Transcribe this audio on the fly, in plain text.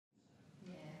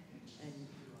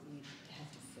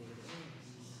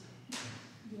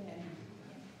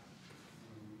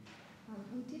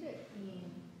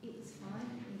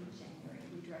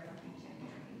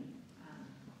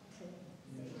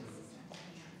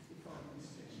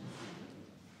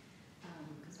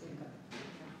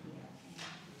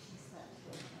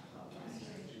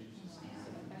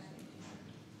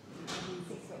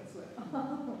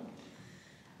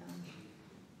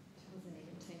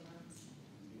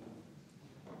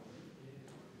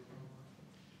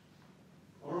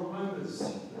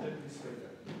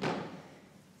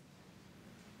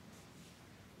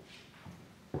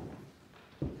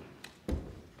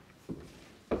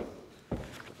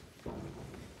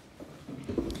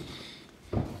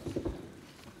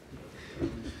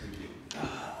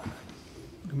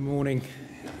Morning.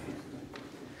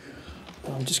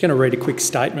 I'm just going to read a quick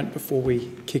statement before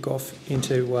we kick off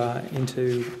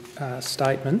into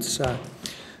statements.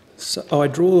 So I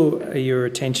draw your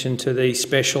attention to the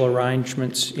special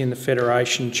arrangements in the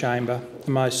Federation Chamber.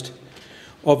 The most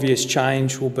obvious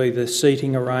change will be the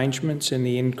seating arrangements and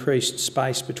the increased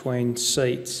space between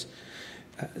seats.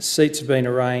 Seats have been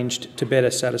arranged to better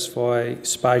satisfy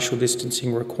spatial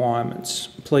distancing requirements.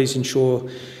 Please ensure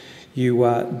you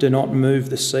do not move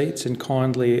the seats and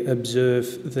kindly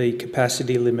observe the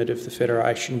capacity limit of the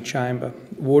Federation Chamber.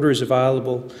 Water is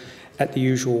available at the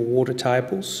usual water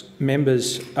tables.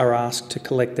 Members are asked to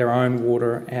collect their own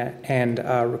water and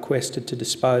are requested to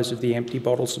dispose of the empty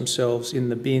bottles themselves in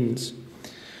the bins.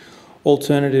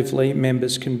 Alternatively,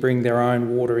 members can bring their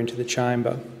own water into the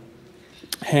chamber.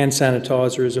 Hand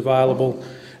sanitiser is available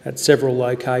at several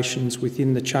locations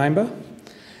within the chamber.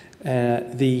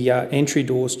 The entry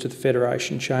doors to the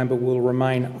Federation Chamber will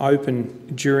remain open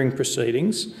during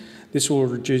proceedings. This will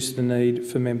reduce the need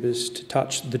for members to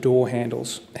touch the door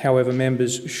handles. However,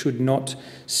 members should not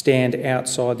stand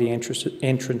outside the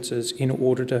entrances in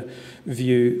order to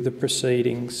view the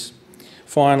proceedings.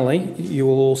 Finally, you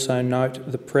will also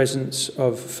note the presence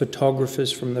of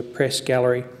photographers from the press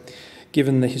gallery.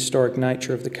 Given the historic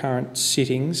nature of the current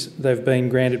sittings, they've been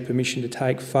granted permission to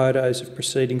take photos of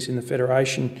proceedings in the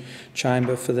Federation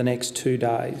Chamber for the next 2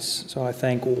 days. So I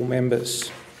thank all members.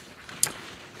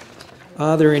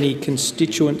 Are there any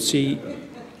constituency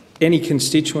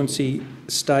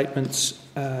statements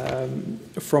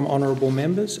from honourable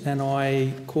members? And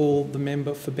I call the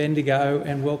member for Bendigo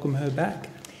and welcome her back.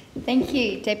 Thank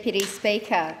you, Deputy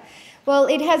Speaker. Well,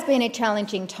 it has been a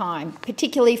challenging time,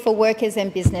 particularly for workers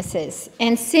and businesses.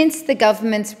 And since the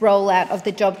government's rollout of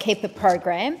the JobKeeper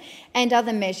program and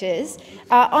other measures,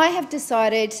 I have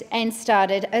decided and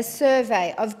started a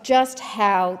survey of just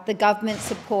how the government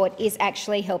support is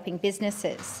actually helping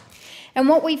businesses. And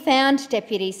what we found,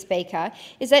 Deputy Speaker,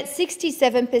 is that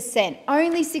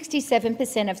only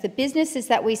 67% of the businesses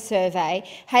that we survey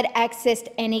had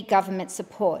accessed any government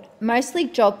support, mostly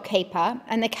JobKeeper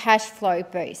and the cash flow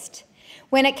boost.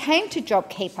 When it came to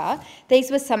JobKeeper,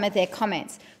 these were some of their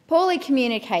comments. Poorly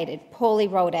communicated, poorly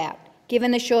rolled out.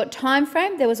 Given the short time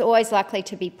frame, there was always likely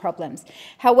to be problems.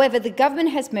 However, the government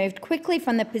has moved quickly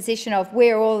from the position of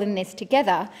we're all in this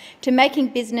together to making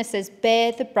businesses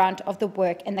bear the brunt of the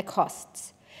work and the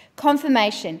costs.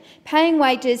 Confirmation. Paying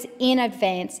wages in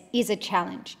advance is a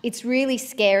challenge. It's really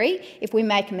scary if we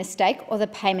make a mistake or the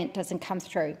payment doesn't come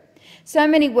through. So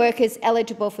many workers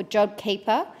eligible for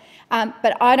JobKeeper,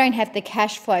 but I don't have the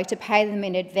cash flow to pay them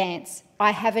in advance.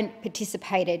 I haven't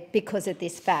participated because of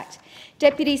this fact.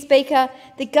 Deputy Speaker,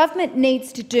 the government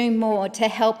needs to do more to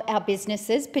help our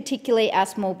businesses, particularly our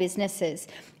small businesses.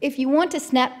 If you want to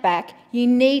snap back, you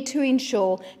need to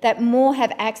ensure that more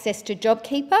have access to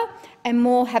JobKeeper and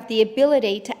more have the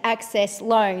ability to access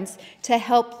loans to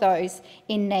help those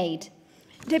in need.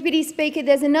 Deputy Speaker,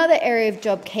 there's another area of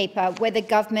JobKeeper where the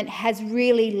government has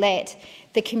really let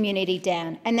the community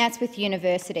down, and that's with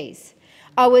universities.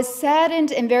 I was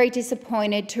saddened and very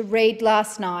disappointed to read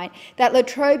last night that La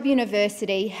Trobe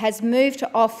University has moved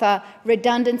to offer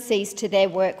redundancies to their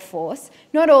workforce,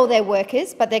 not all their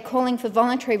workers, but they're calling for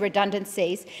voluntary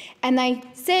redundancies, and they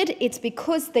said it's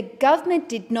because the government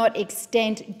did not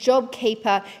extend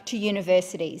JobKeeper to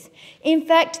universities. In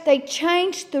fact, they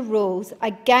changed the rules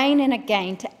again and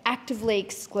again to actively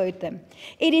exclude them.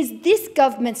 It is this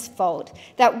government's fault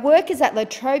that workers at La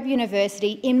Trobe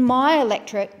University in my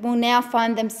electorate will now find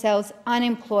themselves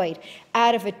unemployed,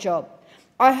 out of a job.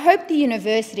 I hope the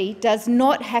university does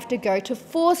not have to go to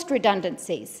forced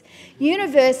redundancies.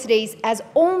 Universities, as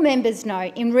all members know,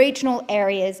 in regional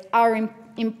areas are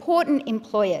important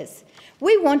employers.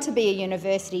 We want to be a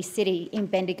university city in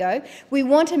Bendigo. We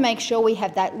want to make sure we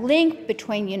have that link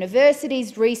between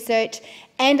universities, research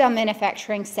and our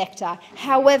manufacturing sector.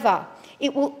 However,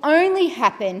 it will only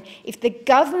happen if the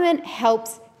government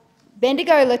helps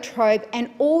Bendigo, La Trobe and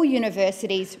all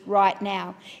universities right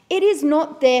now. It is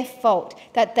not their fault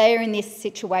that they are in this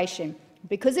situation.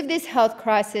 Because of this health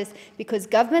crisis, because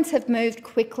governments have moved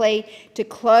quickly to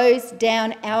close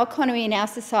down our economy and our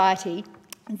society,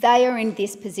 they are in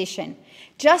this position.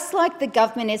 Just like the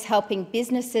government is helping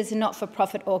businesses and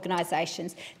not-for-profit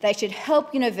organisations, they should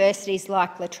help universities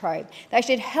like La Trobe. They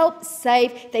should help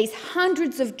save these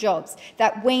hundreds of jobs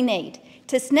that we need.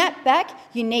 To snap back,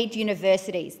 you need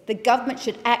universities. The government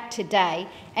should act today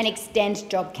and extend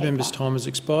JobKeeper. Member's time has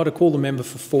expired. I call the member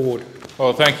for Ford.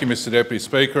 Well, thank you, Mr Deputy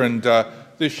Speaker. And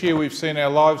this year we've seen our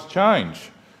lives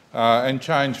change and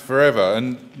change forever,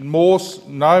 and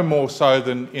no more so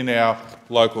than in our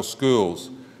local schools.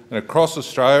 And across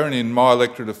Australia and in my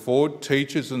electorate of Ford,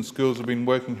 teachers and schools have been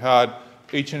working hard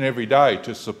each and every day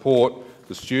to support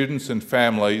the students and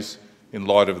families in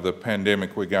light of the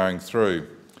pandemic we're going through.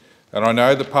 And I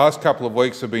know the past couple of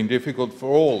weeks have been difficult for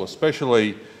all,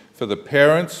 especially for the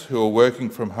parents who are working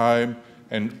from home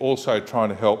and also trying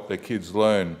to help their kids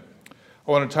learn.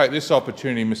 I want to take this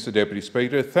opportunity, Mr Deputy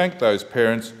Speaker, to thank those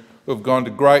parents who have gone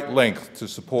to great lengths to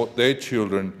support their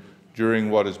children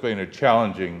during what has been a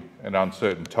challenging and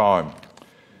uncertain time.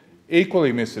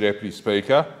 Equally, Mr Deputy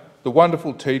Speaker, the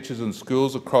wonderful teachers and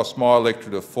schools across my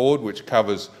electorate of Ford, which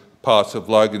covers parts of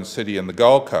Logan City and the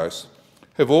Gold Coast,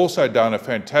 have also done a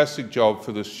fantastic job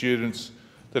for the students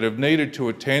that have needed to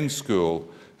attend school,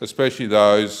 especially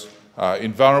those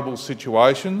in vulnerable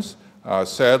situations,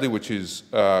 sadly, which is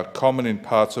common in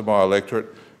parts of my electorate,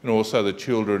 and also the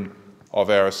children of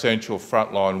our essential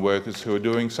frontline workers who are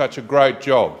doing such a great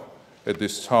job at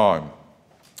this time.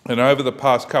 And over the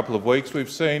past couple of weeks, we've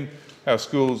seen our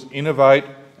schools innovate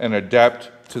and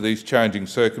adapt to these changing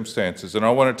circumstances. And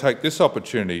I want to take this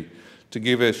opportunity to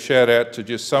give a shout out to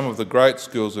just some of the great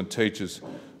schools and teachers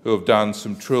who have done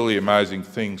some truly amazing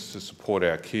things to support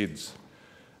our kids.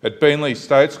 At Beenleigh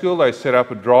State School, they set up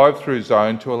a drive-through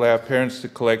zone to allow parents to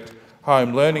collect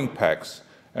home learning packs,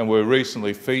 and were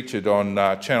recently featured on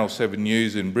Channel 7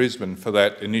 News in Brisbane for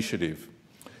that initiative.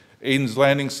 Eden's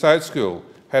Landing State School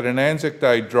had an Anzac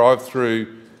Day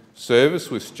drive-through service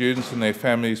with students and their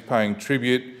families paying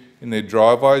tribute in their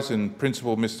driveways, and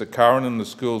Principal Mr Curran and the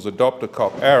school's adopter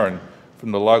cop Aaron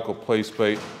from the local police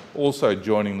beat also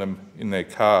joining them in their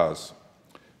cars.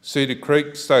 Cedar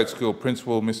Creek State School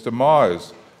Principal Mr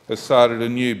Myers has started a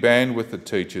new band with the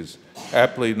teachers,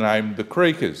 aptly named the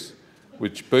Creekers,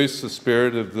 which boosts the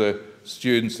spirit of the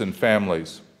students and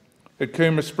families. At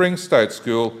Coomera Springs State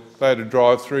School, they had a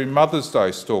drive-through Mother's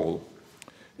Day stall.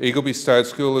 Eagleby State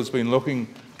School has been looking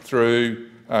through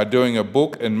doing a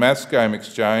book and maths game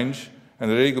exchange, and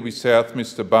at Eagleby South,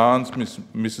 Mr Barnes,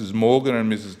 Mrs Morgan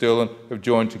and Mrs Dillon have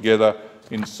joined together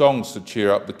in songs to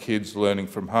cheer up the kids learning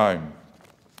from home.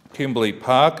 Kimberley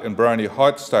Park and Boronia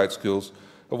Heights State Schools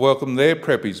have welcomed their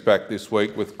preppies back this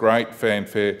week with great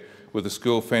fanfare, with the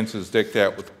school fences decked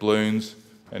out with balloons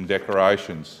and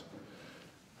decorations.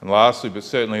 And lastly, but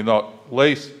certainly not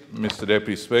least, Mr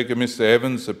Deputy Speaker, Mr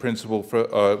Evans, the principal for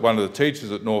one of the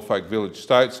teachers at Norfolk Village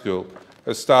State School,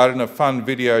 has started a fun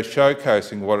video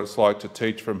showcasing what it's like to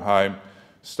teach from home,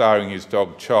 starring his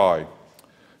dog Chai.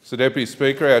 So, Deputy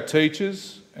Speaker, our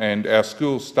teachers and our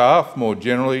school staff more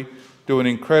generally do an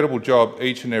incredible job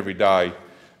each and every day,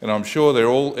 and I'm sure they're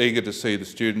all eager to see the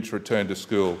students return to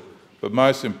school. But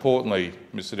most importantly,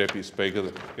 Mr Deputy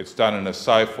Speaker, it's done in a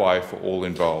safe way for all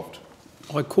involved.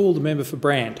 I call the member for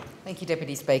Brand. Thank you,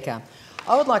 Deputy Speaker.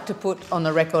 I would like to put on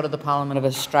the record of the Parliament of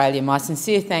Australia my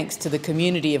sincere thanks to the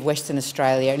community of Western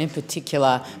Australia, and in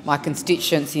particular my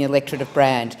constituents in the electorate of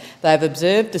Brand. They have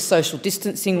observed the social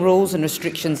distancing rules and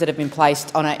restrictions that have been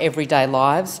placed on our everyday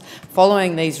lives.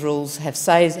 Following these rules has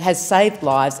saved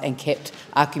lives and kept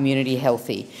our community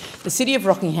healthy. The City of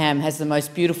Rockingham has the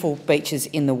most beautiful beaches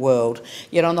in the world,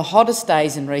 yet on the hottest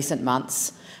days in recent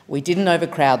months, we didn't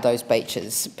overcrowd those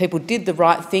beaches. People did the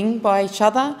right thing by each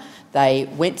other. They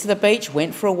went to the beach,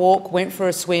 went for a walk, went for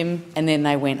a swim, and then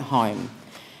they went home.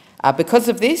 Because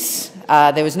of this,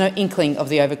 there was no inkling of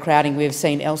the overcrowding we have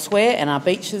seen elsewhere, and our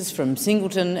beaches from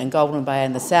Singleton and Golden Bay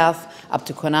in the south up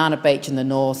to Kwinana Beach in the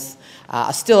north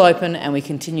are still open, and we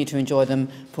continue to enjoy them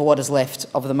for what is left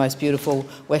of the most beautiful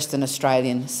Western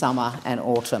Australian summer and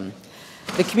autumn.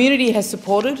 The community has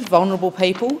supported vulnerable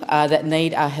people that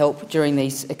need our help during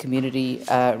these community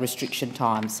restriction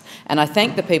times, and I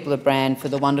thank the people of Brand for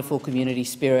the wonderful community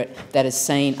spirit that has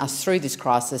seen us through this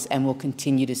crisis and will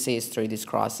continue to see us through this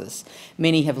crisis.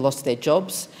 Many have lost their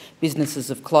jobs, businesses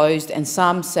have closed, and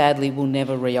some, sadly, will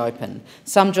never reopen.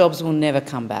 Some jobs will never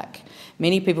come back.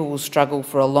 Many people will struggle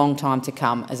for a long time to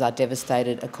come as our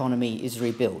devastated economy is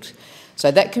rebuilt. So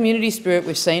that community spirit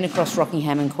we've seen across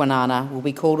Rockingham and Kwinana will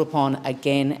be called upon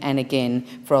again and again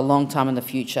for a long time in the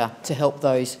future to help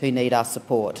those who need our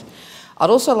support. I'd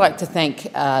also like to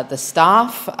thank the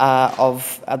staff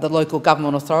of the local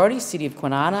government authorities, City of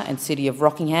Kwinana and City of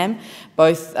Rockingham.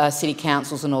 Both city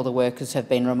councils and all the workers have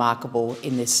been remarkable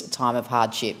in this time of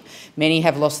hardship. Many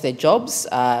have lost their jobs,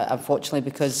 unfortunately,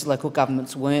 because local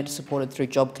governments weren't supported through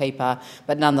JobKeeper,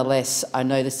 but nonetheless, I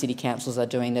know the city councils are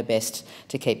doing their best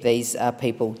to keep these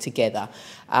people together.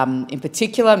 In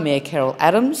particular, Mayor Carol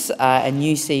Adams and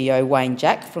new CEO Wayne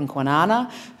Jack from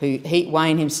Kwinana,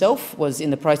 Wayne himself was in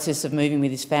the process of moving moving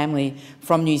with his family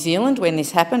from New Zealand when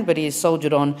this happened, but he has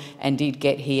soldiered on and did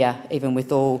get here, even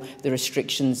with all the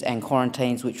restrictions and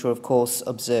quarantines which were, of course,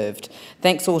 observed.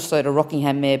 Thanks also to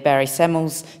Rockingham Mayor Barry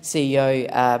Samuels,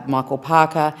 CEO Michael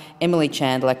Parker, Emily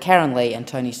Chandler, Karen Lee and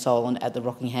Tony Solon at the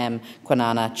Rockingham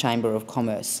Kwinana Chamber of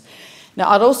Commerce. Now,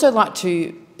 I'd also like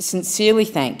to sincerely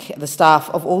thank the staff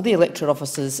of all the electorate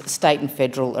offices, state and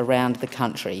federal, around the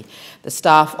country, the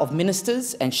staff of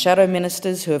ministers and shadow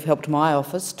ministers who have helped my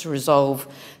office to resolve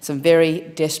some very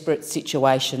desperate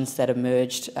situations that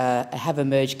have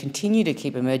emerged, continue to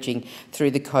keep emerging through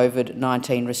the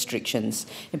COVID-19 restrictions.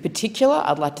 In particular,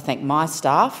 I'd like to thank my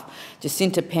staff,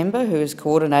 Jacinta Pember, who has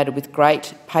coordinated with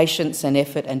great patience and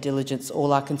effort and diligence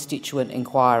all our constituent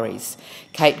inquiries,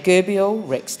 Kate Gerbiel,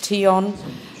 Rex Tion,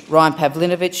 Ryan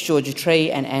Pavlinovich, Georgia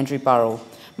Tree and Andrew Burrell.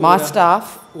 My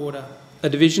staff... Order. A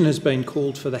division has been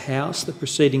called for the House. The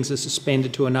proceedings are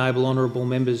suspended to enable honourable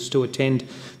members to attend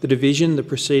the division. The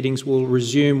proceedings will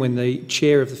resume when the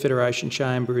Chair of the Federation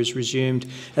Chamber is resumed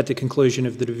at the conclusion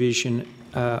of the division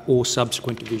or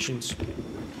subsequent divisions.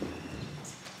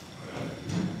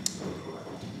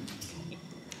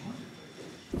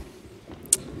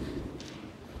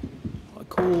 I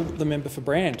call the member for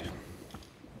Brand.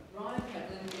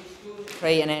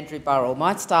 And Andrew Burrell.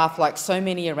 My staff, like so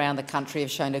many around the country,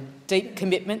 have shown a deep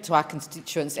commitment to our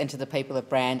constituents and to the people of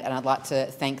Brand, and I'd like to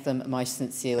thank them most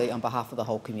sincerely on behalf of the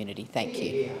whole community. Thank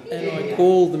you. And I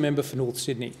call the member for North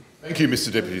Sydney. Thank you,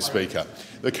 Mr Deputy Speaker.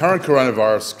 The current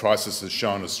coronavirus crisis has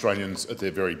shown Australians at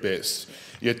their very best.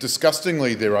 Yet,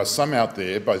 disgustingly, there are some out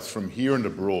there, both from here and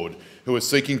abroad, who are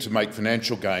seeking to make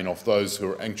financial gain off those who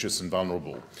are anxious and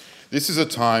vulnerable. This is a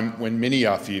time when many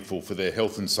are fearful for their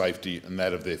health and safety and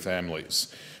that of their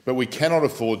families. But we cannot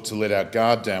afford to let our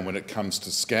guard down when it comes to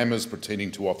scammers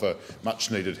pretending to offer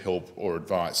much-needed help or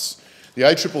advice. The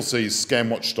ACCC's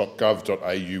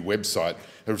scamwatch.gov.au website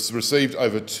has received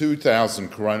over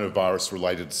 2,000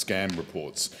 coronavirus-related scam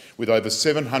reports, with over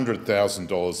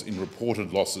 $700,000 in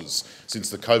reported losses since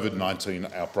the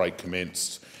COVID-19 outbreak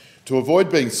commenced. To avoid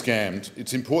being scammed,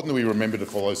 it's important that we remember to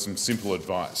follow some simple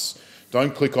advice.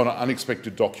 Don't click on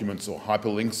unexpected documents or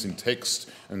hyperlinks in text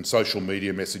and social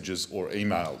media messages or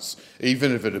emails,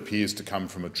 even if it appears to come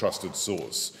from a trusted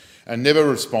source. And never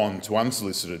respond to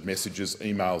unsolicited messages,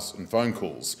 emails and phone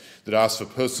calls that ask for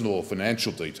personal or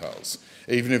financial details,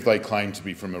 even if they claim to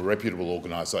be from a reputable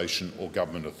organisation or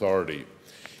government authority.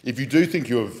 If you do think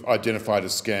you have identified a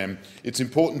scam, it's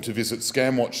important to visit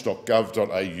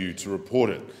scamwatch.gov.au to report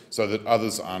it so that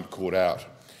others aren't caught out.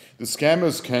 The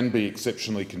scammers can be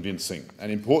exceptionally convincing,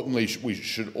 and importantly, we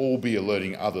should all be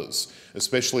alerting others,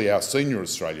 especially our senior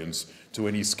Australians, to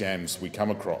any scams we come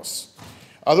across.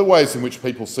 Other ways in which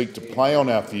people seek to play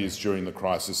on our fears during the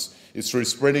crisis is through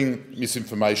spreading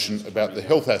misinformation about the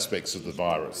health aspects of the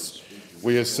virus.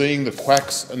 We are seeing the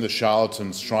quacks and the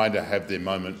charlatans trying to have their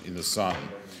moment in the sun.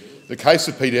 The case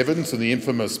of Pete Evans and the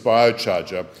infamous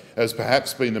biocharger has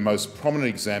perhaps been the most prominent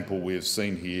example we have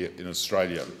seen here in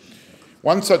Australia.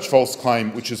 One such false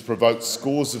claim, which has provoked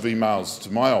scores of emails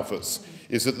to my office,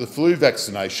 is that the flu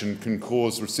vaccination can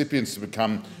cause recipients to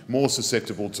become more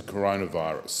susceptible to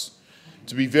coronavirus.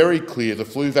 To be very clear, the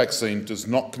flu vaccine does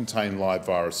not contain live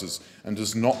viruses and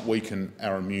does not weaken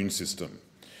our immune system.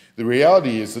 The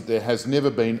reality is that there has never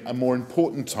been a more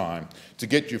important time to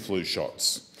get your flu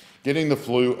shots. Getting the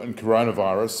flu and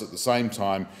coronavirus at the same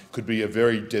time could be a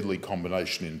very deadly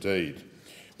combination indeed.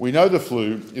 We know the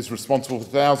flu is responsible for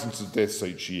thousands of deaths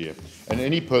each year, and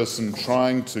any person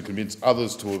trying to convince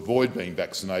others to avoid being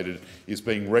vaccinated is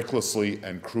being recklessly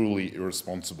and cruelly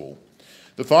irresponsible.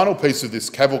 The final piece of this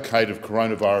cavalcade of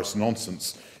coronavirus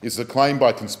nonsense is the claim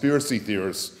by conspiracy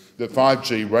theorists that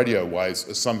 5G radio waves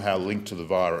are somehow linked to the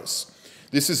virus.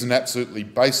 This is an absolutely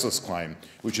baseless claim,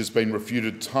 which has been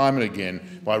refuted time and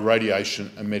again by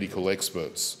radiation and medical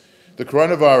experts. The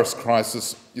coronavirus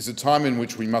crisis is a time in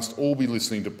which we must all be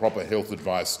listening to proper health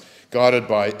advice, guided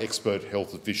by expert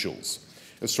health officials.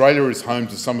 Australia is home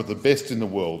to some of the best in the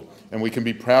world, and we can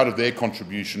be proud of their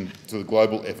contribution to the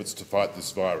global efforts to fight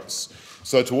this virus.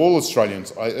 So to all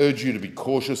Australians, I urge you to be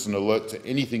cautious and alert to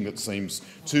anything that seems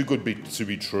too good to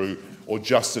be true or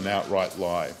just an outright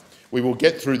lie. We will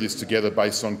get through this together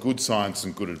based on good science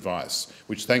and good advice,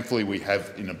 which thankfully we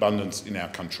have in abundance in our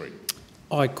country.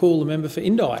 I call the member for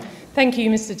Indi. Thank you,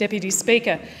 Mr Deputy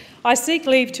Speaker. I seek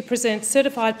leave to present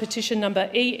certified petition number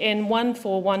EN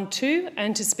 1412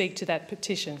 and to speak to that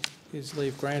petition. Is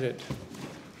leave granted?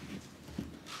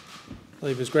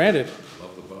 Leave is granted.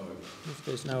 If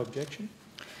there's no objection.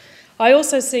 I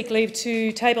also seek leave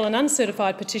to table an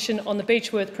uncertified petition on the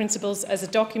Beechworth principles as a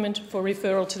document for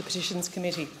referral to the Petitions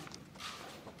Committee.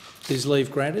 Is leave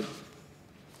granted?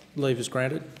 Leave is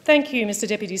granted. Thank you, Mr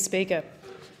Deputy Speaker.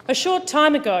 A short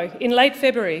time ago, in late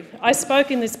February, I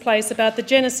spoke in this place about the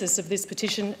genesis of this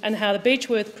petition and how the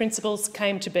Beechworth Principles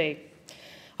came to be.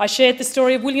 I shared the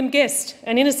story of William Guest,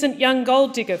 an innocent young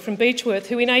gold digger from Beechworth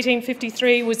who in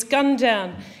 1853 was gunned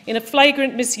down in a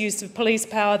flagrant misuse of police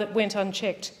power that went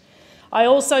unchecked. I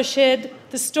also shared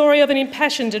the story of an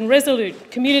impassioned and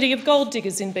resolute community of gold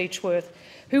diggers in Beechworth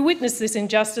who witnessed this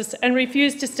injustice and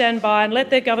refused to stand by and let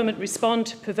their government respond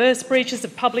to perverse breaches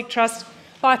of public trust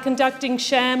by conducting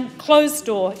sham,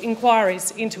 closed-door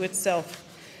inquiries into itself.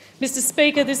 Mr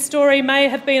Speaker, this story may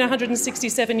have been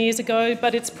 167 years ago,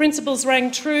 but its principles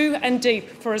rang true and deep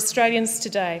for Australians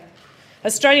today.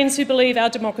 Australians who believe our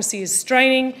democracy is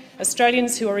straining,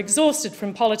 Australians who are exhausted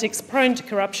from politics prone to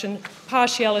corruption,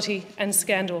 partiality and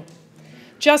scandal.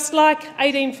 Just like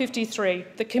 1853,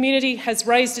 the community has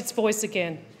raised its voice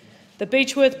again. The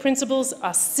Beechworth Principles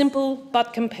are simple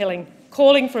but compelling,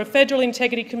 calling for a Federal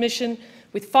Integrity Commission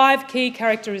with 5 key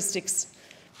characteristics: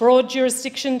 broad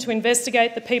jurisdiction to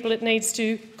investigate the people it needs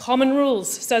to, common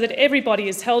rules so that everybody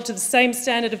is held to the same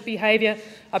standard of behaviour,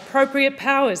 appropriate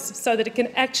powers so that it can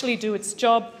actually do its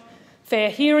job, fair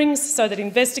hearings so that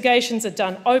investigations are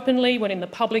done openly when in the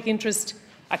public interest,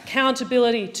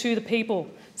 accountability to the people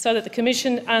so that the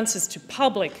Commission answers to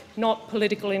public, not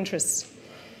political interests.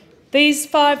 These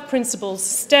 5 principles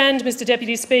stand, Mr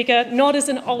Deputy Speaker, not as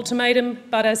an ultimatum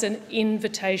but as an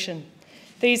invitation.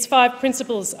 These 5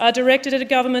 principles are directed at a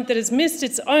government that has missed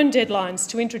its own deadlines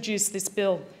to introduce this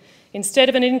bill. Instead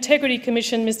of an integrity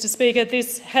commission, Mr Speaker,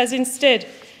 this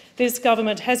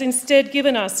government has instead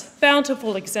given us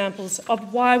bountiful examples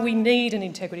of why we need an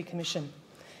integrity commission.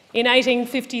 In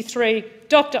 1853,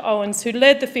 Dr Owens, who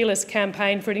led the Fearless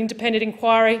campaign for an independent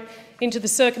inquiry into the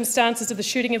circumstances of the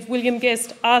shooting of William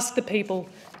Guest, asked the people,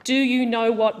 "Do you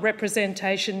know what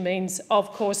representation means?"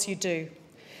 Of course you do.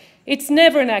 It's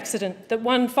never an accident that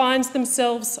one finds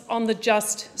themselves on the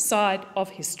just side of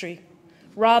history.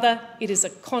 Rather, it is a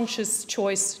conscious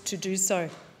choice to do so.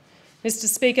 Mr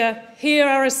Speaker, here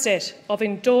are a set of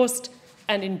endorsed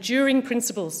and enduring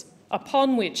principles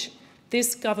upon which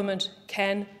this government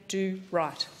can do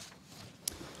right.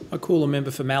 I call a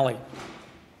member for Mallee.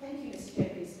 Thank you, Mr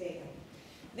Deputy Speaker.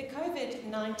 The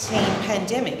COVID-19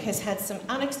 pandemic has had some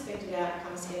unexpected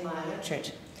outcomes in my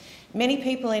electorate. Many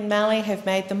people in Mallee have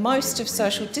made the most of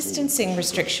social distancing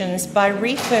restrictions by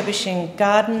refurbishing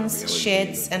gardens,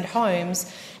 sheds and homes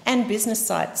and business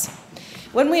sites.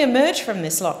 When we emerge from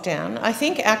this lockdown, I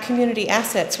think our community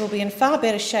assets will be in far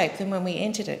better shape than when we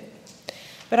entered it.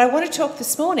 But I want to talk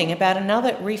this morning about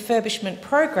another refurbishment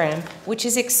program which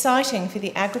is exciting for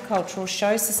the agricultural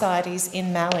show societies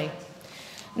in Mallee.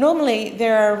 Normally,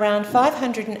 there are around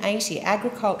 580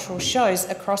 agricultural shows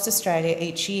across Australia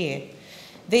each year.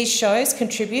 These shows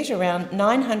contribute around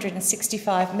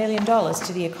 $965 million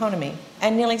to the economy,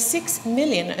 and nearly 6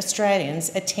 million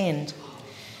Australians attend.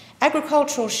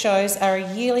 Agricultural shows are a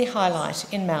yearly highlight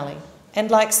in Mallee, and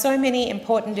like so many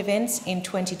important events in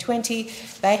 2020,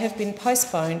 they have been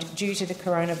postponed due to the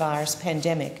coronavirus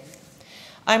pandemic.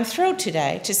 I'm thrilled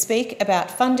today to speak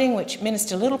about funding which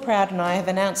Minister Littleproud and I have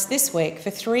announced this week for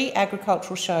 3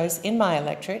 agricultural shows in my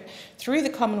electorate through the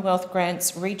Commonwealth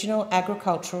Grants Regional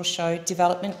Agricultural Show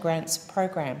Development Grants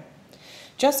Program.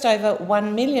 Just over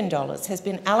 $1 million has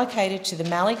been allocated to the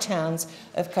Mallee towns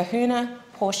of Kahuna,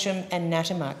 Horsham and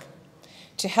Natimuc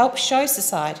to help show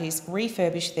societies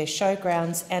refurbish their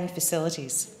showgrounds and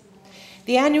facilities.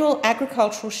 The annual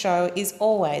agricultural show is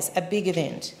always a big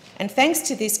event, and thanks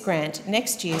to this grant,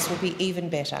 next year's will be even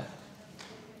better.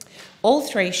 All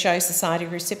 3 Show Society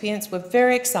recipients were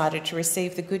very excited to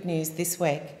receive the good news this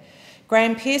week.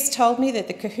 Graham Pearce told me that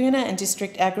the Kahuna and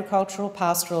District Agricultural,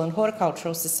 Pastoral and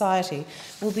Horticultural Society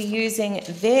will be using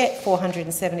their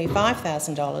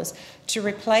 $475,000 to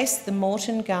replace the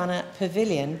Moreton Ghana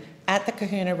Pavilion at the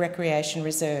Kahuna Recreation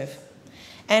Reserve.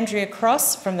 Andrea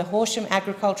Cross from the Horsham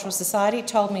Agricultural Society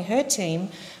told me her team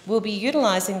will be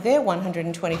utilising their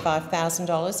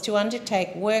 $125,000 to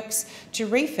undertake works to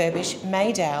refurbish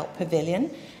Maydale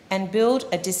Pavilion and build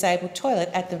a disabled toilet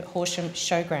at the Horsham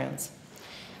Showgrounds.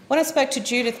 When I spoke to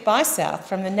Judith Bysouth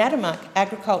from the Natimuc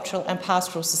Agricultural and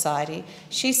Pastoral Society,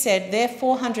 she said their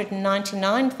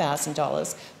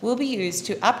 $499,000 will be used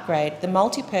to upgrade the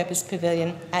multi-purpose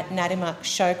pavilion at Natimuc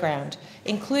Showground,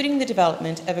 including the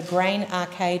development of a grain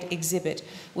arcade exhibit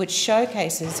which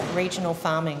showcases regional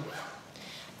farming.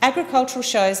 Agricultural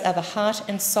shows are the heart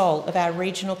and soul of our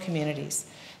regional communities.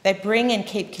 They bring and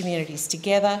keep communities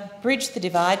together, bridge the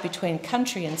divide between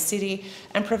country and city,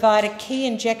 and provide a key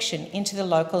injection into the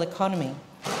local economy.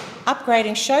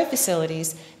 Upgrading show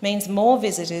facilities means more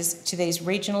visitors to these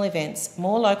regional events,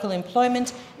 more local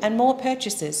employment and more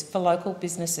purchases for local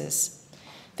businesses.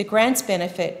 The grants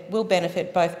will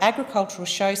benefit both agricultural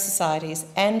show societies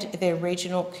and their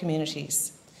regional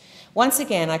communities. Once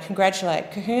again, I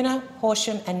congratulate Kahuna,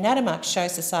 Horsham and Natimak show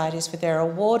societies for their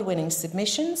award-winning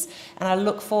submissions, and I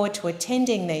look forward to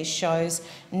attending these shows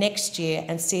next year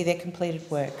and see their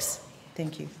completed works.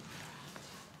 Thank you.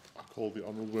 I call the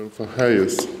honourable member for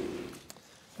Hayes.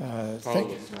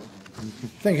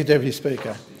 Thank you, Deputy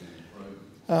Speaker.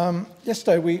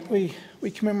 Yesterday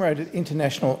we commemorated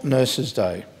International Nurses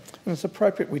Day, and it's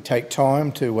appropriate we take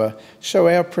time to show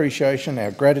our appreciation,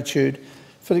 our gratitude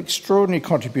for the extraordinary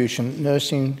contribution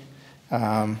nursing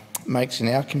makes in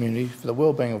our community for the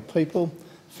wellbeing of people,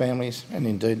 families and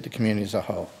indeed the community as a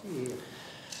whole.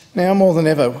 Now more than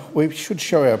ever, we should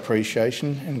show our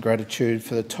appreciation and gratitude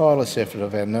for the tireless effort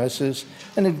of our nurses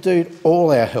and indeed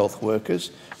all our health workers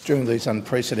during these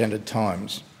unprecedented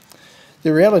times.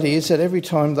 The reality is that every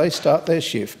time they start their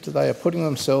shift, they are putting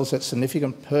themselves at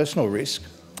significant personal risk,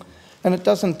 and it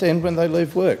doesn't end when they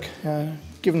leave work,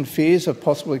 given fears of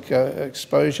possible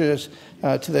exposures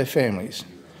to their families.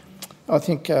 I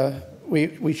think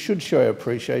we should show our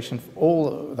appreciation for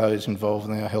all those involved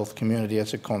in our health community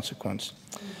as a consequence,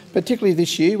 particularly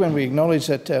this year when we acknowledge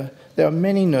that there are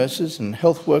many nurses and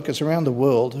health workers around the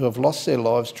world who have lost their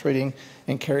lives treating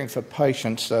and caring for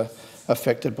patients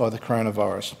affected by the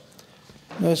coronavirus.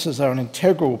 Nurses are an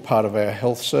integral part of our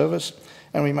health service,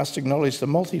 and we must acknowledge the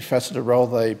multifaceted role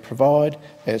they provide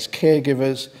as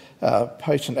caregivers,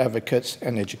 patient advocates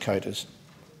and educators.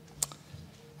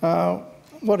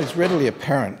 What is readily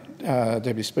apparent,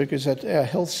 Deputy Speaker, is that our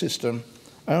health system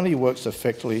only works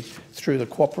effectively through the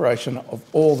cooperation of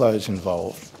all those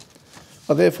involved.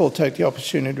 I therefore take the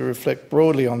opportunity to reflect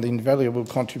broadly on the invaluable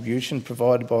contribution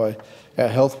provided by our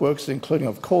health workers, including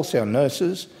of course our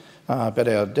nurses, but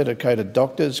our dedicated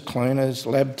doctors, cleaners,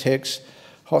 lab techs,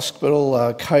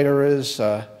 hospital caterers,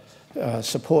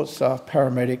 support staff,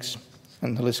 paramedics,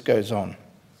 and the list goes on.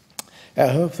 Our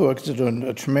health workers are doing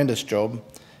a tremendous job,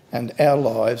 and our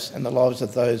lives and the lives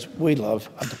of those we love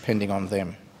are depending on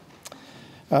them.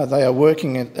 They are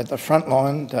working at the front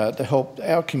line to help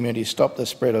our community stop the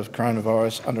spread of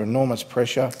coronavirus under enormous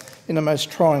pressure in the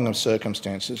most trying of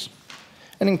circumstances.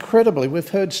 And incredibly, we've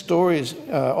heard stories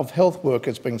of health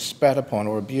workers being spat upon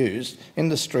or abused in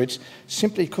the streets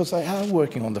simply because they are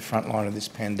working on the front line of this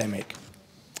pandemic.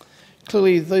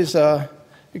 Clearly, these are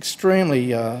extremely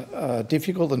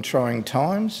difficult and trying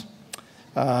times,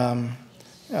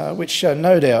 which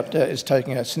no doubt is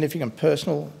taking a significant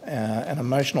personal and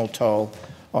emotional toll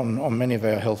on many of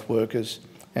our health workers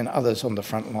and others on the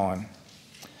front line.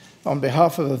 On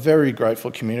behalf of a very grateful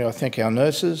community, I thank our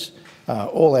nurses,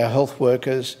 all our health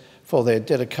workers for their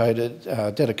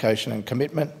dedication and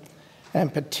commitment,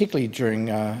 and particularly during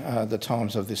the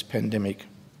times of this pandemic.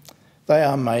 They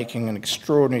are making an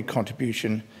extraordinary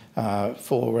contribution and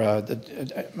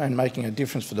making a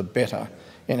difference for the better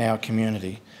in our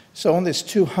community. So on this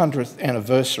 200th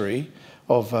anniversary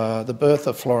of the birth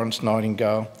of Florence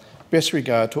Nightingale, best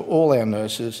regard to all our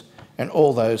nurses and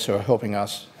all those who are helping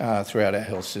us throughout our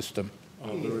health system.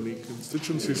 Are there any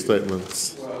constituency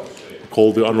statements?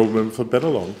 Call the honourable member for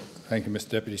Bennelong. Thank you, Mr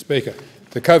Deputy Speaker.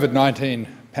 The COVID-19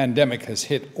 pandemic has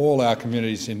hit all our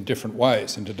communities in different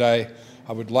ways, and today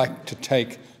I would like to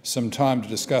take some time to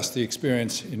discuss the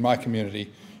experience in my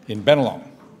community in Bennelong.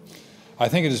 I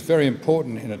think it is very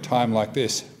important in a time like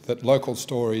this that local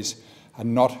stories are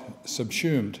not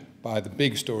subsumed by the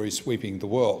big stories sweeping the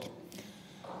world.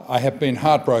 I have been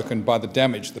heartbroken by the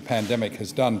damage the pandemic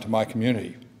has done to my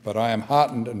community, but I am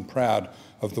heartened and proud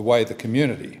of the way the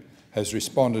community has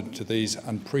responded to these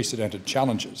unprecedented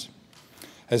challenges.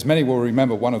 As many will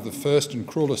remember, one of the first and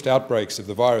cruelest outbreaks of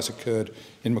the virus occurred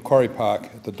in Macquarie Park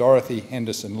at the Dorothy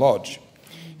Henderson Lodge.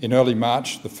 In early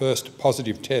March, the first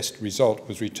positive test result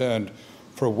was returned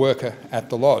for a worker at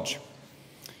the lodge.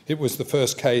 It was the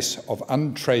first case of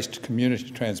untraced community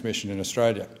transmission in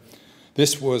Australia.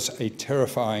 This was a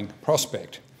terrifying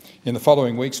prospect. In the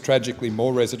following weeks, tragically,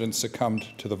 more residents succumbed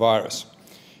to the virus.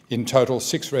 In total,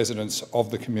 6 residents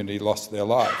of the community lost their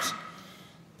lives.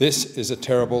 This is a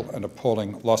terrible and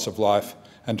appalling loss of life,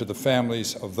 and to the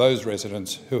families of those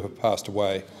residents who have passed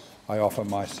away, I offer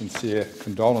my sincere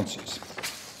condolences.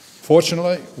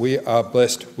 Fortunately, we are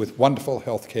blessed with wonderful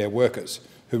healthcare workers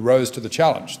who rose to the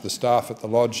challenge. The staff at the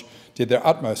lodge did their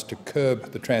utmost to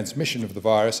curb the transmission of the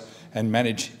virus and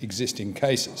manage existing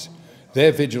cases.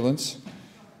 Their vigilance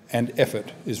and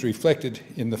effort is reflected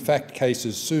in the fact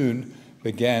cases soon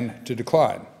began to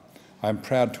decline. I am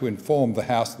proud to inform the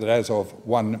House that as of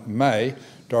 1 May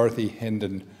Dorothy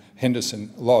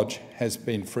Henderson Lodge has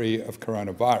been free of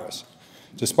coronavirus.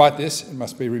 Despite this, it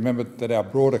must be remembered that our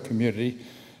broader community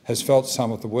has felt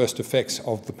some of the worst effects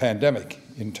of the pandemic.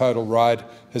 In total, Ryde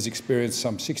has experienced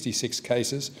some 66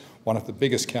 cases, one of the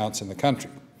biggest counts in the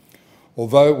country.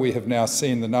 Although we have now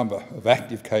seen the number of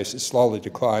active cases slowly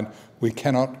decline, we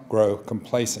cannot grow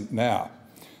complacent now.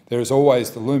 There is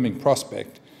always the looming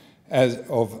prospect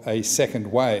of a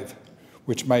second wave,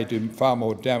 which may do far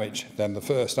more damage than the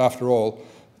first. After all,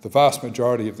 the vast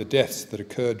majority of the deaths that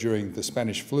occurred during the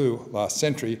Spanish flu last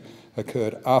century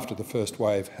occurred after the first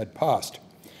wave had passed.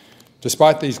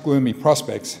 Despite these gloomy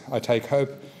prospects, I take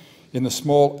hope in the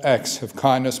small acts of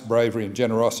kindness, bravery and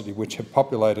generosity which have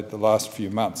populated the last few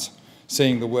months.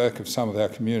 Seeing the work of some of our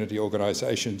community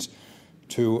organisations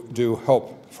to do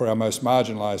help for our most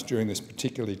marginalised during this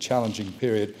particularly challenging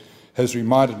period has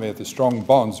reminded me of the strong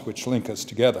bonds which link us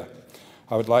together.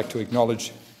 I would like to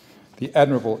acknowledge the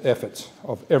admirable efforts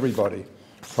of everybody,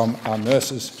 from our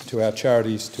nurses to our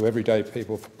charities to everyday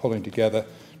people, for pulling together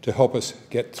to help us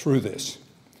get through this.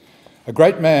 A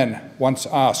great man once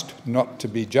asked not to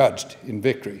be judged in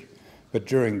victory, but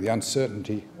during the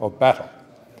uncertainty of battle.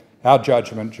 Our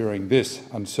judgment during this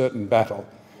uncertain battle,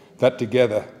 that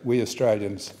together we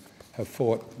Australians have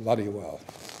fought bloody well.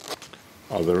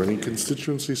 Are there any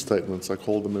constituency statements? I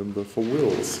call the member for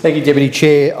Wills. Thank you, Deputy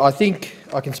Chair. I think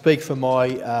I can speak for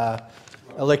my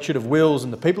electorate of Wills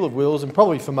and the people of Wills, and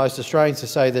probably for most Australians, to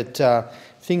say that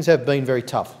things have been very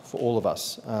tough for all of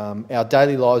us. Our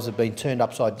daily lives have been turned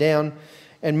upside down,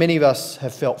 and many of us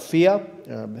have felt fear,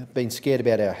 been scared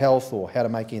about our health or how to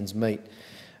make ends meet.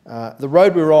 The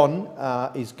road we're on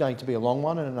is going to be a long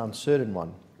one and an uncertain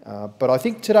one. But I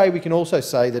think today we can also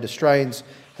say that Australians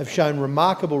have shown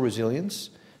remarkable resilience,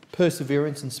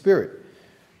 perseverance and spirit.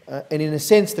 And in a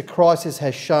sense, the crisis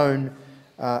has shown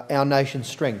our nation's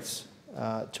strengths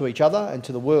to each other and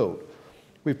to the world.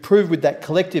 We've proved with that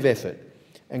collective effort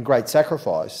and great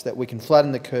sacrifice that we can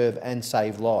flatten the curve and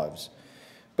save lives.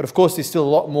 But of course, there's still a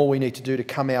lot more we need to do to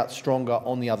come out stronger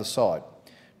on the other side.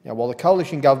 Now, while the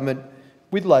coalition government,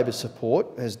 with Labor's support,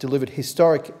 has delivered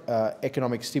historic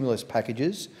economic stimulus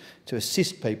packages to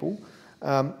assist people,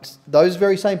 those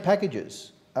very same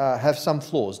packages have some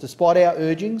flaws. Despite our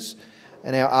urgings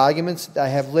and our arguments, they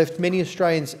have left many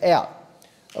Australians out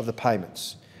of the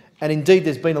payments. And indeed,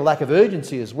 there's been a lack of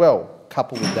urgency as well,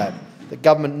 coupled with that, the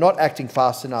government not acting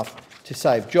fast enough to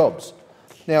save jobs.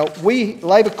 Now,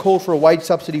 Labor called for a wage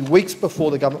subsidy weeks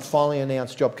before the government finally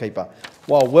announced JobKeeper.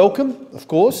 While welcome, of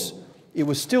course, it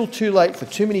was still too late for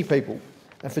too many people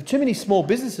and for too many small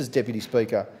businesses, Deputy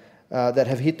Speaker, that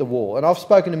have hit the wall. And I've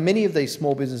spoken to many of these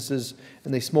small businesses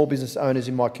and these small business owners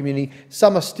in my community.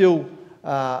 Some are still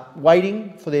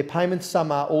waiting for their payments.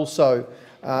 Some are also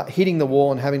hitting the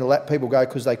wall and having to let people go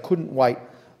because they couldn't wait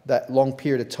that long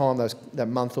period of time, that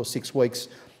month or 6 weeks,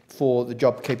 for the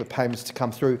JobKeeper payments to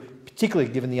come through,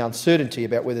 particularly given the uncertainty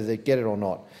about whether they get it or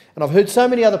not. And I've heard so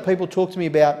many other people talk to me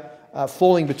about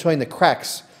falling between the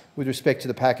cracks with respect to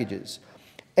the packages.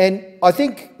 And I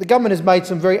think the government has made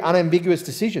some very unambiguous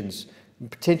decisions.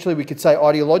 Potentially we could say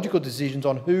ideological decisions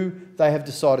on who they have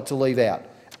decided to leave out.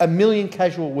 1 million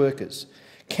casual workers.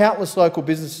 Countless local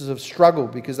businesses have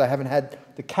struggled because they haven't had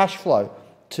the cash flow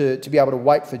to be able to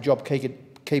wait for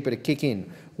JobKeeper to kick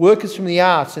in. Workers from the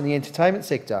arts and the entertainment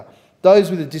sector,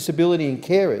 those with a disability and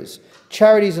carers,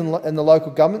 charities and the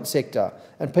local government sector,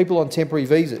 and people on temporary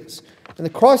visas. And the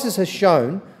crisis has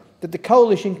shown that the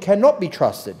coalition cannot be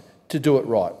trusted to do it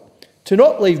right, to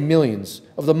not leave millions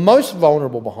of the most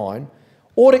vulnerable behind,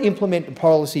 or to implement the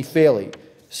policy fairly,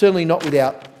 certainly not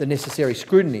without the necessary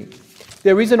scrutiny.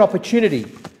 There is an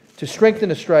opportunity to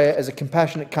strengthen Australia as a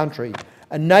compassionate country,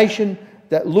 a nation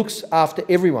that looks after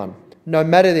everyone, no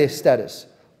matter their status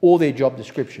or their job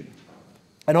description.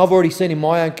 And I've already seen in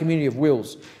my own community of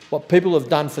Wills what people have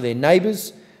done for their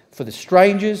neighbours, for the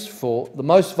strangers, for the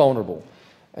most vulnerable.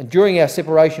 And during our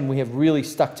separation, we have really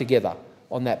stuck together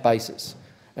on that basis.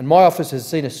 And my office has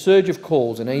seen a surge of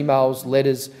calls and emails,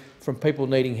 letters from people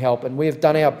needing help, and we have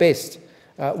done our best,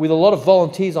 with a lot of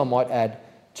volunteers, I might add,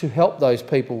 to help those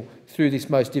people through this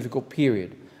most difficult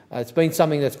period. It's been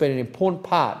something that's been an important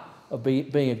part of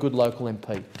being a good local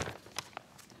MP.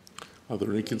 Are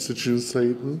there any constituency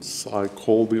statements? I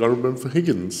call the honourable member for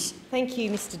Higgins. Thank you,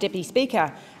 Mr Deputy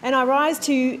Speaker. And I rise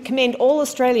to commend all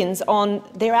Australians on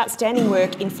their outstanding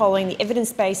work in following the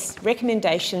evidence-based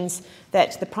recommendations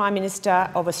that the Prime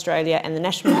Minister of Australia and the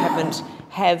National Cabinet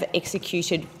have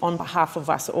executed on behalf of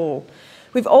us all.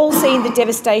 We've all seen the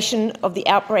devastation of the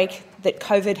outbreak that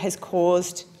COVID has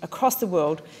caused across the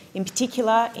world, in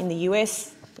particular in the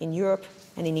US, in Europe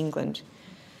and in England.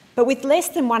 But with less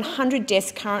than 100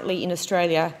 deaths currently in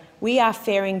Australia, we are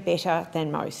faring better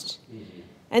than most.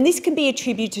 And this can be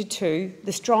attributed to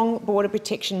the strong border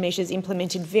protection measures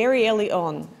implemented very early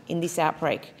on in this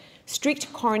outbreak,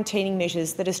 strict quarantining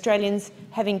measures that Australians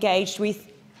have engaged with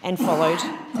and followed,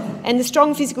 and the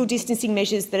strong physical distancing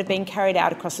measures that have been carried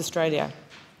out across Australia.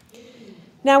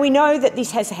 Now, we know that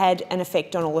this has had an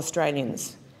effect on all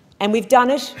Australians, and we've done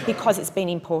it because it's been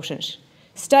important.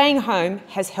 Staying home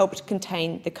has helped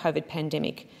contain the COVID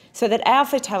pandemic, so that our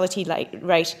fatality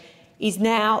rate is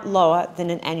now lower than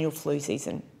an annual flu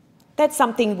season. That's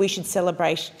something we should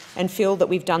celebrate and feel that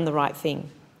we've done the right thing.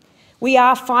 We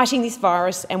are fighting this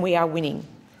virus and we are winning.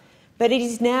 But it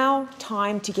is now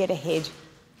time to get ahead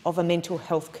of a mental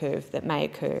health curve that may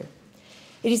occur.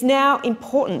 It is now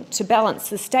important to balance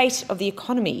the state of the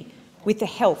economy with the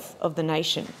health of the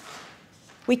nation.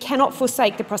 We cannot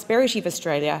forsake the prosperity of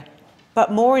Australia,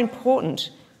 but more important,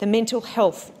 the mental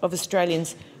health of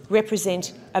Australians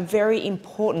represent a very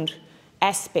important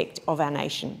aspect of our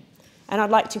nation. And I'd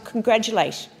like to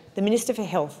congratulate the Minister for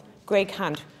Health, Greg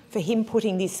Hunt, for him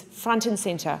putting this front and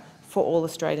centre for all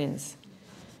Australians.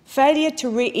 Failure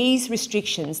to ease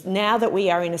restrictions now that we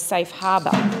are in a safe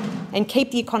harbour and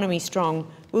keep the economy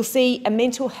strong will see a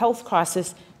mental health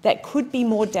crisis that could be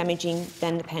more damaging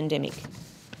than the pandemic.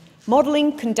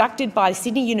 Modelling conducted by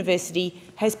Sydney University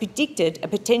has predicted a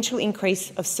potential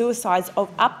increase of suicides of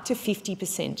up to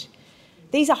 50%.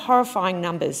 These are horrifying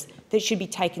numbers that should be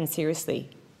taken seriously.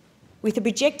 With a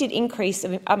projected increase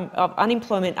of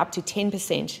unemployment up to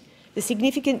 10%, the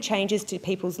significant changes to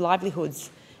people's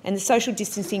livelihoods and the social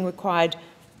distancing required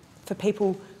for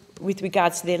people with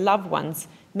regards to their loved ones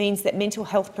means that mental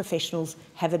health professionals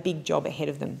have a big job ahead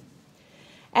of them.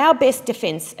 Our best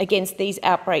defence against these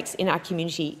outbreaks in our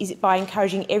community is by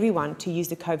encouraging everyone to use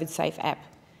the COVID Safe app.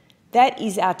 That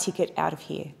is our ticket out of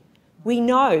here. We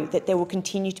know that there will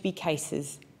continue to be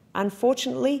cases.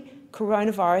 Unfortunately,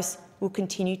 coronavirus will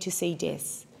continue to see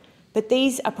deaths. But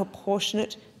these are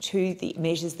proportionate to the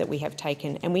measures that we have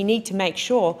taken, and we need to make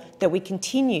sure that we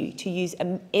continue to use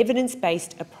an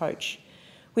evidence-based approach.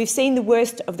 We've seen the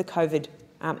worst of the COVID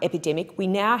epidemic. We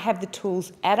now have the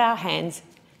tools at our hands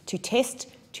to test,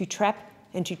 to trap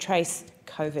and to trace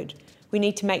COVID. We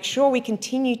need to make sure we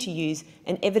continue to use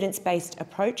an evidence-based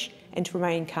approach and to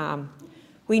remain calm.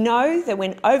 We know that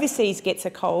when overseas gets a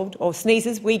cold or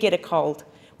sneezes, we get a cold.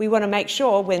 We want to make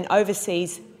sure when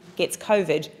overseas gets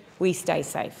COVID, we stay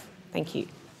safe. Thank you.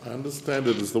 I understand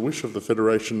it is the wish of the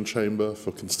Federation Chamber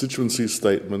for constituency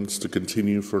statements to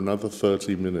continue for another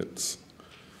 30 minutes.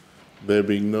 There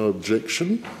being no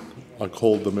objection, I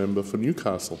call the member for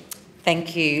Newcastle.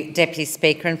 Thank you, Deputy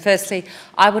Speaker. And firstly,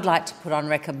 I would like to put on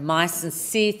record my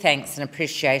sincere thanks and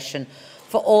appreciation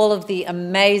for all of the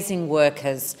amazing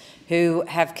workers who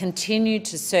have continued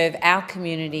to serve our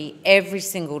community every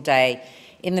single day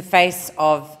in the face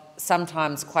of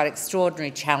sometimes quite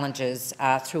extraordinary challenges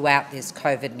throughout this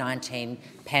COVID-19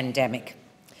 pandemic.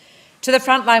 To the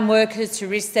frontline workers who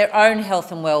risk their own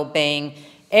health and well-being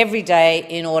every day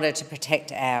in order to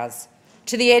protect ours.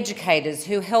 To the educators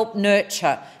who help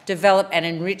nurture, develop and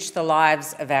enrich the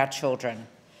lives of our children.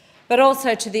 But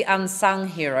also to the unsung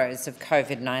heroes of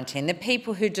COVID-19, the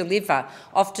people who deliver,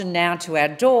 often now to our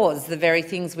doors, the very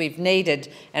things we've needed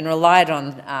and relied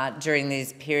on during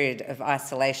this period of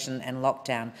isolation and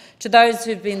lockdown. To those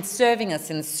who've been serving us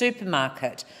in the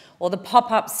supermarket or the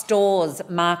pop-up stores,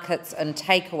 markets and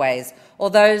takeaways, or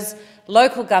those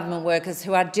local government workers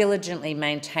who are diligently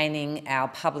maintaining our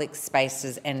public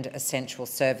spaces and essential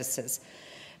services.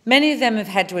 Many of them have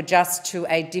had to adjust to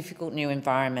a difficult new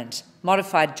environment,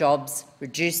 modified jobs,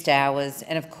 reduced hours,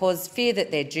 and of course fear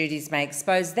that their duties may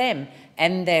expose them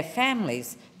and their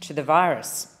families to the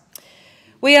virus.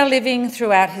 We are living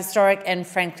throughout historic and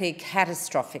frankly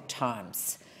catastrophic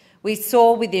times. We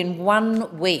saw within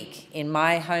 1 week in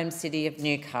my home city of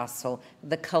Newcastle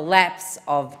the collapse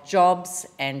of jobs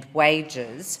and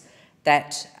wages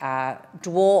that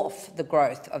dwarf the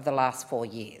growth of the last 4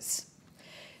 years.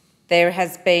 There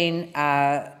has been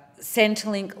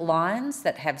Centrelink lines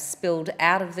that have spilled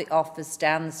out of the office,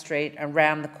 down the street,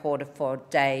 around the quarter for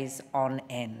days on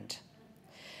end.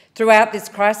 Throughout this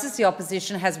crisis, the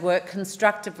opposition has worked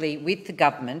constructively with the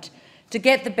government to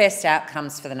get the best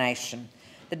outcomes for the nation.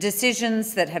 The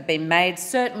decisions that have been made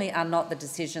certainly are not the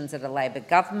decisions that a Labor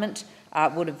government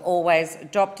would have always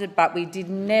adopted, but we did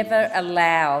never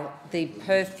allow the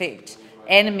perfect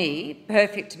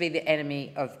to be the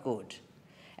enemy of good.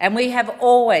 And we have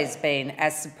always been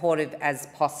as supportive as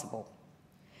possible.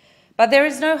 But there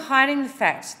is no hiding the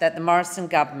fact that the Morrison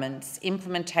government's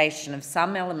implementation of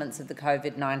some elements of the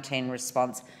COVID-19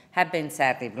 response have been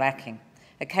sadly lacking.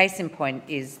 A case in point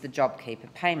is the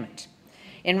JobKeeper payment.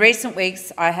 In recent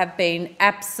weeks, I have been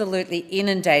absolutely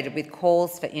inundated with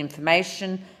calls for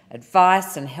information,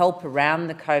 advice and help around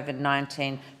the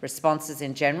COVID-19 responses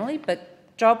in general,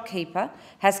 but JobKeeper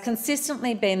has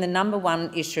consistently been the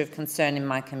 #1 issue of concern in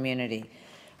my community.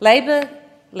 Labor,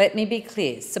 let me be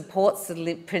clear, supports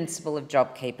the principle of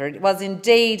JobKeeper. It was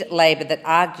indeed Labor that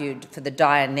argued for the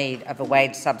dire need of a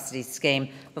wage subsidy scheme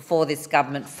before this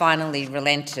government finally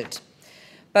relented.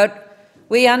 But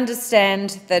we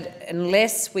understand that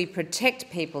unless we protect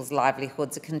people's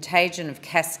livelihoods, a contagion of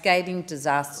cascading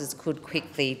disasters could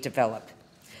quickly develop.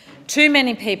 Too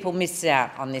many people miss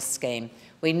out on this scheme.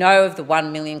 We know of the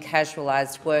 1 million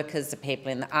casualised workers, the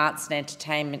people in the arts and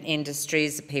entertainment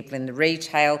industries, the people in the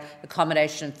retail,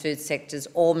 accommodation and food sectors,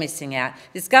 all missing out.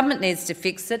 This government needs to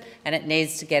fix it, and it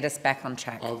needs to get us back on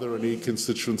track. Are there any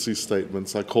constituency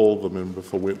statements? I call the member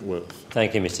for Wentworth.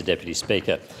 Thank you, Mr Deputy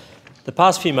Speaker. The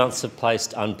past few months have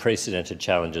placed unprecedented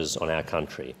challenges on our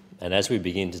country, and as we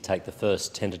begin to take the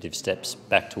first tentative steps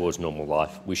back towards normal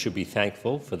life, we should be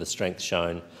thankful for the strength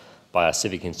shown by our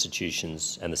civic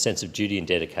institutions and the sense of duty and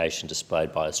dedication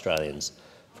displayed by Australians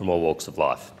from all walks of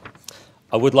life.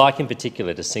 I would like in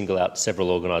particular to single out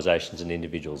several organisations and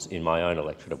individuals in my own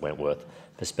electorate of Wentworth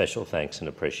for special thanks and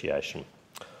appreciation.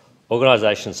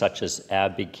 Organisations such as Our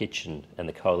Big Kitchen and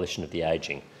the Coalition of the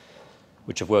Ageing,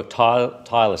 which have worked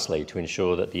tirelessly to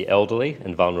ensure that the elderly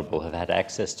and vulnerable have had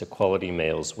access to quality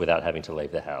meals without having to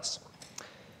leave their house.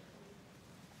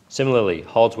 Similarly,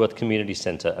 Holdsworth Community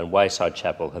Centre and Wayside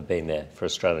Chapel have been there for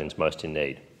Australians most in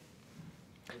need.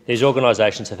 These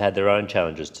organisations have had their own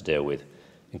challenges to deal with,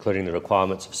 including the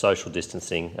requirements of social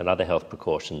distancing and other health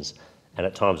precautions, and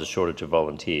at times a shortage of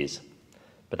volunteers.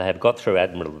 But they have got through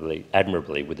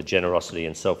admirably with the generosity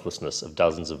and selflessness of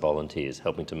dozens of volunteers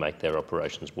helping to make their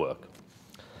operations work.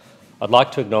 I'd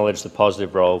like to acknowledge the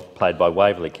positive role played by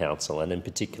Waverley Council, and in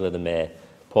particular the Mayor,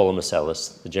 Paula Marcellus,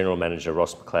 the General Manager,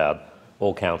 Ross McLeod,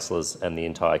 all councillors and the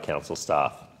entire council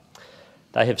staff.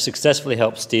 They have successfully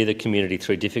helped steer the community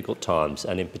through difficult times,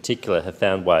 and in particular have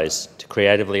found ways to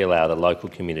creatively allow the local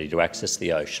community to access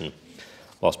the ocean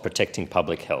whilst protecting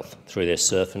public health through their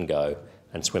Surf and Go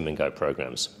and Swim and Go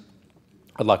programs.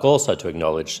 I'd like also to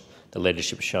acknowledge the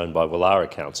leadership shown by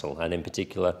Wallara Council, and in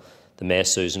particular the Mayor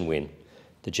Susan Wynne,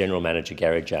 the General Manager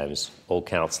Gary James, all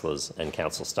councillors and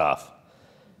council staff.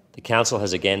 The council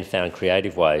has again found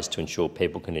creative ways to ensure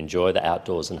people can enjoy the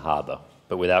outdoors and harbour,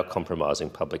 but without compromising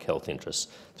public health interests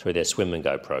through their Swim and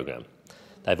Go program.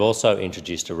 They've also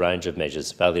introduced a range of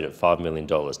measures valued at $5 million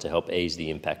to help ease the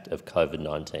impact of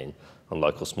COVID-19 on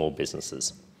local small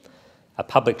businesses. Our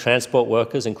public transport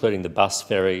workers, including the bus,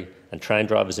 ferry and train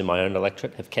drivers in my own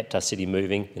electorate, have kept our city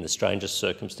moving in the strangest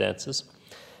circumstances.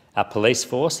 Our police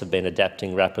force have been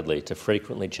adapting rapidly to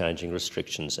frequently changing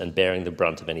restrictions and bearing the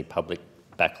brunt of any public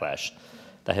backlash.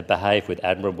 They have behaved with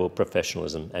admirable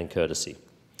professionalism and courtesy.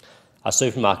 Our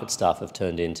supermarket staff have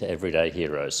turned into everyday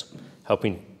heroes,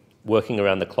 working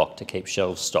around the clock to keep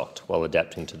shelves stocked while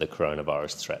adapting to the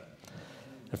coronavirus threat.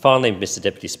 And finally, Mr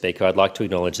Deputy Speaker, I'd like to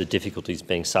acknowledge the difficulties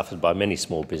being suffered by many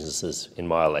small businesses in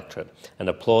my electorate and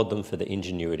applaud them for the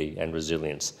ingenuity and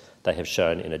resilience they have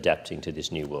shown in adapting to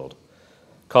this new world.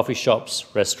 Coffee shops,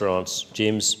 restaurants,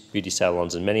 gyms, beauty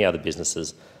salons and many other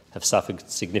businesses have suffered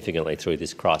significantly through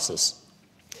this crisis,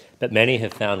 but many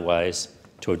have found ways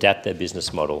to adapt their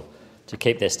business model to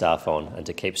keep their staff on and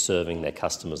to keep serving their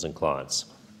customers and clients.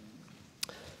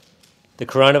 The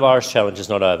coronavirus challenge is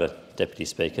not over, Deputy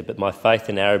Speaker, but my faith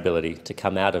in our ability to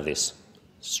come out of this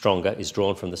stronger is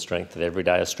drawn from the strength of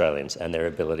everyday Australians and their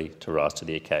ability to rise to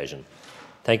the occasion.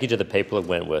 Thank you to the people of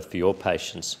Wentworth for your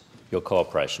patience, your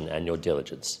cooperation and your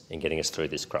diligence in getting us through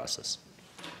this crisis.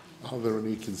 Are there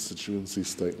any constituency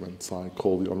statements? I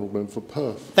call the Honourable Member for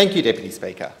Perth. Thank you, Deputy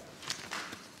Speaker.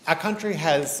 Our country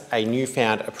has a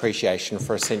newfound appreciation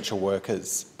for essential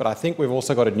workers, but I think we've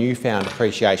also got a newfound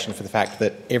appreciation for the fact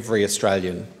that every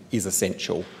Australian is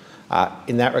essential.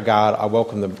 In that regard, I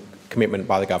welcome the commitment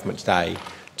by the government today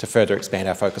to further expand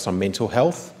our focus on mental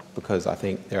health, because I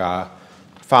think there are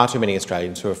far too many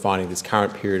Australians who are finding this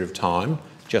current period of time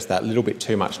just that little bit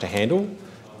too much to handle.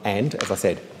 And, as I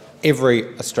said,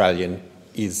 every Australian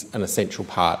is an essential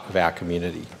part of our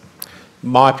community.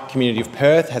 My community of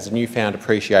Perth has a newfound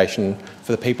appreciation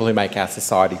for the people who make our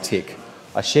society tick.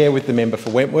 I share with the member for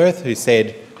Wentworth who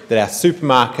said that our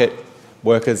supermarket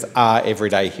workers are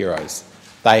everyday heroes.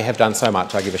 They have done so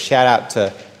much. I give a shout out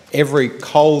to every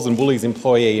Coles and Woolies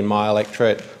employee in my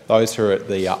electorate, those who are at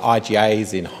the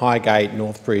IGAs in Highgate,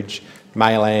 Northbridge,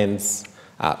 Maylands,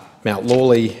 Mount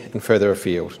Lawley and further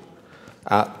afield.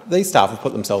 These staff have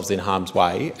put themselves in harm's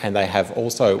way, and they have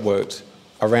also worked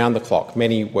around the clock,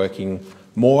 many working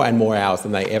more and more hours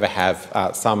than they ever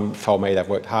have. Some told me they've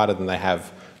worked harder than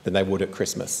they would at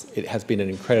Christmas. It has been an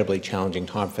incredibly challenging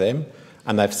time for them,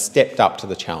 and they've stepped up to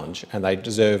the challenge, and they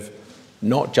deserve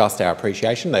not just our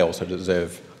appreciation, they also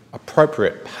deserve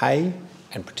appropriate pay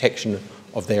and protection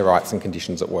of their rights and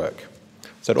conditions at work.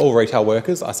 So to all retail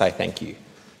workers, I say thank you.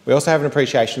 We also have an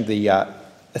appreciation of the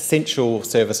essential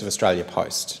service of Australia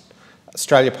Post.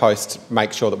 Australia Post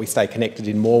makes sure that we stay connected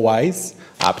in more ways,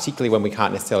 particularly when we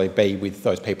can't necessarily be with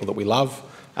those people that we love.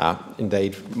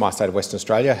 Indeed, my state of Western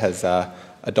Australia has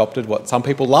adopted what some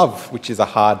people love, which is a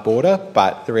hard border,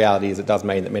 but the reality is it does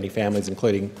mean that many families,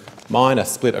 including mine, are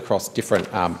split across different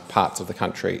parts of the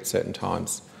country at certain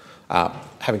times.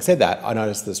 Having said that, I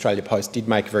noticed that Australia Post did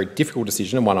make a very difficult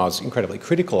decision, and one I was incredibly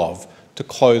critical of, to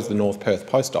close the North Perth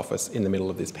Post Office in the middle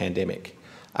of this pandemic.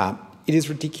 It is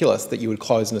ridiculous that you would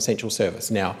close an essential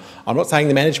service. Now, I'm not saying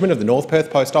the management of the North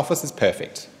Perth Post Office is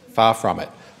perfect, far from it,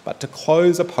 but to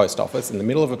close a post office in the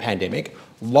middle of a pandemic,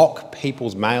 lock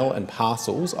people's mail and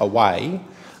parcels away,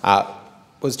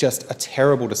 was just a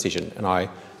terrible decision. And I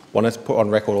want to put on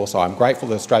record also, I'm grateful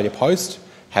that Australia Post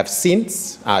have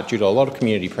since, due to a lot of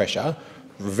community pressure,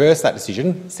 reversed that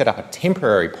decision, set up a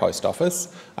temporary post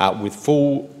office with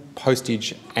full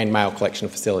postage and mail collection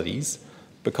facilities,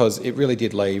 because it really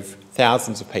did leave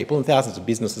thousands of people and thousands of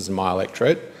businesses in my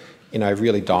electorate in a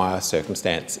really dire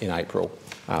circumstance in April.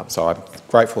 So I'm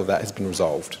grateful that has been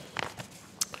resolved.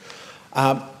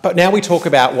 But now we talk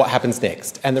about what happens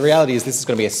next, and the reality is this is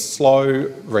going to be a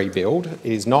slow rebuild.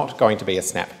 It is not going to be a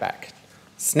snapback.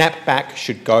 Snapback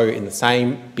should go in the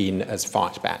same bin as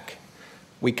fight back.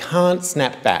 We can't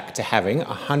snap back to having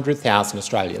 100,000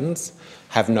 Australians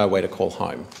have nowhere to call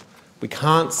home. We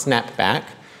can't snap back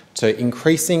to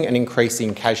increasing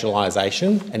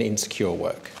casualisation and insecure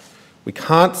work. We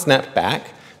can't snap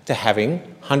back to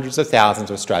having hundreds of thousands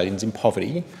of Australians in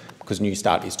poverty because New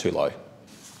Start is too low.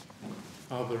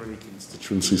 Are there any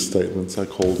constituency statements? I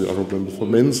call the Honourable Member for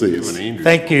Menzies.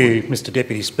 Thank you, Mr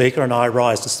Deputy Speaker, and I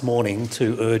rise this morning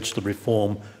to urge the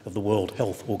reform of the World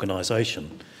Health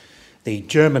Organisation. The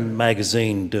German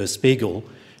magazine Der Spiegel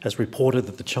has reported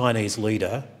that the Chinese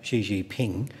leader, Xi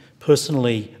Jinping,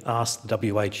 personally asked the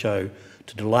WHO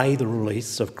to delay the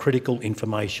release of critical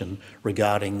information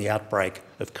regarding the outbreak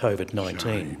of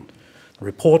COVID-19. The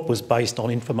report was based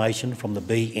on information from the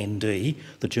BND,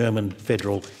 the German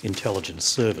Federal Intelligence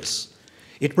Service.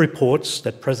 It reports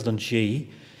that President Xi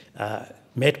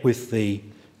met with the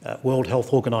World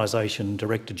Health Organisation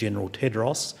Director General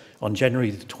Tedros on January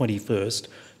the 21st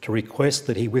to request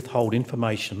that he withhold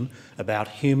information about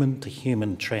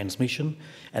human-to-human transmission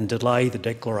and delay the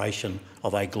declaration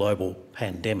of a global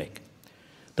pandemic.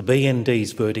 The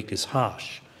BND's verdict is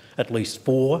harsh. At least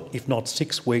 4, if not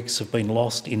 6 weeks have been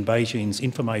lost in Beijing's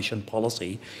information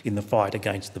policy in the fight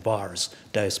against the virus,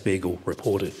 Der Spiegel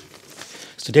reported.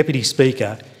 Mr Deputy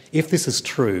Speaker, if this is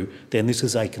true, then this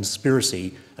is a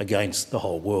conspiracy against the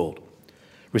whole world.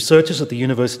 Researchers at the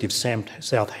University of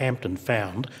Southampton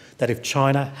found that if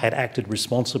China had acted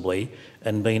responsibly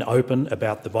and been open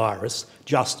about the virus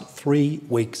just 3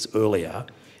 weeks earlier,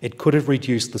 it could have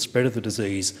reduced the spread of the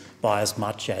disease by as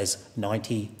much as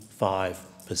 95%.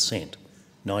 95%,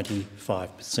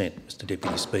 Mr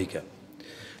Deputy Speaker.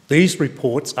 These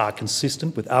reports are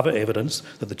consistent with other evidence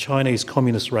that the Chinese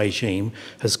Communist regime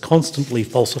has constantly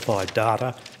falsified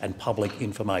data and public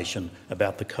information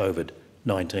about the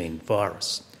COVID-19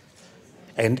 virus.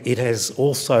 And it has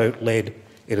also treated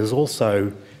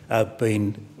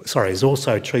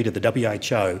the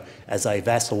WHO as a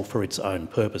vassal for its own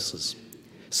purposes.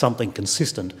 Something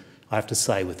consistent, I have to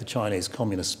say, with the Chinese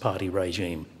Communist Party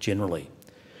regime generally.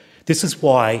 This is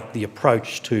why the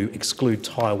approach to exclude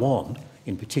Taiwan,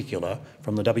 in particular,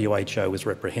 from the WHO is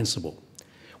reprehensible.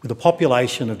 With a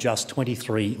population of just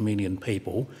 23 million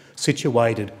people,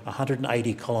 situated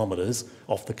 180 kilometres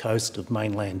off the coast of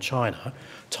mainland China,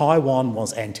 Taiwan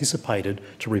was anticipated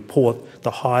to report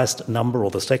the highest number, or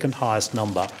the second highest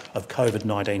number, of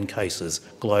COVID-19 cases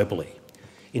globally.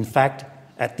 In fact,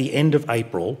 at the end of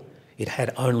April, it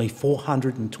had only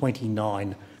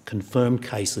 429 confirmed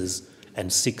cases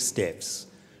and 6 deaths.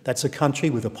 That's a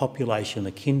country with a population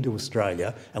akin to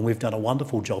Australia, and we've done a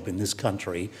wonderful job in this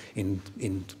country in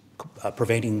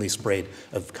preventing the spread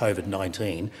of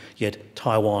COVID-19, yet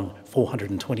Taiwan,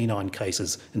 429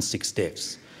 cases and 6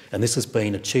 deaths. And this has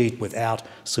been achieved without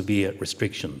severe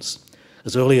restrictions.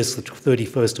 As early as the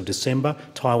 31st of December,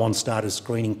 Taiwan started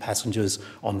screening passengers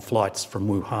on flights from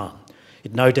Wuhan.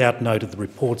 It no doubt noted the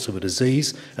reports of a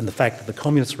disease and the fact that the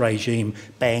communist regime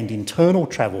banned internal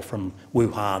travel from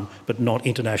Wuhan but not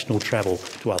international travel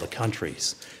to other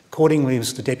countries. Accordingly,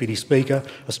 Mr Deputy Speaker,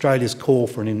 Australia's call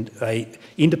for an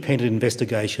independent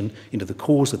investigation into the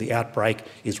cause of the outbreak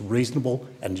is reasonable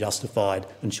and justified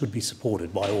and should be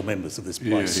supported by all members of this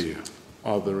place. Yeah.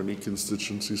 Are there any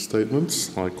constituency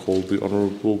statements? I call the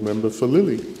honourable member for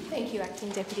Lilly. Thank you, Acting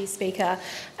Deputy Speaker.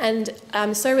 And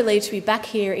I'm so relieved to be back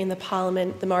here in the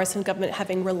Parliament, the Morrison government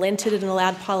having relented and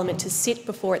allowed Parliament to sit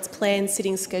before its planned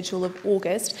sitting schedule of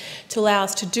August to allow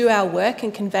us to do our work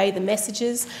and convey the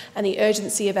messages and the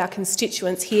urgency of our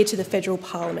constituents here to the federal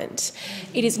Parliament.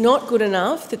 It is not good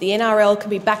enough that the NRL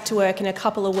can be back to work in a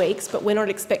couple of weeks, but we're not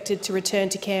expected to return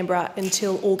to Canberra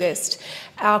until August.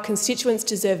 Our constituents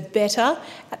deserve better.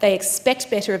 They expect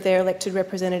better of their elected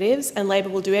representatives, and Labor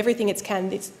will do everything it can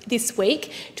this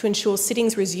week to ensure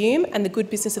sittings resume and the good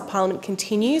business of Parliament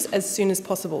continues as soon as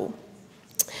possible.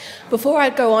 Before I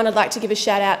go on, I'd like to give a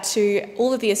shout out to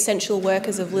all of the essential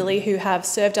workers of Lilly who have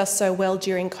served us so well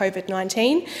during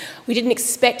COVID-19. We didn't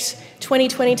expect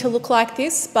 2020 to look like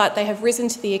this, but they have risen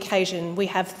to the occasion. We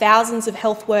have thousands of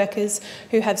health workers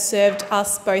who have served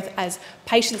us both as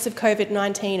patients of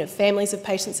COVID-19, of families of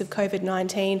patients of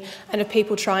COVID-19, and of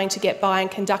people trying to get by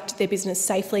and conduct their business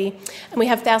safely. And we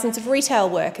have thousands of retail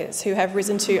workers who have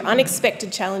risen to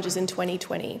unexpected challenges in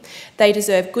 2020. They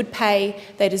deserve good pay,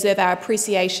 they deserve our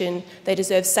appreciation, they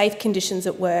deserve safe conditions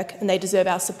at work, and they deserve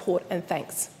our support and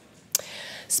thanks.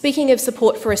 Speaking of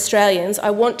support for Australians, I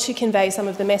want to convey some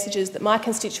of the messages that my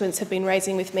constituents have been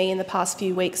raising with me in the past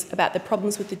few weeks about the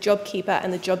problems with the JobKeeper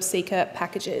and the JobSeeker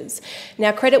packages.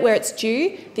 Now, credit where it's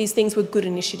due, these things were good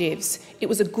initiatives. It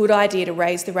was a good idea to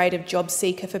raise the rate of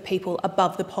JobSeeker for people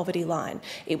above the poverty line.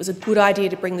 It was a good idea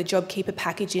to bring the JobKeeper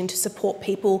package in to support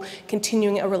people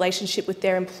continuing a relationship with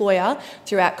their employer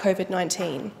throughout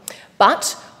COVID-19.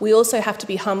 But we also have to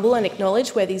be humble and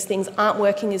acknowledge where these things aren't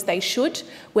working as they should,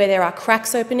 where there are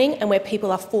cracks opening and where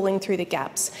people are falling through the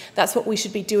gaps. That's what we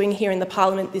should be doing here in the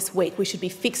Parliament this week. We should be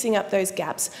fixing up those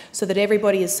gaps so that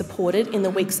everybody is supported in the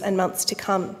weeks and months to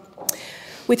come.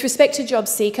 With respect to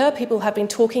JobSeeker, people have been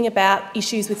talking about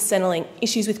issues with Centrelink,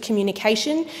 issues with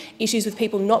communication, issues with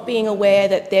people not being aware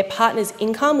that their partner's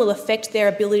income will affect their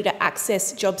ability to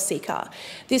access JobSeeker.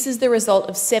 This is the result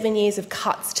of 7 years of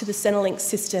cuts to the Centrelink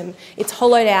system. It's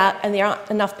hollowed out and there aren't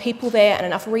enough people there and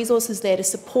enough resources there to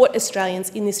support Australians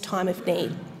in this time of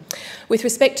need. With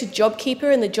respect to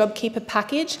JobKeeper and the JobKeeper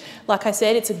package, like I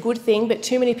said, it's a good thing, but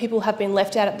too many people have been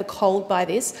left out at the cold by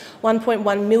this.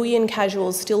 1.1 million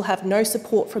casuals still have no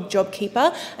support from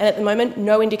JobKeeper, and at the moment,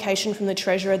 no indication from the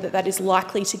Treasurer that that is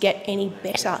likely to get any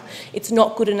better. It's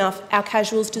not good enough. Our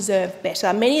casuals deserve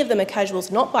better. Many of them are casuals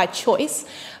not by choice,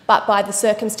 but by the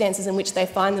circumstances in which they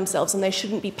find themselves, and they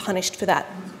shouldn't be punished for that.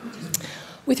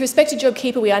 With respect to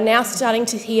JobKeeper, we are now starting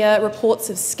to hear reports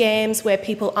of scams where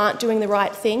people aren't doing the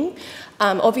right thing.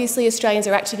 Obviously, Australians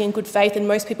are acting in good faith and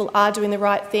most people are doing the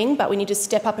right thing, but we need to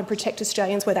step up and protect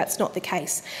Australians where that's not the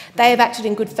case. They have acted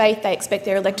in good faith. They expect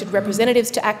their elected representatives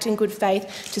to act in good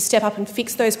faith, to step up and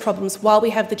fix those problems while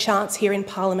we have the chance here in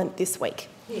Parliament this week.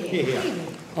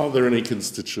 Are there any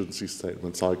constituency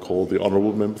statements? I call the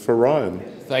honourable member for Ryan.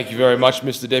 Thank you very much,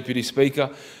 Mr Deputy Speaker.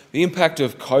 The impact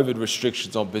of COVID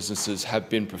restrictions on businesses have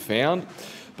been profound,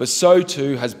 but so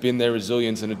too has been their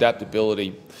resilience and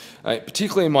adaptability.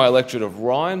 Particularly in my electorate of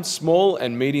Ryan, small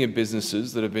and medium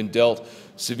businesses that have been dealt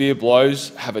severe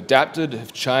blows have adapted,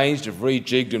 have changed, have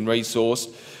rejigged and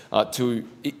resourced to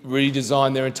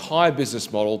redesign their entire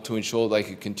business model to ensure they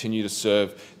can continue to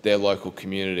serve their local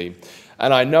community.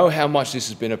 And I know how much this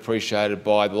has been appreciated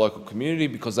by the local community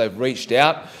because they've reached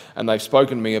out and they've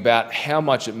spoken to me about how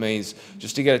much it means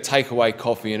just to get a takeaway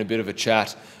coffee and a bit of a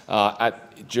chat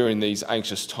during these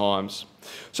anxious times.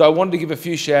 So I wanted to give a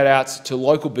few shout-outs to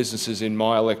local businesses in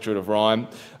my electorate of Ryan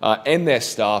and their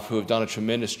staff who have done a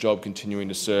tremendous job continuing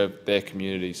to serve their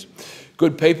communities.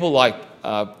 Good people like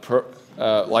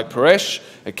Paresh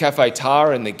at Cafe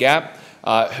Tara in the Gap,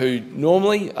 who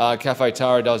normally Cafe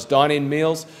Tara does dine-in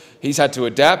meals. He's had to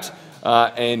adapt,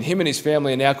 and him and his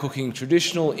family are now cooking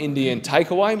traditional Indian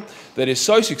takeaway that is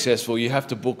so successful you have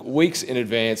to book weeks in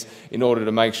advance in order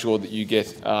to make sure that you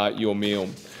get your meal.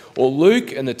 Or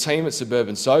Luke and the team at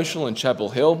Suburban Social in Chapel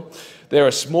Hill. They're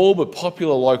a small but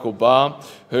popular local bar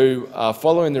who,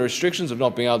 following the restrictions of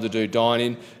not being able to do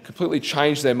dine-in, completely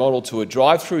changed their model to a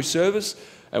drive-through service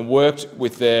and worked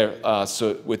with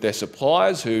their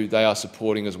suppliers, who they are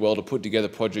supporting as well, to put together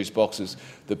produce boxes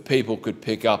that people could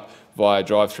pick up via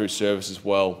drive-through service as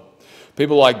well.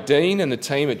 People like Dean and the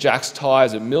team at Jack's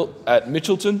Tyres at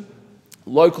Mitchelton,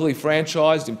 locally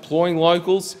franchised, employing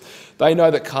locals. They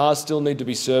know that cars still need to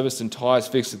be serviced and tyres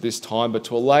fixed at this time, but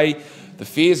to allay the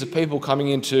fears of people coming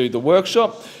into the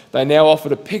workshop, they now offer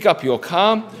to pick up your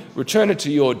car, return it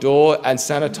to your door and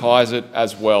sanitise it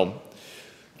as well.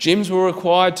 Gyms were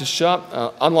required to shut,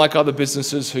 unlike other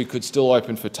businesses who could still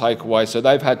open for takeaway, so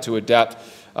they've had to adapt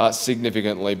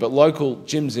significantly. But local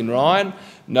gyms in Ryan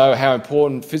know how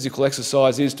important physical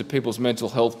exercise is to people's mental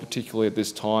health, particularly at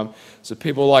this time. So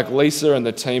people like Lisa and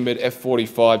the team at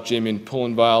F45 Gym in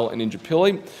Pullenvale and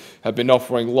Indooroopilly have been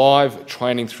offering live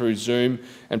training through Zoom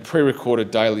and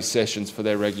pre-recorded daily sessions for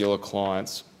their regular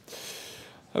clients.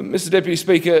 Mr Deputy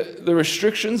Speaker, the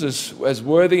restrictions, as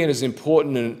worthy and as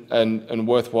important and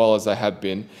worthwhile as they have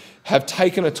been, have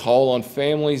taken a toll on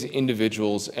families,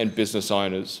 individuals and business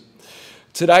owners.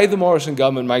 Today, the Morrison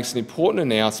government makes an important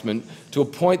announcement to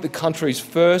appoint the country's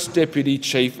first Deputy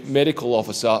Chief Medical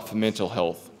Officer for mental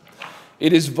health.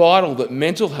 It is vital that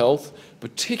mental health,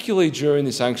 particularly during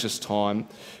this anxious time,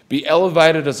 be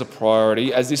elevated as a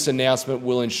priority, as this announcement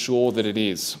will ensure that it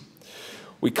is.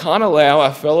 We can't allow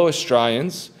our fellow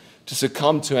Australians to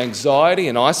succumb to anxiety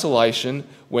and isolation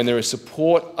when there is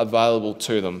support available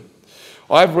to them.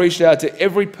 I've reached out to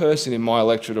every person in my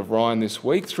electorate of Ryan this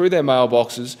week through their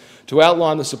mailboxes to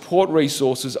outline the support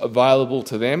resources available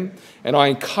to them, and I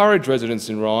encourage residents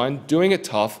in Ryan doing it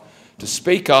tough to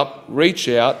speak up, reach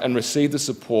out and receive the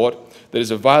support that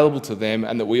is available to them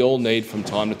and that we all need from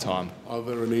time to time. Are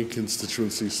there any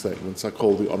constituency statements? I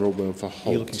call the honourable member for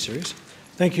Holt. You're looking serious?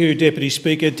 Thank you, Deputy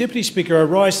Speaker. Deputy Speaker, I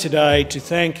rise today to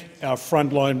thank our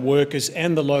frontline workers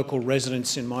and the local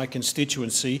residents in my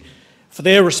constituency for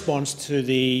their response to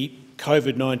the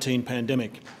COVID-19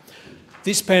 pandemic.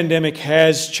 This pandemic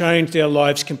has changed our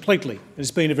lives completely.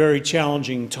 It's been a very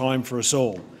challenging time for us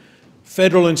all.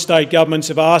 Federal and state governments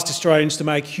have asked Australians to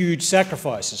make huge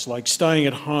sacrifices, like staying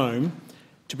at home,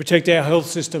 to protect our health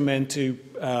system and to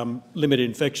limit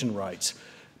infection rates.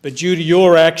 But due to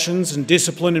your actions and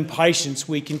discipline and patience,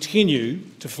 we continue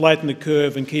to flatten the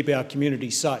curve and keep our community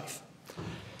safe.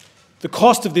 The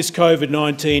cost of this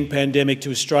COVID-19 pandemic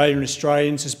to Australia and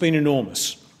Australians has been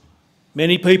enormous.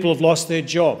 Many people have lost their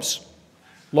jobs.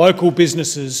 Local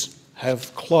businesses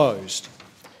have closed.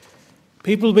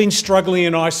 People have been struggling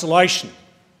in isolation,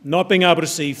 not being able to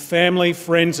see family,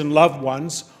 friends and loved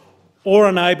ones, or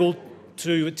unable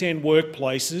to attend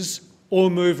workplaces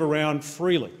or move around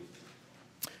freely.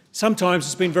 Sometimes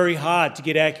it's been very hard to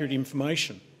get accurate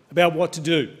information about what to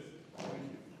do.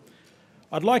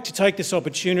 I'd like to take this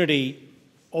opportunity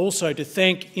also to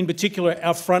thank, in particular,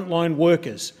 our frontline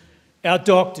workers, our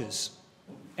doctors,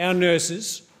 our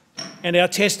nurses and our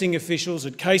testing officials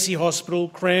at Casey Hospital,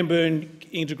 Cranbourne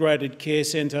Integrated Care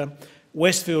Centre,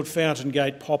 Westfield Fountain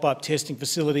Gate pop-up testing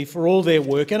facility for all their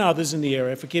work and others in the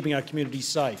area for keeping our community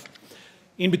safe.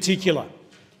 In particular,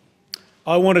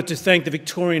 I wanted to thank the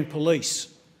Victorian Police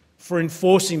for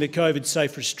enforcing the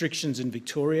COVID-safe restrictions in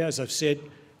Victoria, as I've said,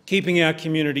 keeping our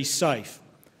community safe.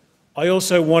 I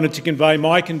also wanted to convey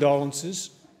my condolences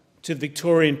to the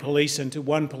Victorian Police and to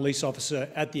one police officer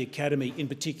at the Academy in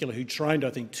particular who trained, I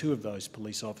think, 2 of those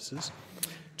police officers,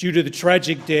 due to the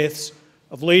tragic deaths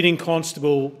of leading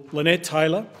constable Lynette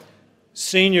Taylor,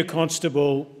 senior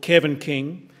constable Kevin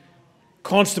King,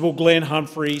 constable Glenn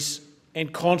Humphreys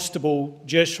and constable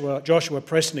Joshua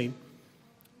Presney.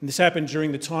 And this happened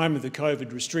during the time of the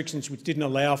COVID restrictions, which didn't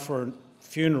allow for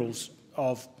funerals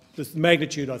of the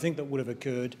magnitude I think that would have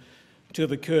occurred to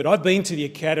have occurred. I've been to the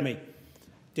Academy,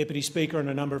 Deputy Speaker, on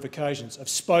a number of occasions. I've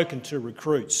spoken to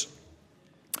recruits.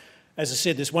 As I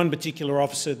said, there's one particular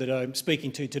officer that I'm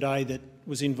speaking to today that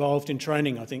was involved in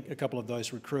training, I think, a couple of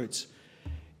those recruits.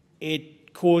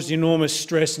 It caused enormous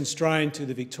stress and strain to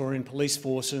the Victorian Police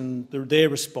Force, and their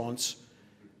response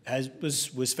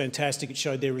was fantastic. It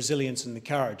showed their resilience and the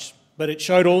courage. But it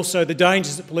showed also the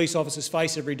dangers that police officers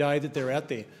face every day that they're out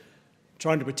there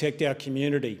trying to protect our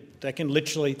community.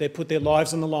 They put their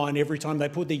lives on the line every time they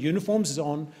put their uniforms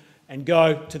on and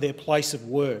go to their place of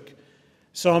work.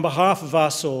 So on behalf of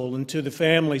us all and to the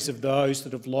families of those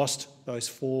that have lost those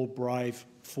 4 brave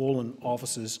fallen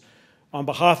officers, on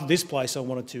behalf of this place, I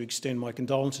wanted to extend my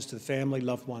condolences to the family,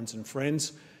 loved ones and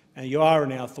friends. And you are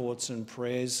in our thoughts and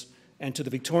prayers. And to the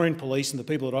Victorian Police and the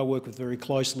people that I work with very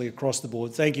closely across the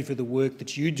board, thank you for the work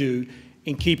that you do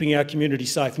in keeping our community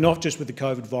safe, not just with the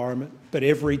COVID environment, but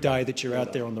every day that you're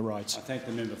out there on the roads. I thank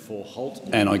the member for Holt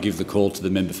and I give the call to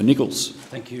the member for Nichols.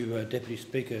 Thank you, Deputy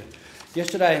Speaker.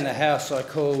 Yesterday in the House,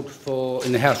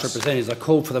 in the House Representatives, I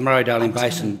called for the Murray-Darling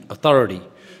Basin Authority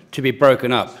to be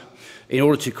broken up in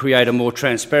order to create a more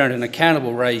transparent and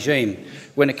accountable regime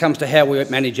when it comes to how we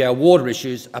manage our water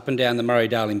issues up and down the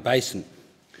Murray-Darling Basin.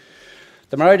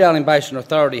 The Murray-Darling Basin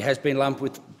Authority has been lumped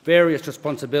with various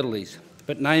responsibilities,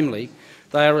 but namely,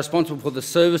 they are responsible for the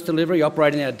service delivery,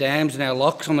 operating our dams and our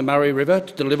locks on the Murray River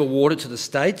to deliver water to the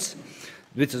states.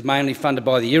 This is mainly funded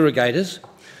by the irrigators.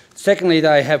 Secondly,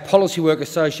 they have policy work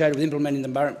associated with implementing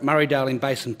the Murray-Darling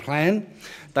Basin Plan.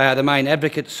 They are the main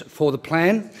advocates for the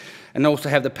plan and also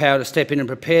have the power to step in and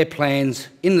prepare plans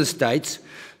in the states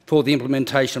for the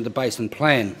implementation of the Basin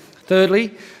Plan.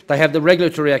 Thirdly, they have the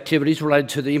regulatory activities related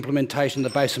to the implementation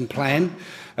of the Basin Plan,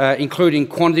 including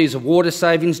quantities of water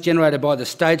savings generated by the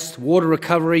states, water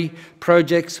recovery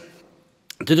projects,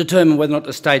 to determine whether or not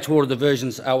the state's water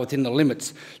diversions are within the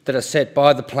limits that are set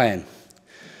by the plan.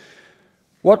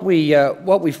 What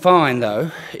we find,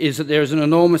 though, is that there is an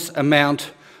enormous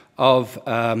amount of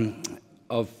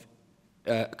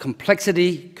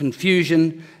complexity,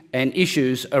 confusion and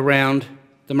issues around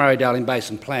the Murray-Darling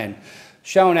Basin Plan,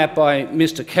 shown out by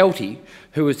Mr Kelty,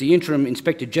 who is the Interim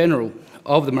Inspector General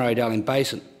of the Murray-Darling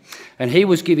Basin. And he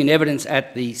was giving evidence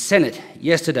at the Senate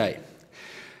yesterday.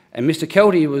 And Mr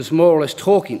Kelty was more or less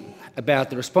talking about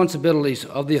the responsibilities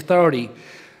of the authority,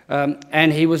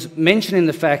 and he was mentioning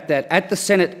the fact that at the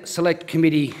Senate Select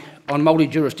Committee on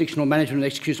Multi-Jurisdictional Management and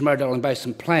Execution of the Murray-Darling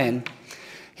Basin Plan,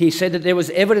 he said that there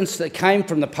was evidence that came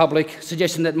from the public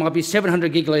suggesting that there might be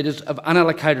 700 gigalitres of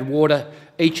unallocated water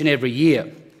each and every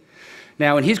year.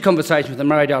 Now, in his conversation with the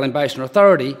Murray-Darling Basin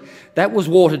Authority, that was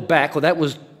watered back, or that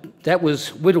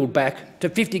was whittled back to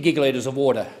 50 gigalitres of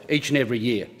water each and every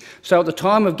year. So at the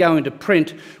time of going to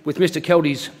print with Mr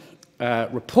Kelty's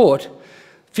report,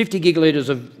 50 gigalitres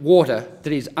of water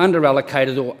that is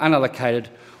underallocated or unallocated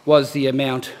was the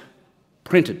amount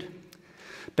printed.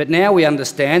 But now we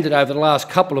understand that over the last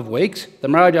couple of weeks, the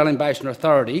Murray-Darling Basin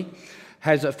Authority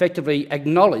has effectively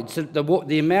acknowledged that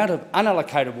the amount of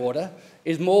unallocated water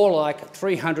is more like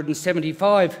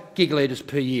 375 gigalitres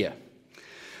per year.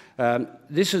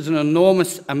 This is an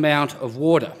enormous amount of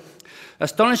water.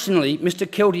 Astonishingly, Mr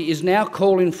Kelty is now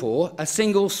calling for a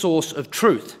single source of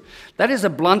truth. That is a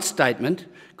blunt statement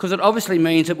because it obviously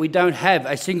means that we don't have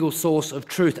a single source of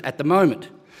truth at the moment.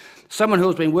 Someone who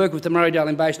has been working with the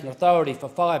Murray-Darling Basin Authority for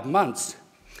 5 months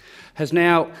has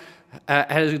now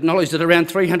has acknowledged that around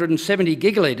 370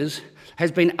 gigalitres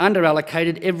has been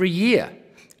underallocated every year,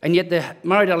 and yet the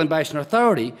Murray-Darling Basin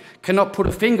Authority cannot put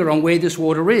a finger on where this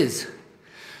water is.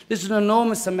 This is an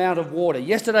enormous amount of water.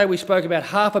 Yesterday we spoke about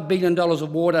 $500 million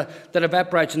of water that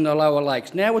evaporates in the lower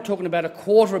lakes. Now we're talking about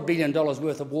 $250 million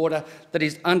worth of water that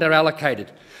is underallocated.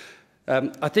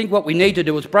 I think what we need to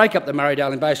do is break up the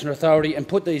Murray-Darling Basin Authority and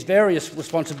put these various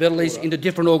responsibilities into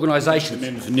different organisations. The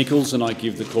member for Nichols, and I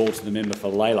give the call to the member for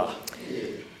Layla.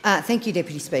 Thank you,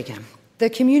 Deputy Speaker. The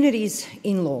communities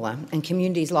in Lalor and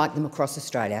communities like them across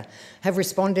Australia have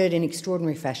responded in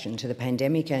extraordinary fashion to the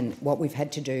pandemic and what we've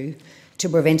had to do to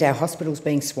prevent our hospitals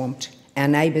being swamped, our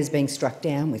neighbours being struck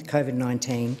down with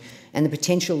COVID-19 and the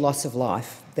potential loss of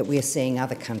life that we are seeing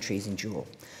other countries endure.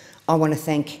 I want to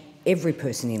thank every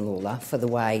person in Lalor for the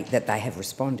way that they have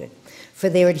responded, for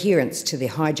their adherence to the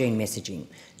hygiene messaging,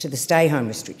 to the stay-home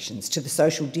restrictions, to the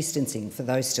social distancing for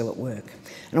those still at work.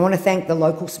 And I want to thank the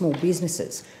local small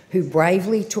businesses who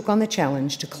bravely took on the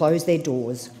challenge to close their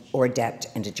doors or adapt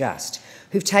and adjust,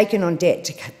 who've taken on debt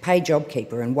to pay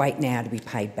JobKeeper and wait now to be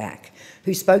paid back,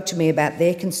 who spoke to me about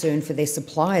their concern for their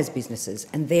suppliers' businesses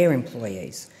and their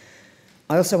employees.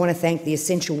 I also want to thank the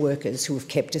essential workers who have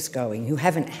kept us going, who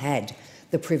haven't had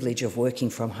the privilege of working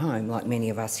from home like many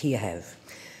of us here have.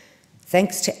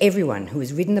 Thanks to everyone who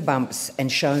has ridden the bumps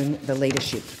and shown the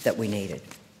leadership that we needed.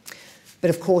 But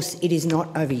of course, it is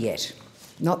not over yet,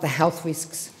 not the health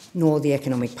risks nor the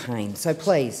economic pain. So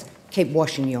please, keep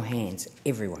washing your hands,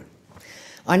 everyone.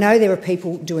 I know there are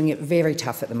people doing it very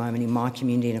tough at the moment in my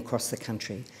community and across the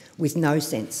country with no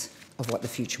sense of what the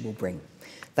future will bring.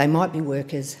 They might be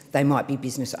workers, they might be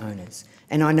business owners,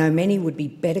 and I know many would be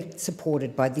better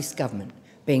supported by this government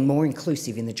being more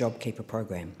inclusive in the JobKeeper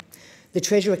program. The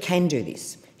Treasurer can do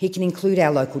this. He can include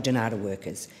our local Donata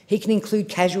workers. He can include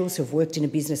casuals who have worked in a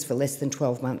business for less than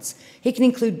 12 months. He can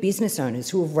include business owners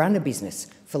who have run a business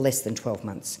for less than 12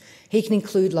 months. He can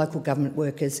include local government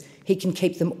workers. He can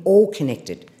keep them all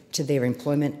connected to their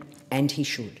employment, and he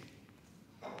should.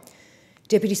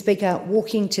 Deputy Speaker,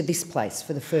 walking to this place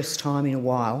for the first time in a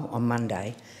while on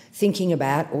Monday, thinking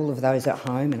about all of those at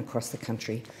home and across the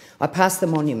country, I passed the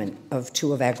monument of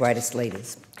two of our greatest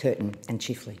leaders, Curtin and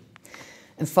Chifley.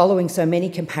 And following so many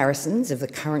comparisons of the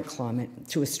current climate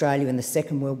to Australia in the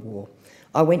Second World War,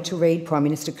 I went to read Prime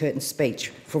Minister Curtin's speech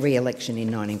for re-election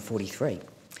in 1943.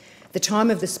 At the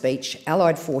time of the speech,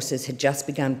 Allied forces had just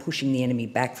begun pushing the enemy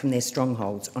back from their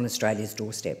strongholds on Australia's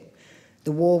doorstep.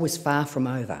 The war was far from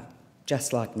over,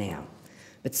 just like now.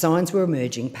 but signs were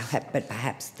emerging, but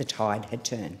perhaps the tide had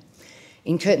turned.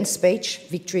 In Curtin's speech,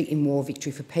 Victory in War,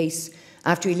 Victory for Peace,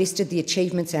 after he listed the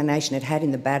achievements our nation had had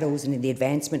in the battles and in the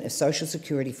advancement of social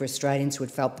security for Australians who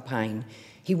had felt the pain,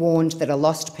 he warned that a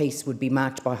lost peace would be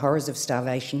marked by horrors of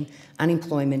starvation,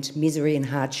 unemployment, misery and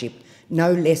hardship,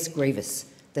 no less grievous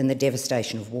than the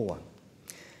devastation of war.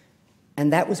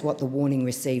 And that was what the warning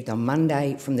received on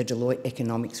Monday from the Deloitte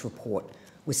Economics Report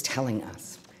was telling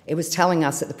us. It was telling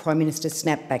us that the Prime Minister's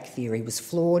snapback theory was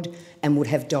flawed and would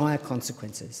have dire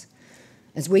consequences.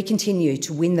 As we continue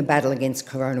to win the battle against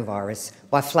coronavirus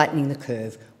by flattening the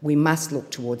curve, we must look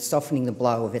towards softening the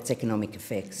blow of its economic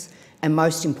effects. And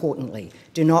most importantly,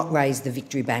 do not raise the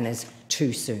victory banners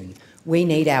too soon. We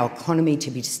need our economy to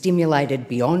be stimulated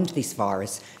beyond this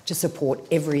virus to support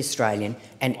every Australian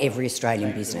and every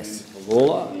Australian business.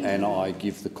 Lawler, and I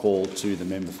give the call to the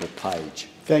member for Page.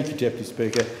 Thank you, Deputy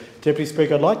Speaker. Deputy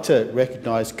Speaker, I'd like to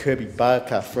recognise Kirby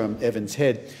Barker from Evans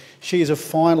Head. She is a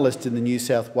finalist in the New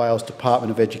South Wales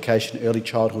Department of Education Early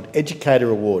Childhood Educator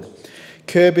Award.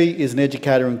 Kirby is an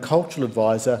educator and cultural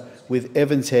advisor with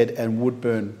Evans Head and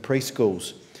Woodburn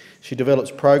preschools. She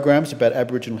develops programs about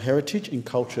Aboriginal heritage and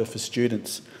culture for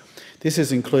students. This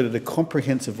has included a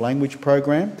comprehensive language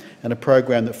program and a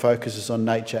program that focuses on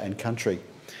nature and country.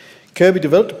 Kirby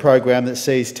developed a program that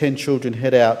sees 10 children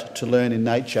head out to learn in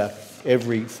nature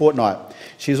every fortnight.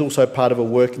 She is also part of a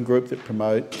working group that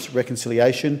promotes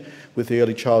reconciliation with the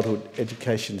early childhood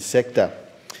education sector.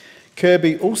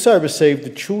 Kirby also received the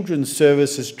Children's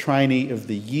Services Trainee of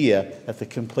the Year at the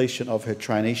completion of her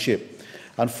traineeship.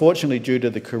 Unfortunately, due to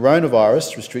the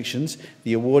coronavirus restrictions,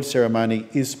 the award ceremony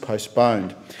is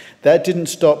postponed. That didn't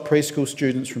stop preschool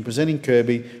students from presenting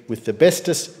Kirby with the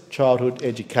Bestest Childhood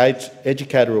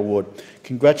Educator Award.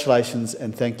 Congratulations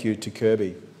and thank you to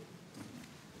Kirby.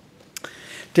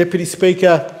 Deputy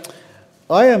Speaker,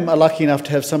 I am lucky enough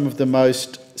to have some of the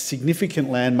most significant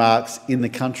landmarks in the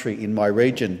country in my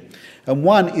region, and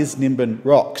one is Nimbin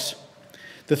Rocks.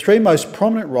 The three most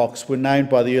prominent rocks were named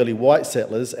by the early white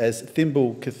settlers as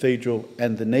Thimble, Cathedral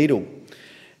and the Needle.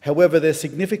 However, their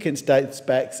significance dates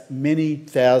back many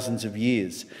thousands of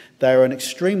years. They are an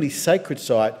extremely sacred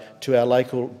site to our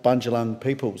local Bundjalung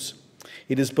peoples.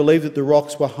 It is believed that the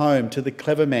rocks were home to the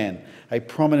Clever Man, a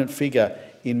prominent figure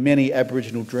in many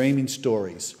Aboriginal dreaming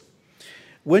stories.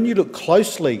 When you look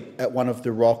closely at one of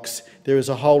the rocks, there is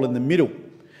a hole in the middle.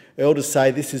 Elders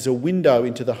say this is a window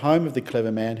into the home of the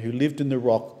Clever Man who lived in the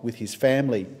rock with his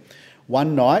family.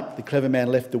 One night, the Clever Man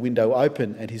left the window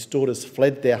open and his daughters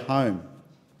fled their home.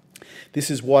 This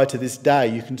is why to this day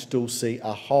you can still see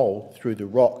a hole through the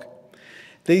rock.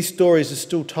 These stories are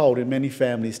still told in many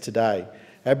families today.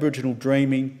 Aboriginal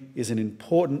dreaming is an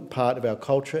important part of our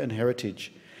culture and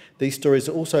heritage. These stories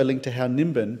are also linked to how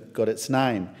Nimbin got its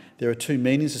name. There are two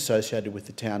meanings associated with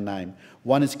the town name.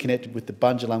 One is connected with the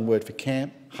Bundjalung word for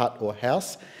camp, hut or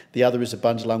house. The other is a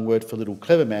Bundjalung word for little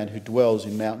clever man who dwells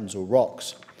in mountains or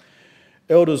rocks.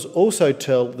 Elders also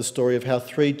tell the story of how the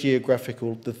three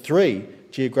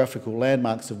geographical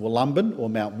landmarks of Wollumbin or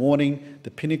Mount Warning,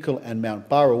 the Pinnacle and Mount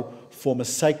Burrell form a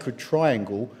sacred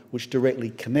triangle which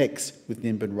directly connects with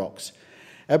Nimbin Rocks.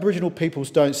 Aboriginal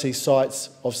peoples don't see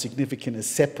sites of significance as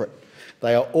separate.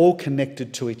 They are all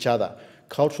connected to each other.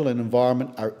 Cultural and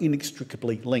environment are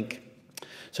inextricably linked.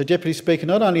 So, Deputy Speaker,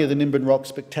 not only are the Nimbin Rocks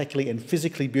spectacularly and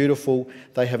physically beautiful,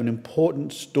 they have an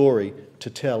important story to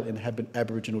tell in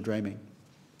Aboriginal dreaming.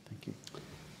 Thank you.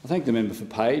 I thank the member for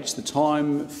Page. The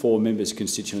time for members'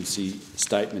 constituency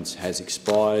statements has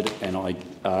expired and I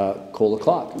call the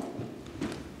clerk.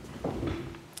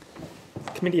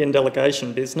 Committee and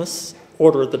delegation business.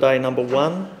 Order of the day number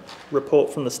 1,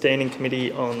 report from the Standing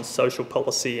Committee on Social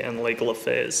Policy and Legal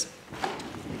Affairs.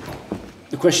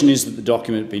 The question is that the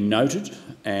document be noted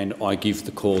and I give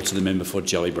the call to the member for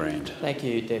Gellibrand. Thank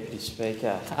you, Deputy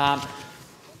Speaker.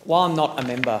 While I'm not a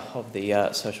member of the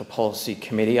Social Policy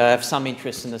Committee, I have some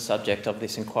interest in the subject of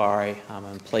this inquiry.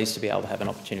 I'm pleased to be able to have an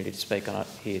opportunity to speak on it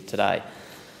here today.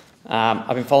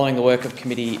 I've been following the work of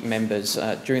committee members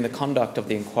during the conduct of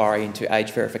the inquiry into age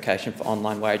verification for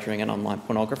online wagering and online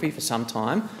pornography for some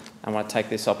time. I want to take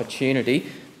this opportunity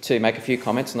to make a few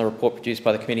comments on the report produced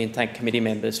by the committee and thank committee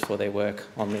members for their work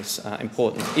on this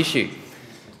important issue.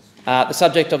 The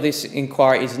subject of this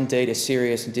inquiry is indeed a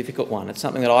serious and difficult one. It's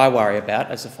something that I worry about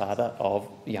as a father of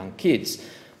young kids.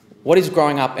 What is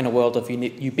growing up in a world of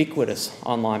ubiquitous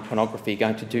online pornography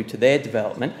going to do to their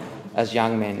development as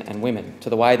young men and women, to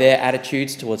the way their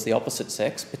attitudes towards the opposite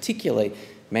sex, particularly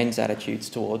men's attitudes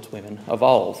towards women,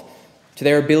 evolve, to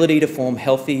their ability to form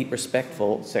healthy,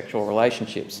 respectful sexual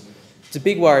relationships? It's a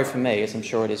big worry for me, as I'm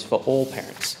sure it is for all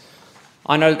parents.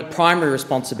 I know that the primary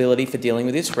responsibility for dealing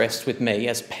with this rests with me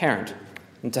as a parent,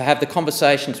 and to have the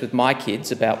conversations with my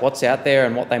kids about what's out there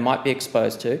and what they might be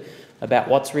exposed to, about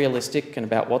what's realistic and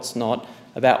about what's not,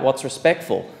 about what's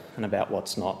respectful and about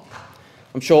what's not.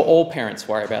 I'm sure all parents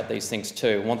worry about these things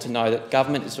too, and want to know that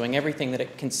government is doing everything that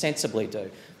it can sensibly do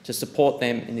to support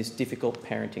them in this difficult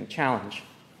parenting challenge.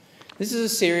 This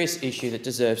is a serious issue that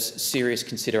deserves serious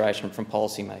consideration from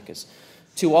policymakers.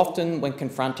 Too often, when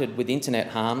confronted with internet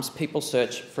harms, people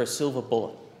search for a silver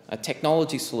bullet, a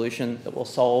technology solution that will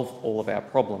solve all of our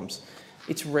problems.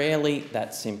 It's rarely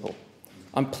that simple.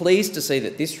 I'm pleased to see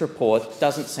that this report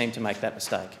doesn't seem to make that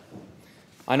mistake.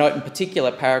 I note in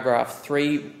particular paragraph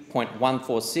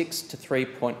 3.146 to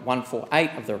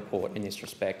 3.148 of the report in this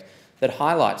respect that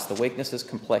highlights the weaknesses,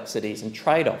 complexities and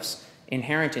trade-offs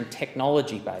inherent in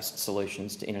technology-based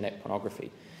solutions to internet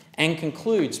pornography, and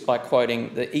concludes by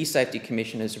quoting the eSafety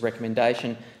Commissioner's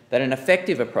recommendation that an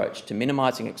effective approach to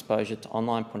minimising exposure to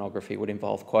online pornography would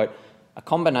involve, quote, a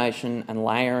combination and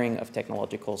layering of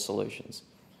technological solutions.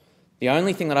 The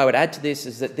only thing that I would add to this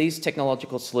is that these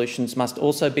technological solutions must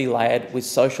also be layered with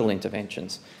social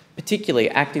interventions, particularly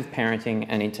active parenting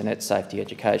and internet safety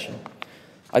education.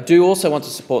 I do also want to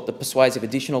support the persuasive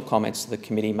additional comments to the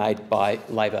committee made by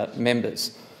Labor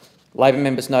members. Labor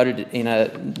members noted in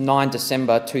a 9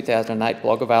 December 2008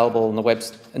 blog available on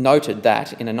the noted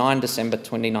that in a 9 December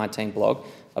 2019 blog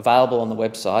available on the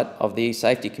website of the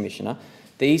eSafety Commissioner,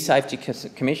 the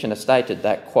eSafety Commissioner stated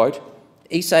that, quote,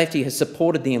 eSafety has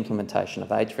supported the implementation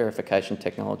of age verification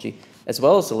technology as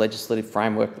well as the legislative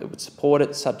framework that would support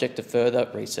it, subject to further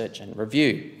research and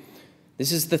review.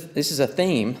 This is a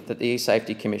theme that the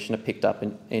eSafety Commissioner picked up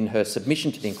in her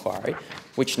submission to the inquiry,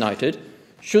 which noted,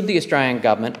 should the Australian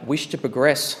Government wish to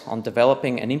progress on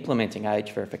developing and implementing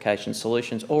age verification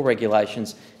solutions or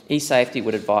regulations, eSafety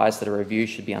would advise that a review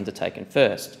should be undertaken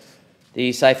first. The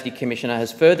eSafety Commissioner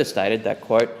has further stated that,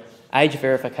 quote, age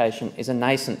verification is a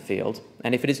nascent field,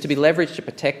 and if it is to be leveraged to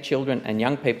protect children and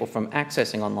young people from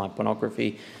accessing online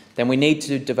pornography, then we need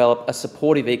to develop a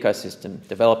supportive ecosystem,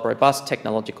 develop robust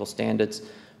technological standards,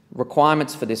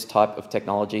 requirements for this type of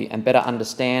technology, and better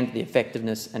understand the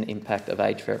effectiveness and impact of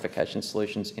age verification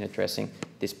solutions in addressing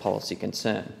this policy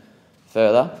concern.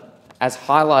 Further, as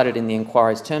highlighted in the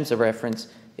inquiry's terms of reference,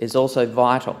 it is also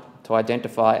vital to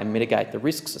identify and mitigate the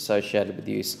risks associated with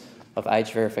the use of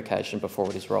age verification before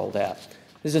it is rolled out.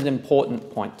 This is an important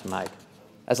point to make.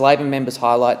 As Labor members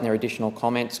highlight in their additional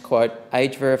comments, quote,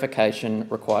 age verification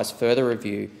requires further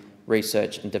review,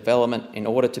 research and development in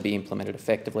order to be implemented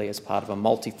effectively as part of a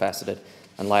multifaceted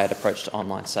and layered approach to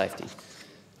online safety.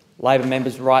 Labor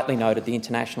members rightly noted the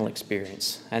international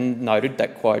experience and noted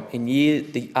that, quote,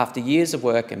 after years of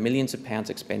work and millions of pounds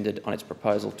expended on its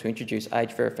proposal to introduce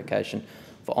age verification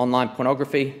for online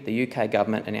pornography, the UK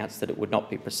government announced that it would not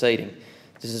be proceeding.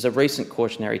 This is a recent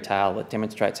cautionary tale that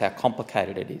demonstrates how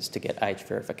complicated it is to get age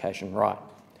verification right.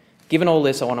 Given all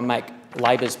this, I want to make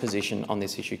Labor's position on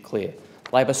this issue clear.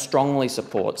 Labor strongly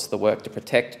supports the work to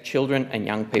protect children and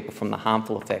young people from the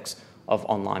harmful effects of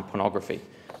online pornography.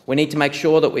 We need to make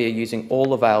sure that we are using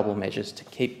all available measures to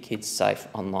keep kids safe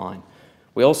online.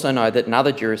 We also know that in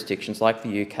other jurisdictions like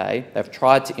the UK, they've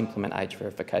tried to implement age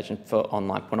verification for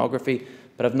online pornography,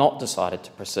 but have not decided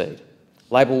to proceed.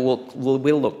 Labor will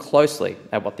look closely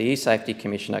at what the eSafety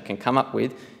Commissioner can come up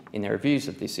with in their reviews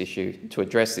of this issue to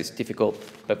address this difficult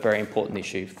but very important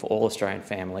issue for all Australian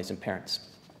families and parents.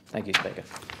 Thank you, Speaker.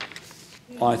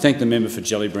 I thank the member for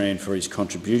Gellibrand for his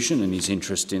contribution and his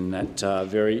interest in that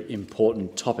very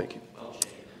important topic.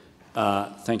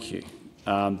 Thank you.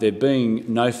 There being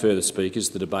no further speakers,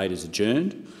 the debate is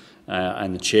adjourned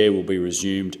and the chair will be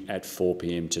resumed at 4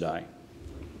 p.m. today.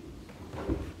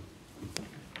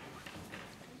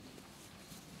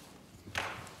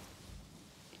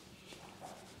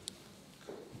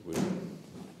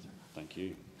 Thank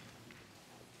you.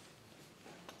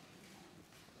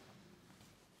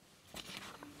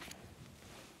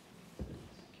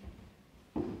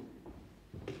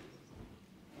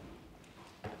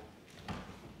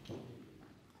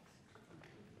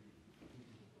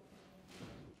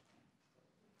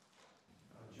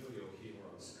 Julia, here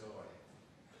on Sky.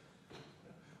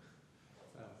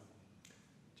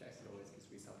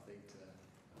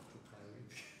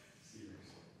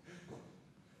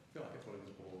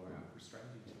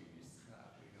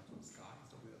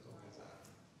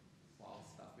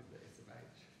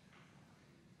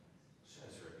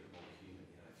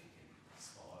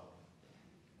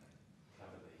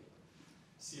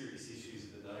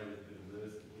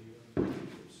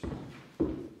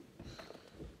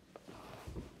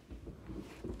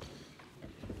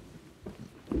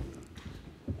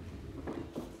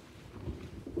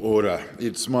 Order.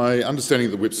 It's my understanding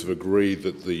that the whips have agreed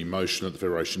that the motion at the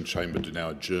Federation Chamber to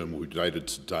now adjourn will be dated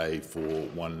today for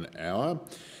 1 hour.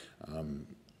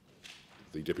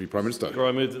 The Deputy Prime Minister.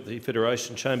 I move that the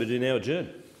Federation Chamber do now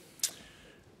adjourn.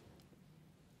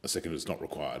 A second is not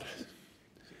required.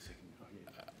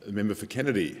 The member for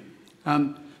Kennedy.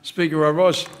 Speaker, I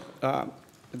rise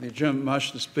in the adjournment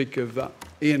motion to speak of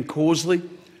Ian Causley,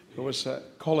 who was a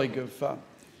colleague of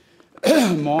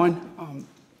mine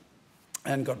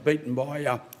and got beaten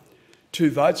by 2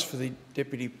 votes for the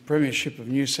Deputy Premiership of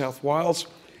New South Wales.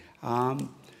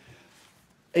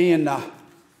 Ian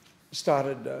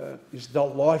started his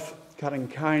adult life cutting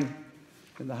cane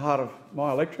in the heart of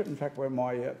my electorate, in fact where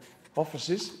my office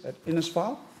is at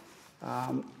Innisfail.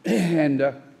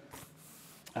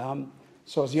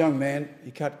 So as a young man,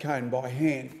 he cut cane by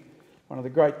hand. One of the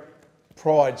great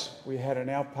prides we had in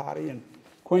our party in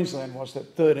Queensland was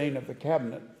that 13 of the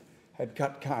cabinet had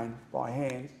cut cane by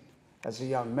hand as a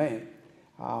young man.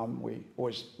 We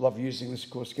always love using this, of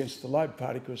course, against the Labor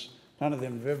Party because none of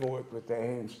them have ever worked with their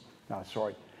hands. No,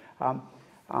 sorry.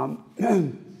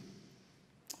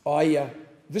 I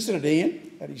visited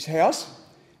Ian at his house,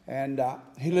 and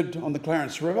he lived on the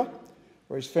Clarence River,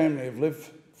 where his family have lived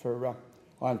for,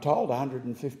 I'm told,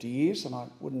 150 years, and I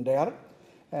wouldn't doubt it.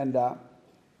 And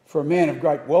for a man of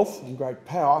great wealth and great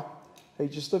power, he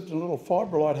just lived in a little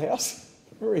fibrillite house,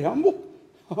 very humble,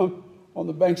 on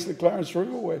the banks of the Clarence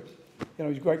River, where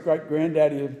his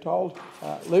great-great-granddaddy, I'm told,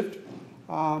 lived.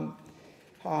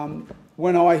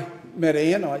 When I met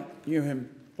Ian, I knew him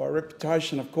by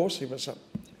reputation, of course. He was a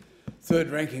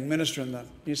third-ranking minister in the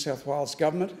New South Wales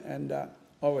government, and I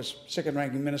was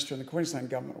second-ranking minister in the Queensland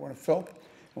government when it fell,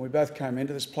 and we both came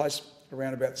into this place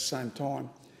around about the same time.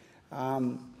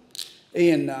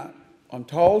 Ian, I'm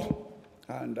told,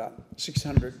 owned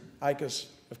 600 acres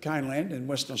of cane land in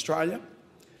Western Australia,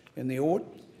 in the Ord,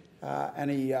 and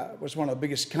he was one of the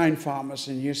biggest cane farmers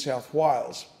in New South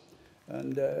Wales.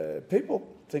 And people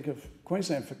think of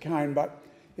Queensland for cane, but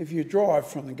if you drive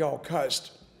from the Gold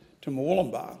Coast to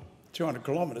Murwillumbah, 200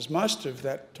 kilometres, most of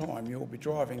that time you'll be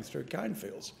driving through cane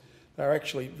fields. They're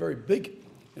actually very big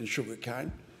in sugar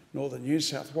cane, northern New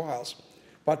South Wales.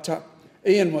 But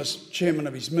Ian was chairman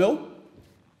of his mill,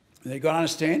 and you've got to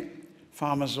understand,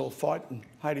 farmers all fight and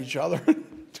hate each other.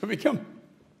 To become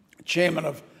chairman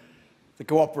of the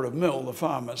cooperative mill, the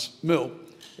farmers' mill,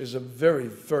 is a very,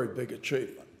 very big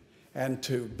achievement. And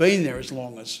to have been there as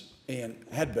long as Ian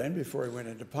had been before he went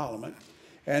into Parliament,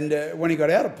 and when he got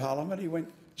out of Parliament, he went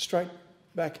straight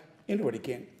back into it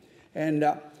again. And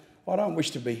I don't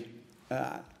wish to be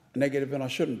negative, and I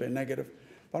shouldn't be negative,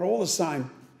 but all the same,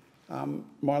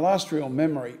 my last real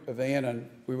memory of Ian, and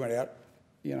we went out,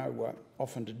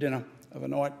 often to dinner of a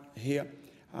night here.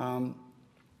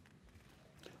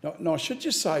 No, I should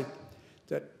just say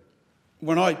that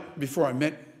before I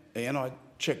met Ian, I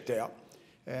checked out,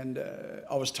 and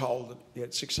I was told that he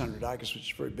had 600 acres, which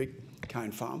is a very big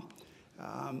cane farm,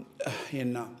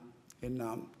 in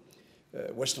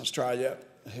Western Australia.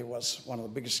 He was one of the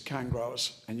biggest cane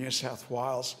growers in New South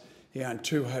Wales. He owned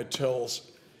 2 hotels.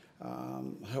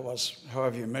 He was,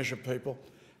 however you measure people,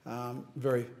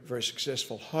 very, very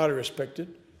successful, highly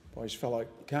respected by his fellow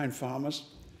cane farmers.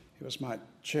 He was made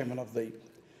chairman of the,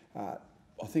 I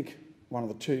think, one of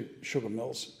the 2 sugar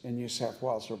mills in New South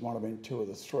Wales, or it might have been 2 of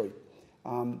the 3.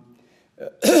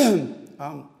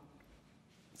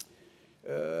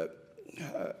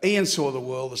 Ian saw the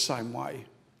world the same way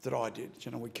that I did.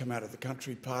 We come out of the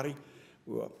Country Party.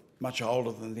 We were much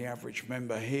older than the average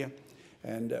member here,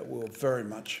 and we were very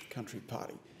much Country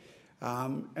Party.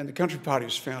 And the Country Party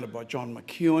was founded by John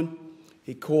McEwen.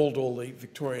 He called all the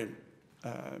Victorian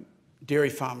dairy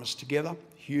farmers together,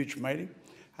 huge meeting,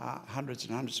 hundreds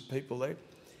and hundreds of people there.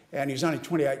 And he was only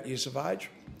 28 years of age.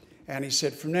 And he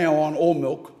said, from now on, all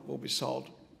milk will be sold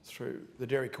through the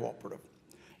dairy cooperative.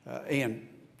 Ian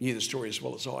knew the story as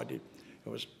well as I did. It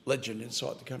was legend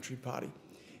inside the Country Party.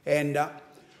 And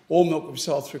all milk will be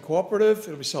sold through cooperative.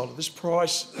 It'll be sold at this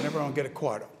price, and everyone will get a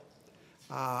quota.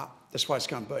 That's the way it's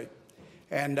going to be.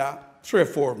 And 3 or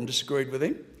 4 of them disagreed with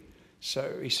him.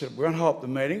 So he said, we won't hold up the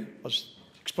meeting. I'll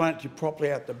explain it to you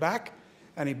properly out the back.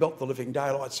 And he built the living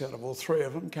daylights out of all 3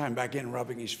 of them, came back in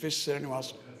rubbing his fists at anyone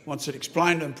else once it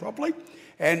explained to him properly.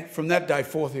 And from that day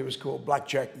forth, he was called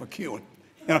Blackjack McEwen.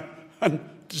 And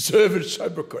deserved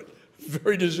sobriquet,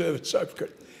 very deserved sobriquet.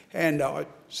 And I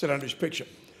sat under his picture.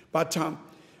 But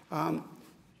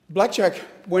Blackjack,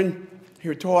 when he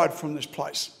retired from this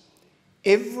place,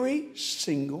 every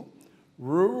single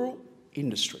rural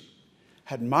industry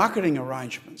had marketing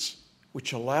arrangements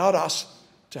which allowed us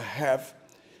to have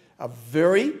a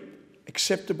very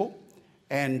acceptable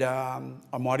and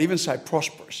I might even say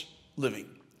prosperous living,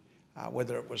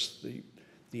 whether it was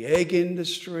the egg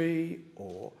industry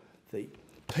or the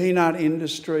peanut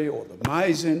industry or the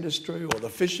maize industry or the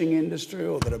fishing industry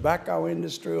or the tobacco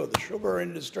industry or the sugar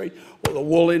industry or the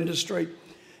wool industry,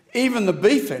 even the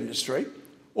beef industry.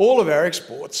 All of our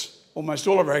exports, almost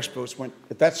all of our exports went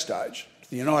at that stage to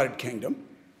the United Kingdom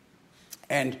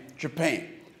and Japan.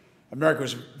 America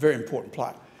was a very important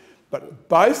player. But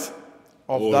both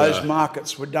of those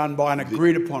markets were done by an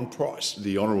agreed upon price.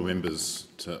 The honourable member's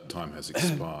time has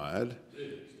expired.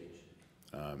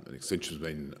 An extension has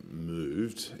been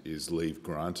moved. Is leave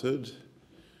granted?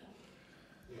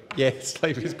 Yes,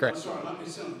 leave is granted.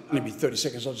 Maybe 30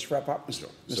 seconds, I'll just wrap up, Mr.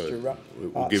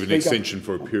 We'll give an extension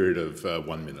for a period of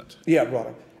 1 minute. Yeah,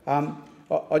 right.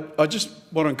 I just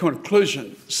want in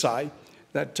conclusion say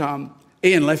that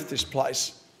Ian left this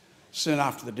place soon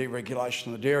after the deregulation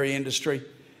of the dairy industry.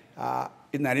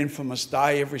 In that infamous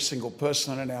day, every single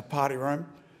person in our party room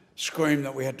screamed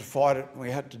that we had to fight it and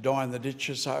we had to die in the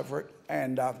ditches over it.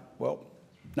 And, well,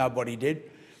 nobody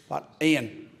did. But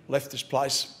Ian left this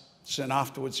place. Soon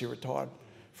afterwards, he retired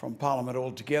from Parliament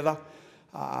altogether.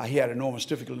 He had enormous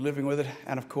difficulty living with it.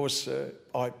 And, of course,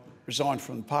 I resigned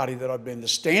from the party that I'd been the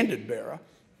standard bearer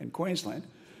in Queensland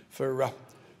for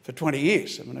 20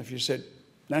 years. I mean, if you said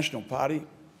National Party,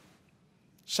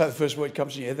 so the first word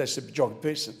comes in your head, they said John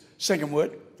Pearson. Second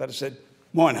word, they'd have said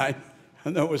my name,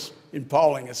 and that was in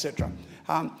polling, etc.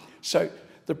 So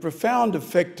the profound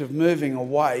effect of moving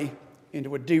away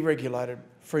into a deregulated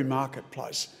free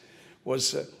marketplace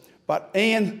was, but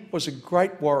Ian was a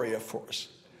great warrior for us,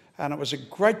 and it was a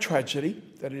great tragedy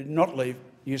that he did not leave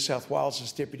New South Wales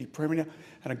as Deputy Premier,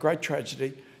 and a great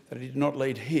tragedy that he did not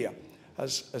lead here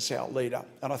as our leader.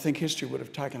 And I think history would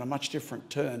have taken a much different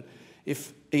turn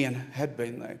if Ian had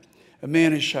been there. A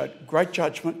man who showed great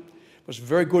judgment, was a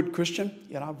very good Christian,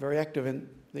 very active in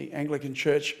the Anglican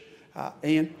Church,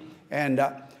 Ian, and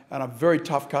a very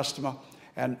tough customer,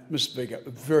 and Mr. Speaker, a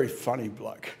very funny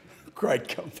bloke, great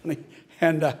company,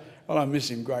 and I miss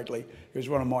him greatly. He was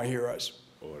one of my heroes.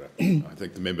 Order. I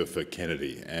thank the member for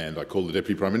Kennedy, and I call the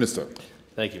Deputy Prime Minister.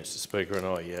 Thank you, Mr. Speaker, and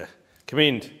I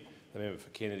commend the member for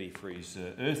Kennedy for his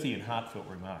earthy and heartfelt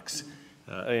remarks.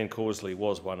 Ian Causley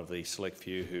was one of the select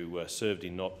few who served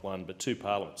in not one but two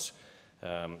parliaments.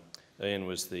 Ian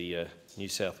was the New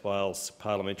South Wales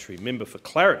parliamentary member for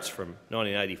Clarence from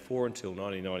 1984 until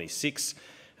 1996,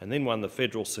 and then won the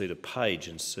federal seat of Page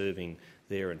and serving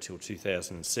there until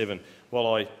 2007.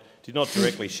 While I did not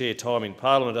directly share time in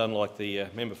Parliament, unlike the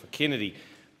member for Kennedy,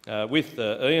 with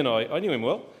Ian I knew him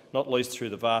well, not least through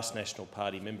the vast National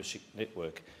Party membership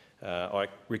network. I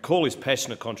recall his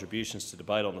passionate contributions to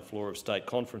debate on the floor of state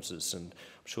conferences, and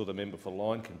I'm sure the member for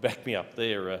Lyne can back me up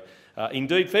there.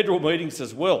 Indeed, federal meetings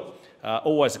as well.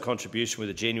 Always a contribution with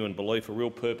a genuine belief, a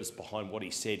real purpose behind what he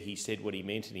said. He said what he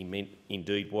meant, and he meant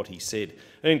indeed what he said.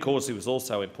 Ian Causley was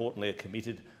also, importantly, a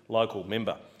committed local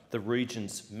member. The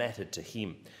regions mattered to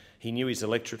him. He knew his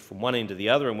electorate from one end to the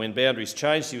other, and when boundaries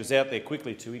changed, he was out there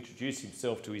quickly to introduce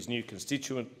himself to his new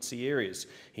constituency areas.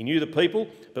 He knew the people,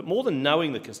 but more than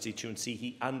knowing the constituency,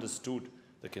 he understood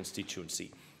the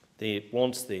constituency, their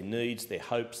wants, their needs, their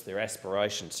hopes, their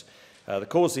aspirations. The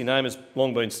Causley name has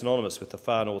long been synonymous with the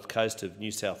far north coast of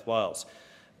New South Wales.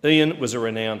 Ian was a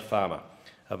renowned farmer,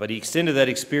 but he extended that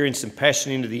experience and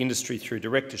passion into the industry through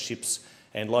directorships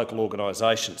and local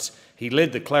organisations. He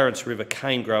led the Clarence River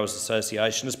Cane Growers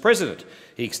Association as president.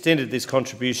 He extended this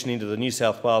contribution into the New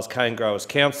South Wales Cane Growers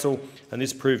Council, and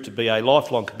this proved to be a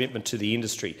lifelong commitment to the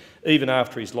industry, even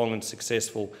after his long and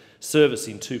successful service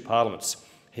in two parliaments.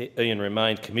 Ian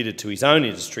remained committed to his own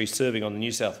industry, serving on the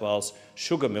New South Wales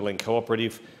Sugar Milling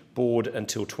Cooperative Board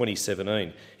until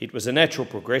 2017. It was a natural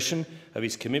progression of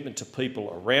his commitment to people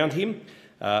around him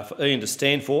for Ian to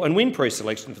stand for and win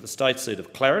pre-selection for the state seat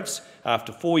of Clarence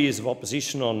after 4 years of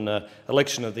opposition on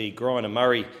election of the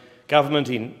Greiner-Murray government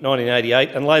in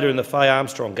 1988, and later in the Faye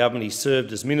Armstrong government he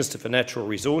served as Minister for Natural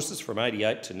Resources from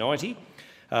 88 to 90,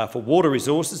 for Water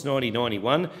Resources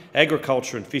 1991,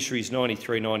 Agriculture and Fisheries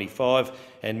 93-95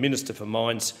 and Minister for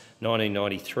Mines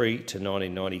 1993 to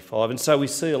 1995. And so we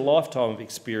see a lifetime of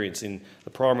experience in the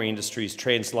primary industries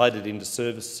translated into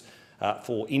service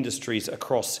for industries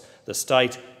across the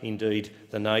state, indeed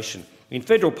the nation. In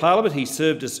federal parliament he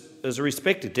served as a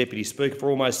respected Deputy Speaker for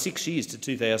almost 6 years to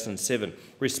 2007,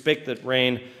 respect that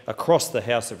ran across the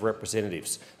House of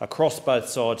Representatives, across both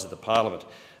sides of the parliament.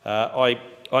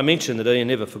 I mentioned that Ian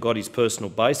never forgot his personal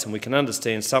base, and we can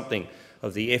understand something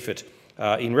of the effort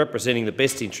in representing the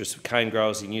best interests of cane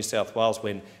growers in New South Wales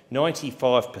when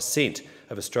 95%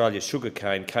 of Australia's sugar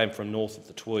cane came from north of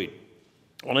the Tweed.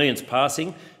 On Ian's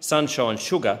passing, Sunshine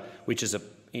Sugar, which is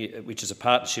a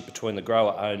partnership between the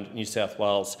grower-owned New South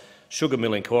Wales Sugar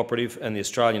Milling Cooperative and the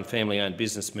Australian family-owned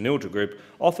business Manildra Group,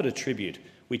 offered a tribute,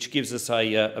 which gives us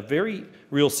a very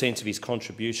real sense of his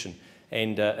contribution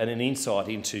and an insight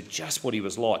into just what he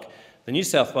was like. The New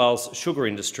South Wales sugar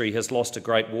industry has lost a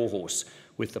great warhorse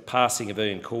with the passing of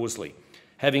Ian Causley.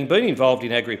 Having been involved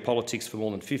in agri-politics for more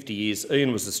than 50 years,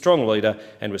 Ian was a strong leader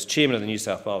and was chairman of the New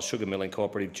South Wales Sugar Milling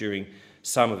Cooperative during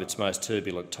some of its most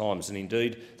turbulent times. And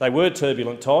indeed, they were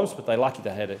turbulent times, but they're lucky they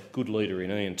had a good leader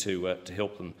in Ian to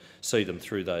help them see them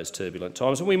through those turbulent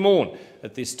times. And we mourn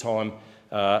at this time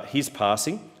his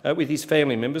passing, with his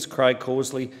family members, Craig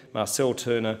Causley, Marcel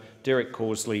Turner, Derek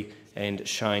Causley and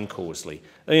Shane Causley.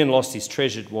 Ian lost his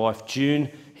treasured wife, June.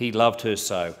 He loved her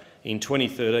so, in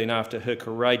 2013 after her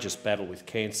courageous battle with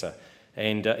cancer.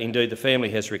 And indeed, the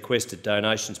family has requested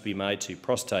donations be made to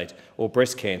prostate or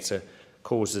breast cancer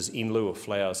causes in lieu of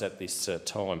flowers at this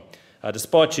time.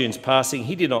 Despite June's passing,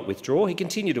 he did not withdraw. He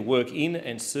continued to work in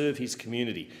and serve his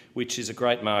community, which is a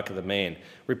great mark of the man.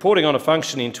 Reporting on a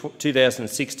function in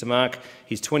 2006 to mark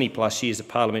his 20-plus years of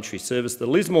parliamentary service, the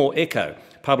Lismore Echo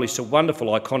published a wonderful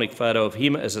iconic photo of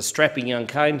him as a strapping young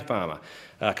cane farmer,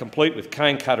 complete with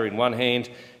cane cutter in one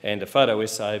hand and a photo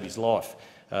essay of his life.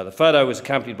 The photo was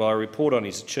accompanied by a report on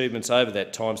his achievements over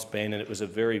that time span, and it was a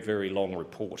very, very long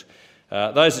report.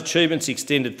 Those achievements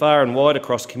extended far and wide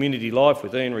across community life,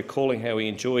 with Ian recalling how he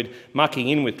enjoyed mucking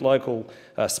in with local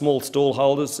small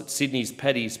stallholders at Sydney's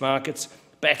paddies markets,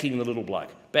 backing the little bloke,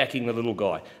 backing the little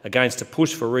guy, against a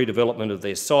push for redevelopment of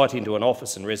their site into an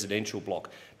office and residential block.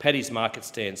 Paddy's market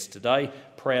stands today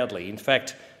proudly, in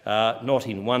fact, not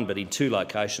in one but in two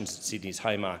locations at Sydney's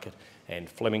Haymarket and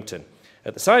Flemington.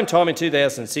 At the same time, in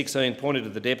 2006, Ian pointed to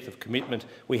the depth of commitment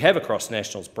we have across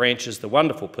National's branches, the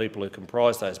wonderful people who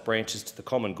comprise those branches, to the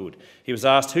common good. He was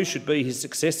asked who should be his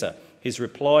successor. His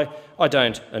reply, "I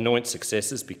don't anoint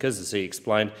successors because," as he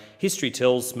explained, "history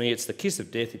tells me it's the kiss of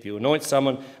death if you anoint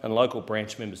someone and local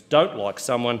branch members don't like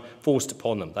someone forced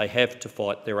upon them. They have to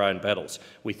fight their own battles."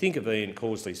 We think of Ian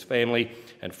Causley's family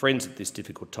and friends at this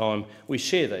difficult time. We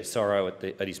share their sorrow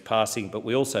at his passing, but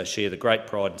we also share the great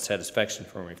pride and satisfaction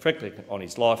from reflecting on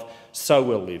his life, so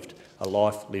well lived, a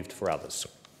life lived for others.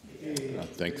 I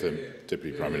thank the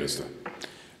Deputy Prime Minister.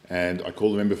 And I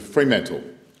call the member for Fremantle.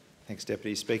 Thanks,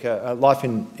 Deputy Speaker. Life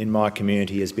in my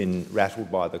community has been rattled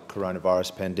by the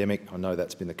coronavirus pandemic. I know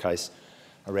that's been the case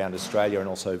around Australia and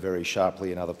also very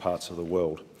sharply in other parts of the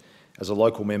world. As a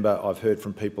local member, I've heard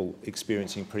from people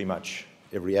experiencing pretty much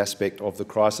every aspect of the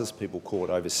crisis, people caught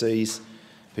overseas,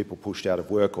 people pushed out of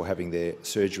work or having their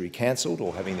surgery cancelled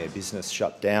or having their business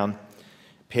shut down,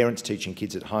 parents teaching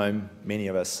kids at home, many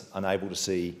of us unable to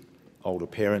see older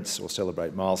parents or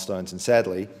celebrate milestones, and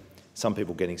sadly, some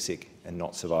people getting sick and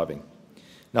not surviving.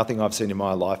 Nothing I've seen in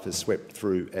my life has swept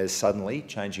through as suddenly,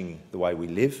 changing the way we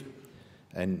live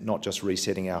and not just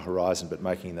resetting our horizon but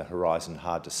making the horizon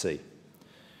hard to see.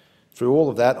 Through all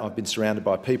of that, I've been surrounded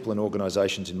by people and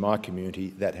organisations in my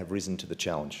community that have risen to the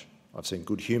challenge. I've seen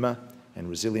good humour and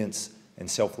resilience and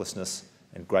selflessness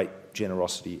and great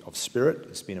generosity of spirit.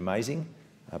 It's been amazing,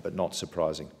 but not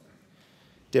surprising.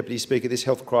 Deputy Speaker, this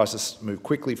health crisis moved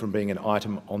quickly from being an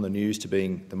item on the news to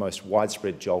being the most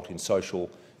widespread jolt in social,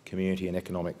 community and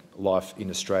economic life in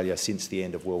Australia since the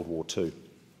end of World War II.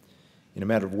 In a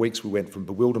matter of weeks, we went from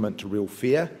bewilderment to real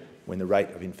fear when the rate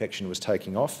of infection was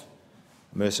taking off.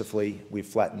 Mercifully, we've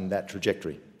flattened that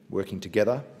trajectory, working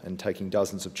together and taking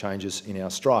dozens of changes in our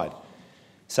stride.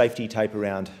 Safety tape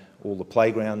around all the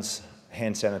playgrounds,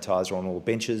 hand sanitiser on all the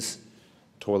benches,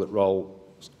 toilet roll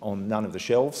on none of the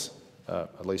shelves,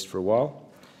 at least for a while.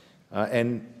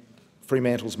 And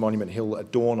Fremantle's Monument Hill at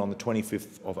dawn on the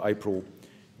 25th of April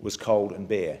was cold and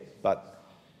bare, but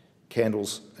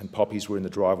candles and poppies were in the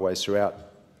driveways throughout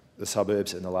the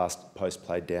suburbs and the last post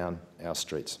played down our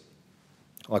streets.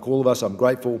 Like all of us, I'm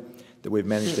grateful that we've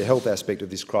managed the health aspect of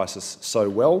this crisis so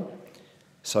well,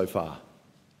 so far.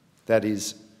 That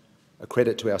is a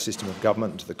credit to our system of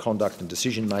government and to the conduct and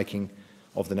decision-making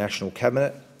of the National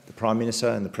Cabinet, the Prime Minister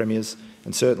and the Premiers,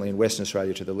 and certainly in Western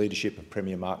Australia to the leadership of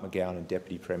Premier Mark McGowan and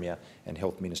Deputy Premier and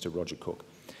Health Minister Roger Cook.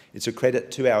 It's a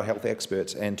credit to our health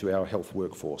experts and to our health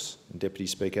workforce. And Deputy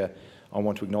Speaker, I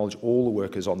want to acknowledge all the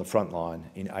workers on the front line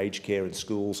in aged care and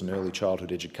schools and early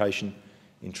childhood education,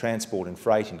 in transport and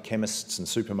freight, in chemists and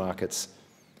supermarkets,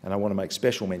 and I want to make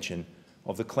special mention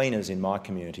of the cleaners in my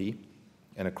community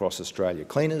and across Australia.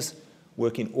 Cleaners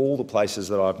work in all the places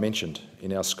that I've mentioned,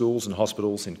 in our schools and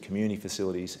hospitals, in community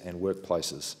facilities and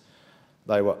workplaces.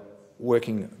 They were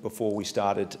working before we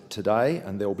started today,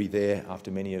 and they'll be there after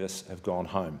many of us have gone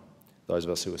home, those of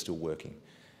us who are still working.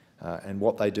 And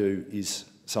what they do is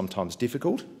sometimes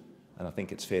difficult, and I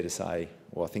think it's fair to say,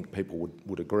 or I think people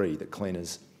would agree, that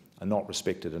cleaners are not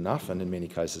respected enough and in many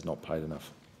cases not paid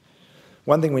enough.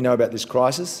 One thing we know about this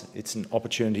crisis, it's an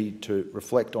opportunity to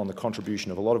reflect on the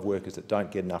contribution of a lot of workers that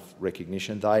don't get enough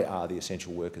recognition. They are the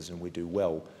essential workers, and we do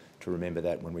well to remember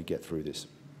that when we get through this.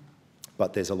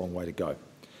 But there's a long way to go.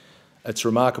 It's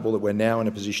remarkable that we're now in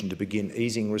a position to begin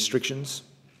easing restrictions.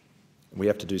 We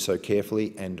have to do so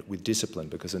carefully and with discipline,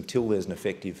 because until there's an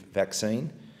effective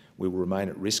vaccine, we will remain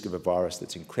at risk of a virus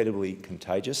that's incredibly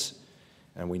contagious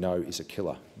and we know is a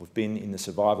killer. We've been in the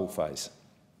survival phase.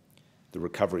 The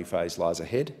recovery phase lies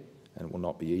ahead, and it will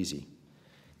not be easy.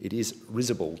 It is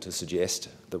risible to suggest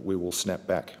that we will snap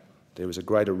back. There is a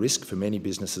greater risk for many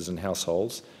businesses and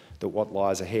households that what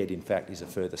lies ahead, in fact, is a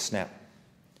further snap.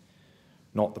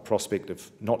 Not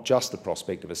just the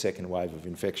prospect of a second wave of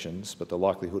infections, but the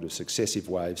likelihood of successive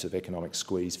waves of economic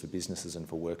squeeze for businesses and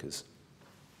for workers.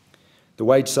 The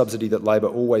wage subsidy that Labor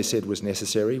always said was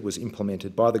necessary was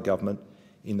implemented by the government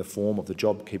in the form of the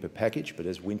JobKeeper package, but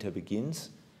as winter begins,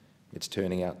 it's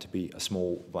turning out to be a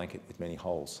small blanket with many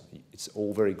holes. It's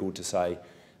all very good to say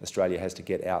Australia has to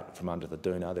get out from under the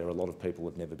doona. There are a lot of people who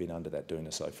have never been under that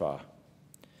doona so far.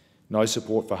 No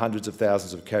support for hundreds of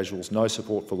thousands of casuals, no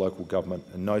support for local government,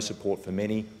 and no support for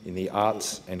many in the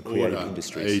arts and creative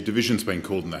industries. A division's been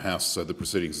called in the House, so the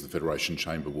proceedings of the Federation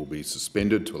Chamber will be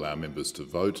suspended to allow members to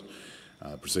vote.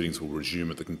 Proceedings will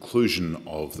resume at the conclusion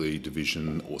of the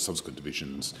division or subsequent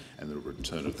divisions and the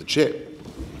return of the chair.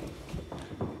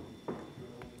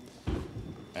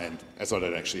 And as I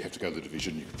don't actually have to go to the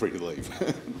division, you're free to leave.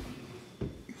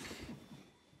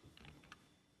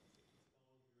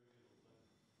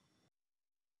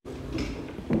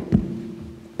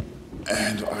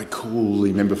 And I call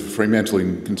the member for Fremantle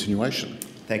in continuation.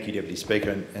 Thank you, Deputy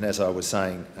Speaker. And as I was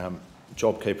saying,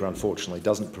 JobKeeper unfortunately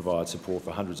doesn't provide support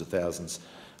for hundreds of thousands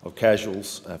of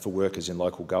casuals, for workers in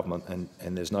local government,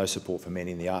 and there's no support for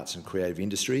many in the arts and creative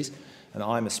industries. And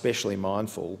I'm especially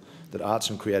mindful that arts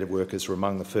and creative workers are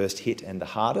among the first hit and the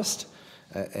hardest,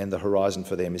 and the horizon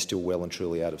for them is still well and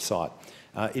truly out of sight.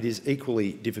 It is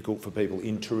equally difficult for people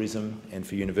in tourism and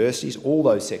for universities. All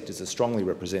those sectors are strongly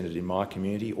represented in my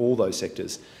community. All those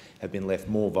sectors have been left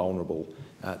more vulnerable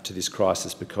to this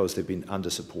crisis because they've been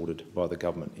under-supported by the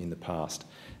government in the past.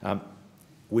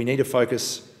 We need to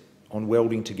focus on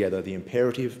welding together the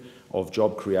imperative of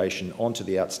job creation onto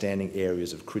the outstanding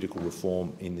areas of critical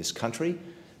reform in this country.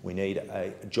 We need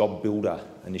a job builder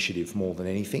initiative more than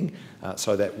anything,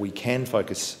 so that we can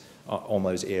focus on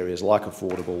those areas like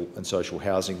affordable and social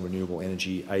housing, renewable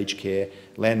energy, aged care,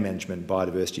 land management,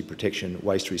 biodiversity protection,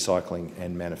 waste recycling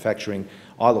and manufacturing.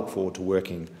 I look forward to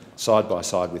working side by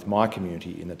side with my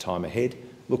community in the time ahead,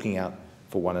 looking out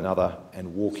for one another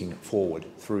and walking forward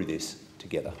through this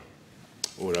together.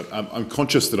 I'm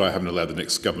conscious that I haven't allowed the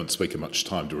next government speaker much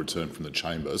time to return from the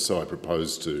chamber, so I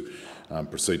propose to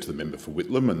proceed to the member for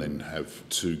Whitlam and then have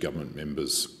two government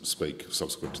members speak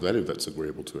subsequent to that, if that's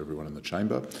agreeable to everyone in the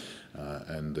chamber.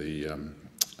 And the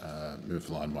member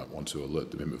for Lyne might want to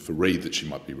alert the member for Reid that she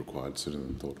might be required sooner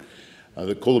than thought.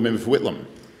 Call the member for Whitlam.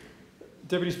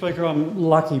 Deputy Speaker, I'm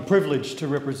lucky, privileged to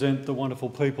represent the wonderful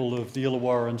people of the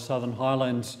Illawarra and Southern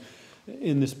Highlands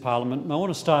in this parliament, and I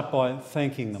want to start by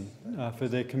thanking them for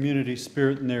their community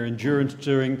spirit and their endurance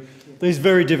during these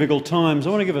very difficult times. I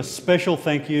want to give a special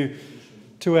thank you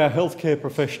to our healthcare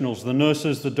professionals, the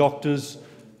nurses, the doctors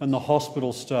and the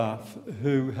hospital staff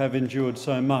who have endured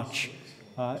so much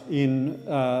in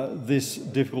this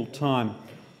difficult time.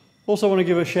 Also want to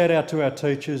give a shout out to our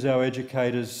teachers, our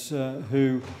educators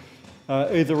who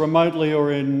either remotely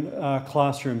or in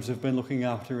classrooms have been looking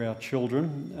after our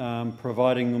children,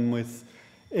 providing them with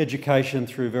education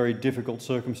through very difficult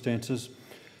circumstances.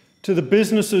 To the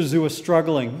businesses who are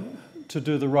struggling to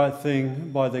do the right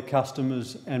thing by their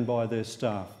customers and by their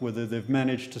staff, whether they've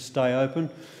managed to stay open,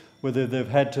 whether they've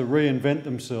had to reinvent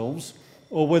themselves,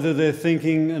 or whether they're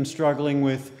thinking and struggling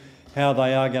with how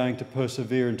they are going to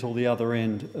persevere until the other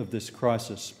end of this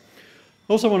crisis.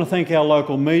 I also want to thank our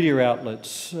local media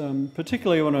outlets.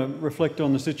 Particularly I want to reflect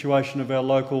on the situation of our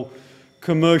local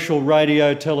commercial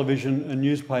radio, television and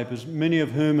newspapers, many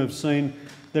of whom have seen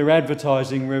their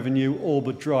advertising revenue all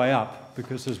but dry up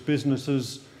because as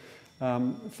businesses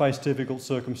face difficult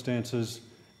circumstances,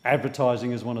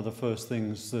 advertising is one of the first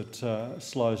things that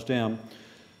slows down.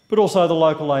 But also the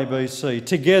local ABC.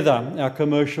 Together, our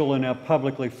commercial and our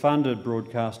publicly funded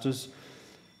broadcasters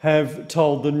have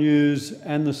told the news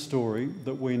and the story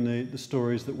that we need, the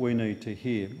stories that we need to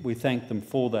hear. We thank them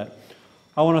for that.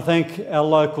 I want to thank our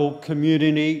local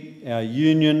community, our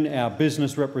union, our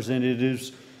business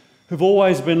representatives who've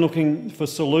always been looking for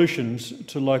solutions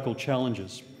to local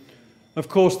challenges. Of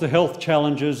course, the health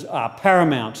challenges are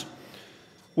paramount.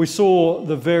 We saw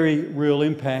the very real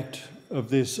impact of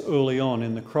this early on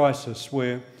in the crisis,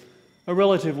 where a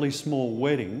relatively small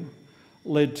wedding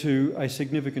led to a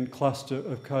significant cluster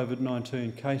of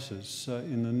COVID-19 cases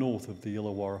in the north of the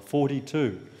Illawarra.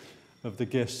 42 of the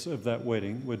guests of that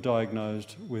wedding were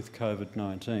diagnosed with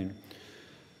COVID-19.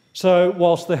 So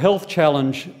whilst the health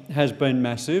challenge has been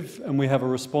massive and we have a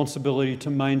responsibility to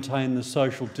maintain the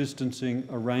social distancing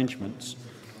arrangements,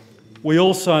 we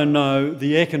also know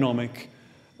the economic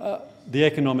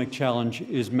challenge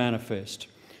is manifest.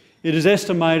 It is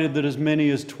estimated that as many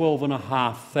as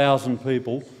 12,500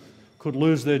 people could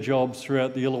lose their jobs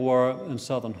throughout the Illawarra and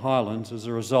Southern Highlands as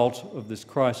a result of this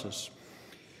crisis.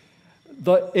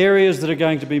 The areas that are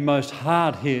going to be most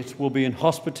hard hit will be in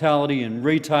hospitality and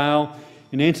retail,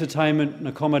 in entertainment and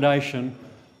accommodation,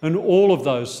 and all of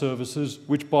those services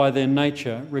which by their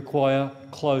nature require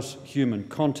close human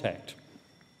contact.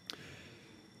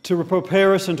 To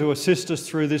prepare us and to assist us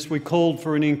through this, we called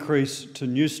for an increase to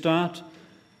Newstart,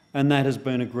 and that has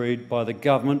been agreed by the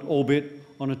government, albeit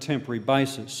on a temporary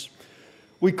basis.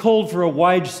 We called for a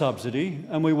wage subsidy,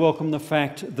 and we welcome the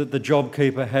fact that the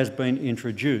JobKeeper has been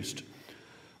introduced,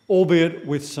 albeit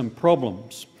with some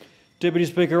problems. Deputy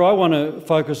Speaker, I want to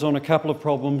focus on a couple of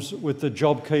problems with the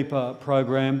JobKeeper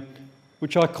program,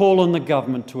 which I call on the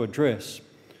government to address.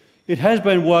 It has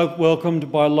been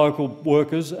welcomed by local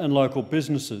workers and local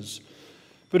businesses,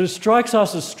 but it strikes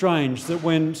us as strange that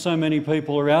when so many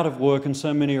people are out of work and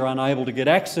so many are unable to get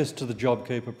access to the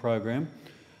JobKeeper program,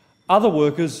 other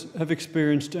workers have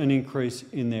experienced an increase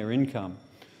in their income.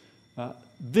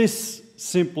 This,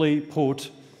 simply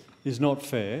put, is not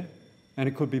fair, and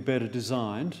it could be better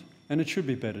designed, and it should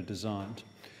be better designed.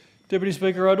 Deputy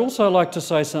Speaker, I'd also like to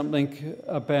say something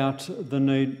about the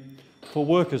need for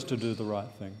workers to do the right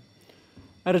thing.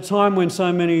 At a time when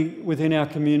so many within our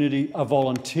community are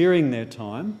volunteering their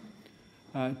time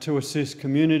to assist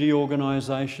community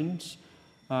organisations,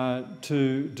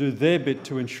 to do their bit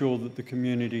to ensure that the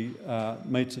community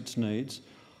meets its needs,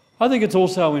 I think it's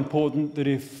also important that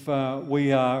if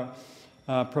we are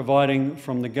providing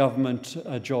from the government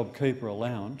a JobKeeper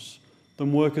allowance,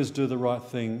 then workers do the right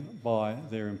thing by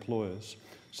their employers.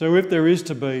 So if there is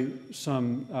to be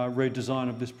some redesign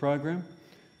of this program,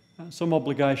 some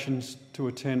obligations to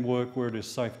attend work where it is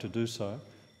safe to do so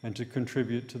and to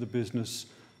contribute to the business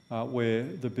where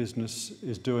the business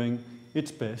is doing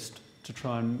its best to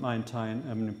try and maintain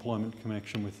an employment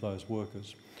connection with those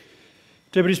workers.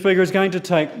 Deputy Speaker, it's going to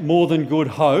take more than good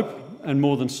hope and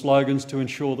more than slogans to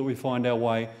ensure that we find our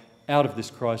way out of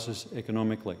this crisis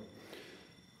economically.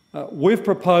 We've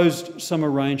proposed some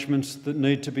arrangements that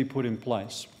need to be put in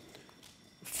place.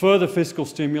 Further fiscal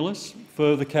stimulus,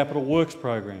 further capital works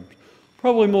programs,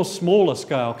 probably more smaller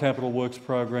scale capital works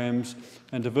programs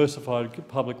and diversified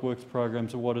public works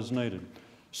programs are what is needed.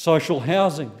 Social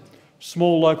housing,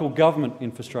 small local government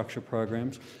infrastructure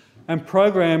programs, and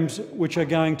programs which are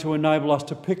going to enable us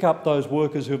to pick up those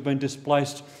workers who have been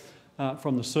displaced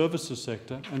from the services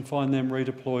sector and find them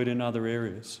redeployed in other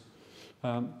areas.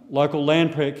 Local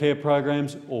land care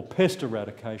programs or pest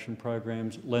eradication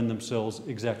programs lend themselves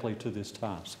exactly to this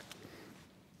task.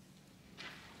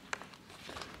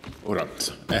 All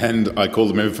right, and I call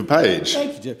the member for Page.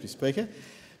 Thank you, Deputy Speaker.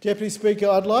 Deputy Speaker,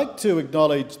 I'd like to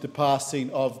acknowledge the passing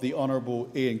of the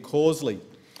Honourable Ian Causley.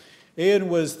 Ian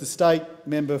was the state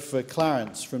member for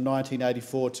Clarence from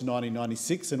 1984 to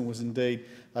 1996 and was indeed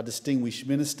a distinguished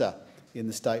minister in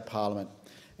the state parliament.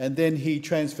 And then he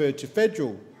transferred to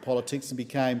federal politics and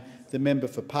became the member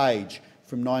for Page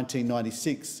from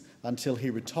 1996 until he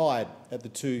retired at the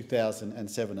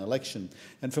 2007 election.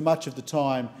 And for much of the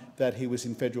time that he was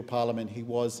in federal parliament, he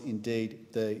was indeed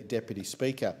the Deputy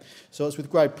Speaker. So it's with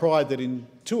great pride that in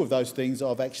two of those things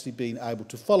I've actually been able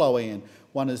to follow Ian,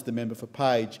 one as the member for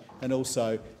Page and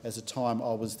also as a time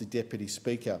I was the Deputy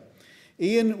Speaker.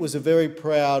 Ian was a very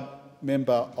proud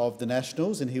member of the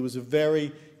Nationals and he was a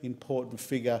very important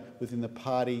figure within the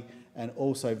party and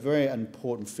also a very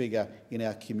important figure in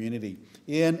our community.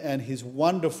 Ian and his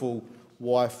wonderful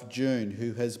wife June,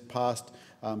 who has passed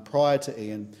prior to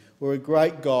Ian, were a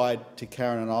great guide to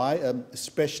Karen and I,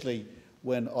 especially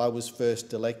when I was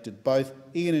first elected. Both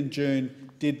Ian and June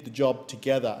did the job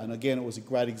together, and again it was a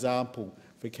great example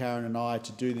for Karen and I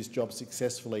to do this job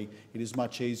successfully. It is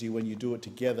much easier when you do it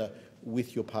together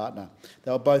with your partner.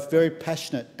 They were both very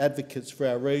passionate advocates for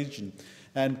our region,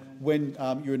 And when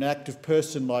you're an active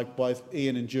person like both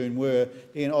Ian and June were,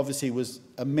 Ian obviously was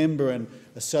a member and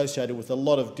associated with a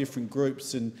lot of different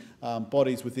groups and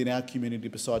bodies within our community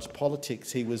besides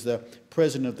politics. He was the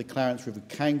president of the Clarence River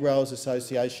Cane Growers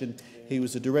Association. He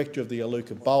was the director of the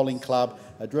Aluka Bowling Club,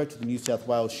 a director of the New South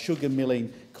Wales Sugar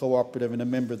Milling Cooperative and a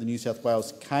member of the New South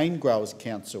Wales Cane Growers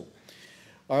Council.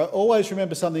 I always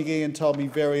remember something Ian told me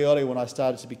very early when I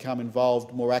started to become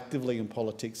involved more actively in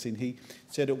politics, and he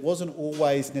said it wasn't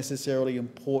always necessarily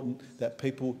important that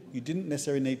you didn't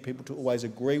necessarily need people to always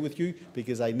agree with you,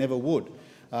 because they never would.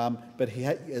 But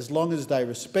as long as they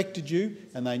respected you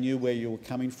and they knew where you were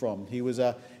coming from. He was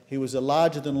a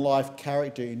larger-than-life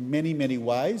character in many, many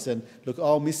ways, and look,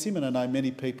 I'll miss him, and I know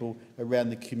many people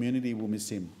around the community will miss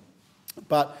him.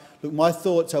 But look, my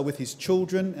thoughts are with his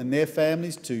children and their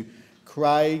families, to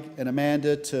Craig and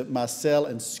Amanda, to Marcel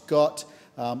and Scott.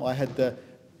 Marcel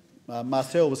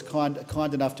was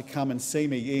kind enough to come and see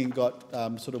me. Ian got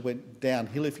sort of went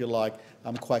downhill, if you like,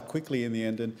 quite quickly in the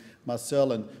end. And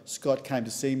Marcel and Scott came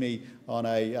to see me on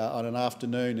an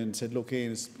afternoon and said, "Look,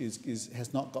 Ian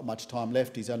has not got much time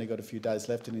left. He's only got a few days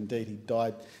left." And indeed, he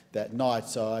died that night.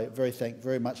 So I thank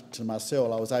very much to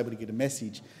Marcel. I was able to get a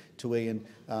message to Ian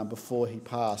before he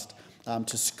passed.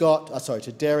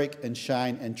 To Derek and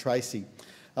Shane and Tracy.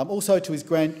 Also to his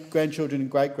grandchildren and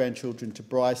great-grandchildren, to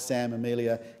Bryce, Sam,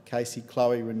 Amelia, Casey,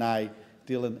 Chloe, Renee,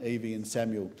 Dylan, Evie and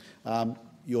Samuel.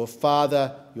 Your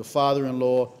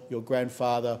father-in-law, your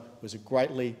grandfather was a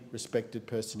greatly respected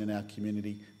person in our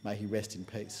community. May he rest in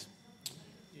peace.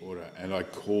 Order. And I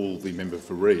call the member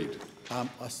for Reid.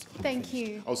 Thank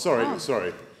you. Oh, sorry. I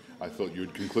thought you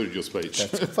had concluded your speech.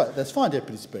 That's fine,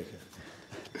 Deputy Speaker.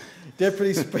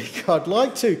 Deputy Speaker, I'd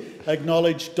like to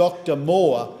acknowledge Dr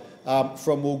Moore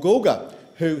from Woolgoolga,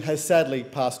 who has sadly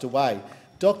passed away.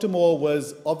 Dr Moore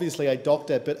was obviously a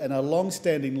doctor and a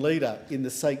long-standing leader in the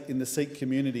Sikh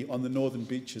community on the northern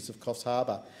beaches of Coffs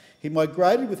Harbour. He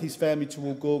migrated with his family to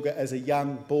Woolgoolga as a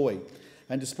young boy,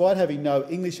 and despite having no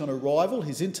English on arrival,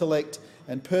 his intellect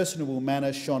and personable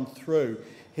manner shone through.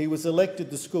 He was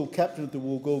elected the school captain of the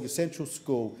Woolgoolga Central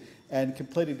School and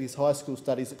completed his high school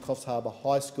studies at Coffs Harbour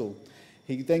High School.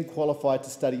 He then qualified to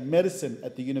study medicine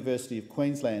at the University of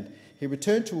Queensland. He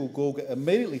returned to Woolgoolga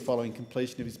immediately following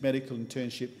completion of his medical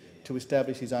internship to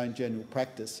establish his own general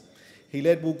practice. He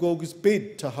led Woolgoolga's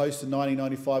bid to host the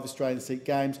 1995 Australian Sikh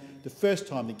Games, the first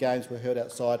time the Games were held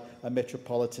outside a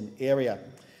metropolitan area,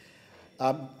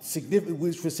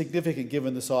 which was significant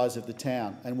given the size of the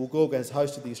town. And Woolgoolga has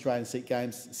hosted the Australian Sikh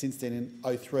Games since then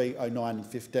in 03, 09 and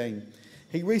 15.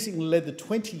 He recently led the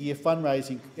 20-year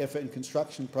fundraising effort and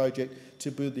construction project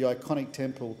to build the iconic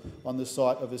temple on the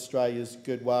site of Australia's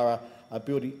Gurdwara, a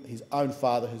building his own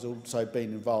father has also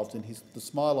been involved in. The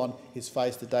smile on his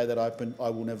face the day that opened, I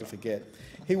will never forget.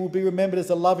 He will be remembered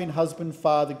as a loving husband,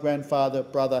 father, grandfather,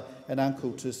 brother and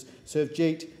uncle to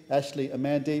Survjeet, Ashley,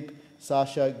 Amandeep,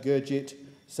 Sasha, Gurjit,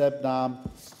 Sabnam,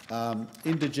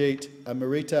 Inderjeet,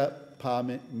 Amrita,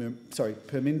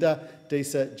 Perminda,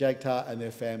 Disa, Jagtar and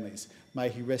their families. May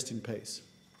he rest in peace.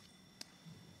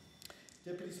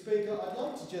 Deputy Speaker, I'd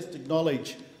like to just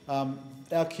acknowledge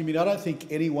our community. I don't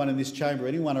think anyone in this chamber,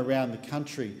 anyone around the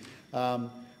country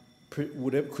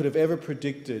could have ever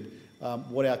predicted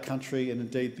what our country and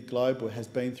indeed the globe has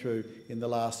been through in the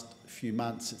last few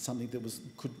months. It's something that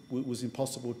was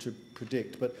impossible to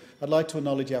predict. But I'd like to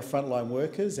acknowledge our frontline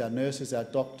workers, our nurses, our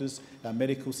doctors, our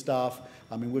medical staff.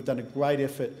 I mean, we've done a great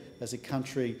effort as a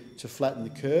country to flatten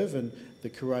the curve, and the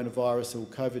coronavirus or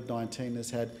COVID-19 has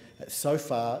had so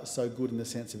far so good in the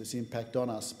sense of its impact on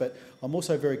us. But I'm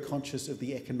also very conscious of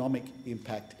the economic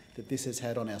impact that this has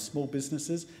had on our small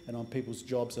businesses and on people's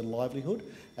jobs and livelihood,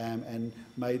 and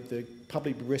made the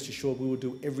public rest assured we will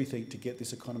do everything to get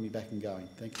this economy back and going.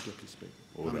 Thank you, Deputy Speaker.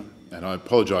 Order. And I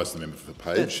apologise to the member for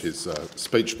Page. His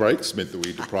speech breaks meant that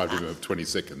we deprived him of 20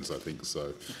 seconds, I think,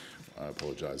 so I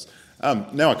apologise.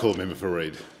 Now I call the member for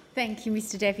Reid. Thank you,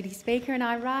 Mr Deputy Speaker, and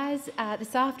I rise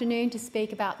this afternoon to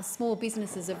speak about the small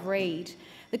businesses of Reid.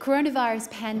 The coronavirus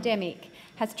pandemic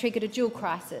has triggered a dual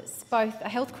crisis, both a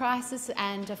health crisis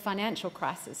and a financial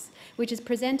crisis, which has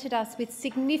presented us with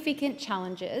significant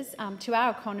challenges to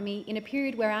our economy in a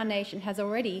period where our nation has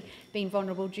already been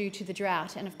vulnerable due to the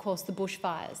drought and, of course, the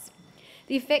bushfires.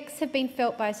 The effects have been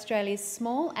felt by Australia's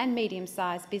small and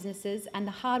medium-sized businesses and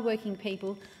the hard-working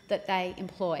people that they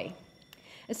employ.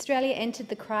 Australia entered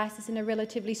the crisis in a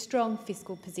relatively strong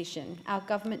fiscal position. Our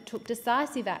government took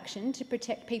decisive action to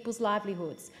protect people's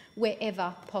livelihoods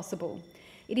wherever possible.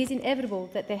 It is inevitable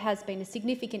that there has been a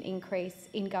significant increase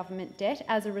in government debt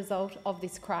as a result of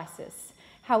this crisis.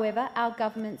 However, our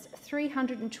government's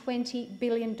 $320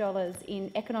 billion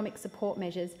in economic support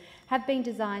measures have been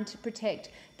designed to protect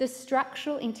the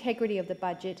structural integrity of the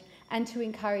budget and to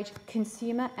encourage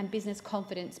consumer and business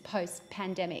confidence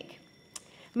post-pandemic.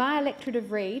 My electorate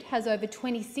of Reid has over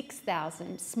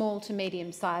 26,000 small to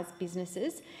medium-sized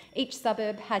businesses. Each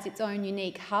suburb has its own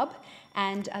unique hub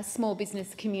and a small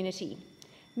business community.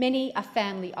 Many are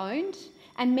family-owned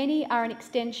and many are an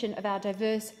extension of our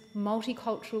diverse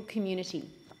multicultural community.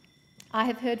 I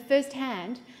have heard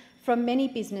firsthand from many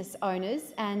business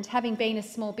owners, and having been a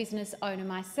small business owner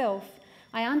myself,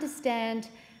 I understand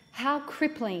how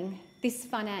crippling this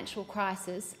financial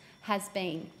crisis has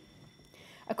been.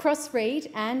 Across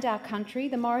Reid and our country,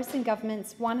 the Morrison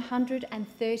government's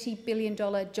 $130 billion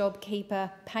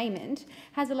JobKeeper payment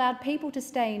has allowed people to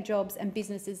stay in jobs and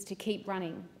businesses to keep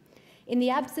running. In the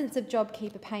absence of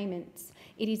JobKeeper payments,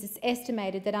 it is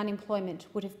estimated that unemployment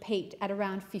would have peaked at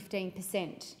around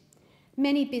 15%.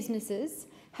 Many businesses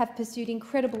have pursued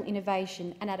incredible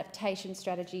innovation and adaptation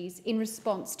strategies in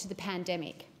response to the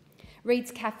pandemic.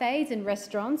 Reid's cafes and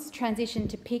restaurants transitioned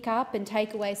to pick-up and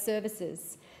takeaway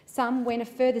services. Some went a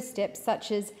further step,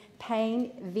 such as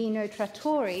Pain Vino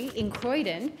Trattori in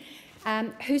Croydon,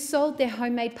 who sold their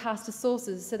homemade pasta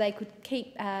sauces so they could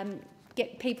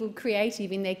get people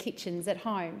creative in their kitchens at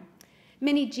home.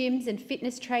 Many gyms and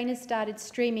fitness trainers started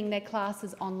streaming their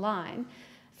classes online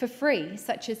for free,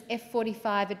 such as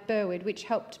F45 at Burwood, which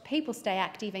helped people stay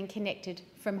active and connected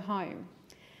from home.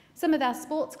 Some of our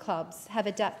sports clubs have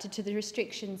adapted to the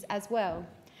restrictions as well.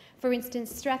 For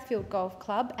instance, Strathfield Golf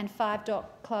Club and 5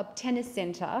 Dock Club Tennis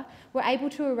Centre were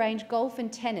able to arrange golf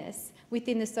and tennis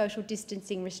within the social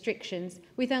distancing restrictions,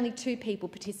 with only 2 people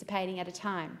participating at a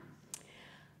time.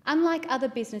 Unlike other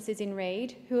businesses in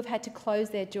Reid who have had to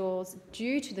close their doors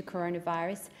due to the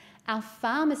coronavirus, our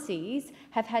pharmacies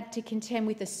have had to contend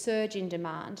with a surge in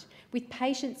demand, with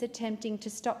patients attempting to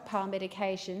stockpile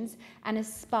medications and a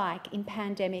spike in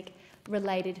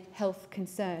pandemic-related health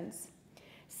concerns.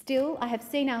 Still, I have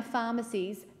seen our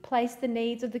pharmacies place the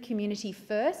needs of the community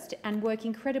first and work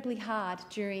incredibly hard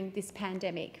during this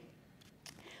pandemic.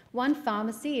 One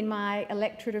pharmacy in my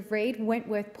electorate of Reid,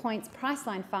 Wentworth Point's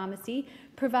Priceline Pharmacy,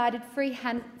 provided free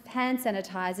hand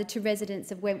sanitiser to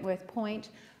residents of Wentworth Point,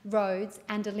 Rhodes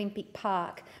and Olympic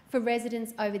Park for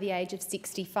residents over the age of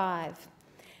 65.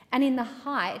 And in the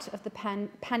height of the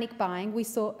panic buying we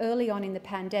saw early on in the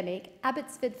pandemic,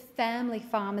 Abbotsford Family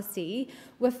Pharmacy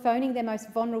were phoning their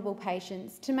most vulnerable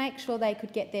patients to make sure they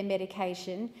could get their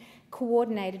medication,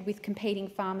 coordinated with competing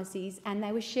pharmacies, and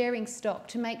they were sharing stock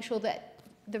to make sure that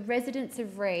the residents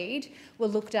of Reid were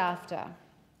looked after.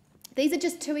 These are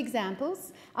just 2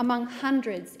 examples among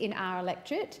hundreds in our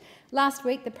electorate. Last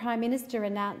week, the Prime Minister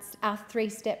announced our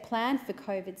 3-step plan for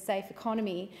COVID-safe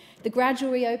economy, the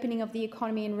gradual reopening of the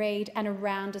economy in Reid and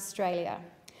around Australia.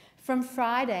 From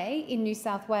Friday in New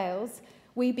South Wales,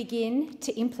 we begin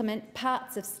to implement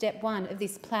parts of Step 1 of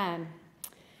this plan.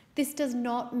 This does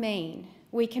not mean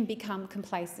we can become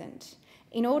complacent.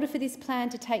 In order for this plan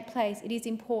to take place, it is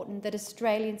important that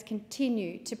Australians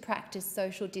continue to practice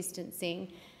social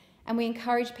distancing, and we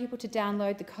encourage people to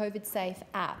download the COVID-Safe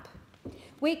app.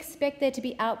 We expect there to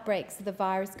be outbreaks of the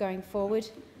virus going forward,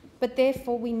 but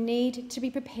therefore we need to be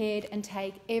prepared and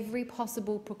take every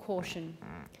possible precaution.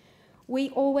 We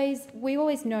always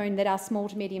known that our small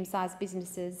to medium-sized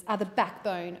businesses are the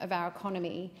backbone of our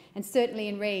economy, and certainly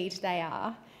in Reid they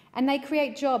are, and they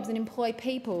create jobs and employ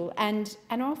people and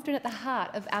are often at the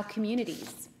heart of our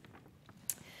communities.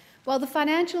 While the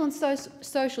financial and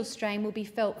social strain will be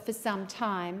felt for some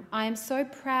time, I am so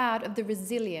proud of the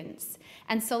resilience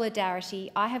and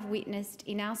solidarity I have witnessed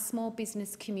in our small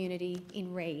business community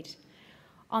in Reid.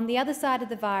 On the other side of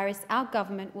the virus, our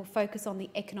government will focus on the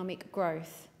economic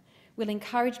growth. We'll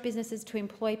encourage businesses to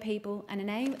employ people and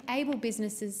enable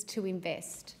businesses to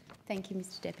invest. Thank you,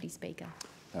 Mr Deputy Speaker.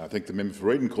 I thank the member for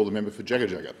Reid and call the member for Jagga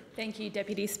Jagga. Thank you,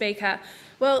 Deputy Speaker.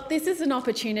 Well, this is an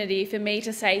opportunity for me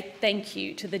to say thank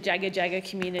you to the Jagga Jagga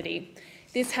community.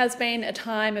 This has been a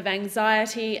time of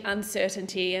anxiety,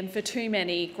 uncertainty and, for too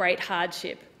many, great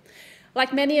hardship.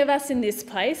 Like many of us in this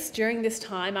place, during this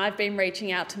time I've been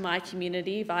reaching out to my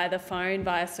community via the phone,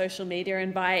 via social media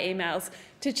and via emails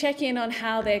to check in on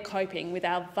how they're coping with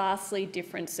our vastly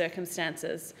different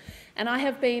circumstances. And I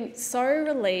have been so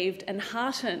relieved and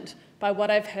heartened by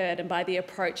what I've heard and by the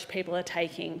approach people are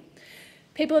taking.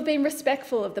 People have been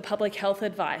respectful of the public health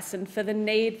advice and for the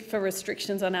need for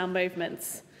restrictions on our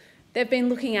movements. They've been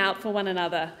looking out for one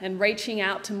another and reaching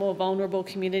out to more vulnerable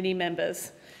community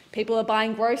members. People are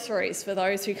buying groceries for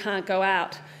those who can't go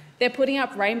out. They're putting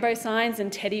up rainbow signs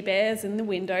and teddy bears in the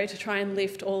window to try and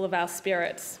lift all of our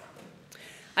spirits.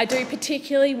 I do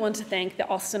particularly want to thank the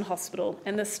Austin Hospital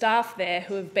and the staff there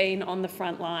who have been on the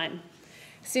front line.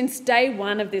 Since day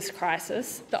one of this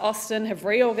crisis, the Austin have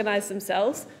reorganised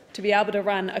themselves to be able to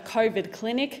run a COVID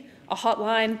clinic, a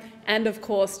hotline, and of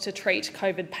course to treat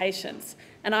COVID patients.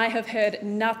 And I have heard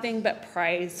nothing but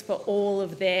praise for all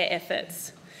of their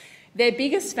efforts. Their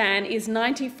biggest fan is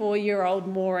 94-year-old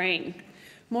Maureen.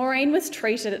 Maureen was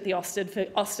treated at the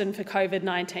Austin for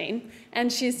COVID-19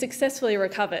 and she's successfully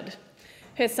recovered.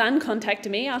 Her son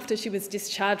contacted me after she was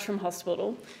discharged from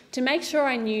hospital to make sure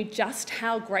I knew just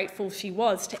how grateful she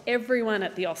was to everyone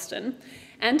at the Austin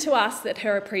and to us that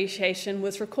her appreciation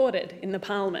was recorded in the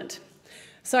Parliament.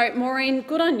 So, Maureen,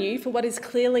 good on you for what is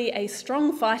clearly a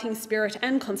strong fighting spirit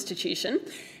and constitution,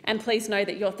 and please know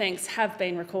that your thanks have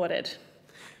been recorded.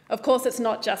 Of course, it's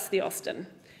not just the Austin.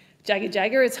 Jagga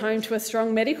Jagga is home to a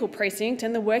strong medical precinct,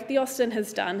 and the work the Austin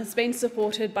has done has been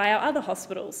supported by our other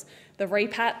hospitals, the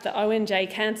REPAT, the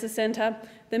ONJ Cancer Centre,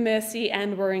 the Mercy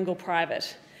and Warringal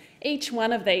Private. Each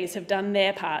one of these have done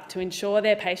their part to ensure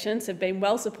their patients have been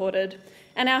well supported,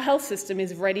 and our health system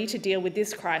is ready to deal with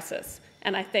this crisis,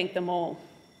 and I thank them all.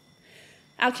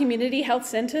 Our community health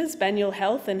centres, Banyule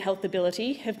Health and Health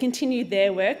Ability, have continued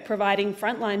their work providing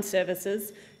frontline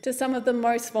services to some of the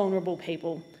most vulnerable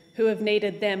people who have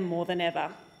needed them more than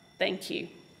ever. Thank you.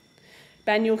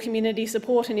 Banyule Community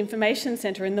Support and Information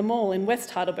Centre in the Mall in West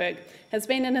Heidelberg has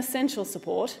been an essential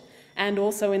support, and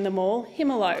also in the Mall,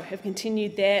 Himelo have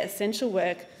continued their essential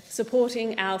work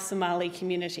supporting our Somali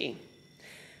community.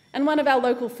 And one of our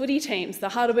local footy teams, the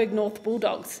Heidelberg North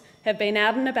Bulldogs, have been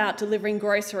out and about delivering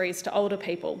groceries to older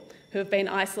people who have been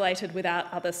isolated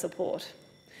without other support.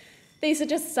 These are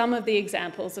just some of the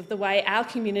examples of the way our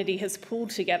community has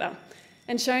pulled together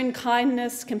and shown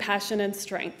kindness, compassion and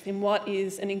strength in what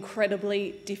is an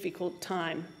incredibly difficult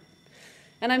time.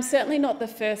 And I'm certainly not the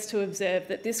first to observe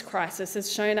that this crisis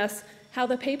has shown us how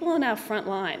the people on our front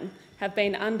line have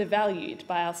been undervalued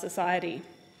by our society.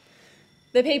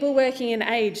 The people working in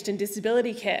aged and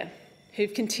disability care,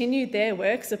 who've continued their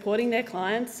work supporting their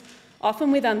clients,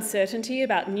 often with uncertainty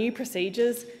about new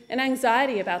procedures and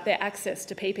anxiety about their access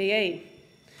to PPE.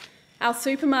 Our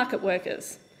supermarket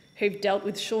workers, who've dealt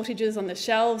with shortages on the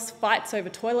shelves, fights over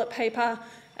toilet paper,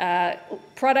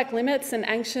 product limits and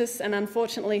anxious and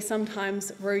unfortunately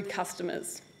sometimes rude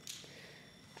customers.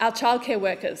 Our childcare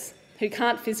workers, who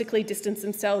can't physically distance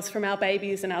themselves from our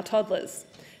babies and our toddlers,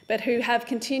 but who have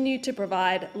continued to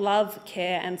provide love,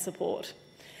 care and support.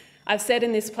 I've said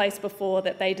in this place before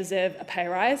that they deserve a pay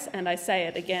rise, and I say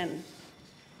it again.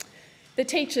 The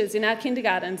teachers in our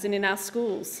kindergartens and in our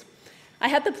schools. I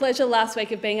had the pleasure last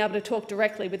week of being able to talk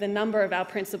directly with a number of our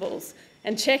principals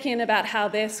and check in about how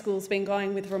their school's been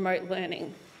going with remote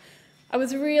learning. I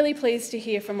was really pleased to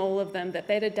hear from all of them that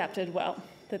they'd adapted well,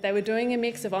 that they were doing a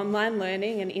mix of online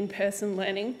learning and in-person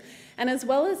learning, and as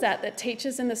well as that, that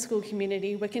teachers in the school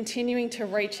community were continuing to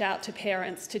reach out to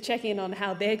parents to check in on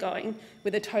how they're going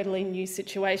with a totally new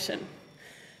situation.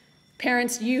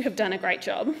 Parents, you have done a great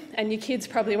job, and your kids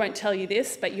probably won't tell you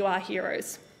this, but you are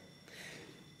heroes.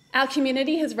 Our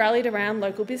community has rallied around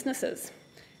local businesses.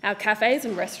 Our cafes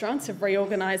and restaurants have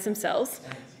reorganised themselves,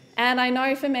 and I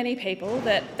know for many people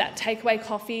that takeaway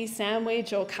coffee,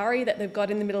 sandwich or curry that they've got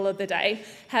in the middle of the day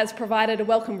has provided a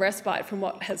welcome respite from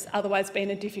what has otherwise been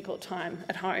a difficult time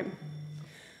at home.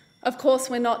 Of course,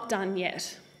 we're not done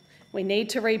yet. We need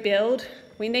to rebuild,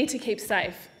 we need to keep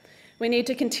safe, we need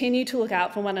to continue to look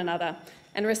out for one another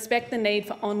and respect the need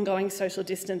for ongoing social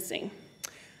distancing.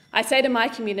 I say to my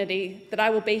community that I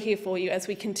will be here for you as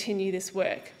we continue this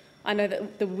work. I know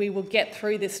that we will get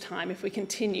through this time if we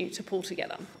continue to pull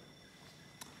together.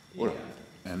 Order.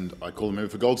 And I call the member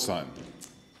for Goldstein.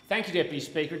 Thank you, Deputy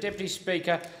Speaker. Deputy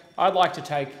Speaker, I'd like to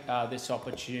take this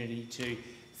opportunity to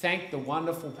thank the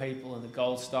wonderful people in the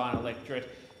Goldstein electorate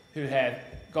who have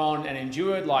gone and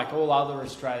endured, like all other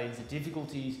Australians, the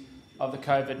difficulties of the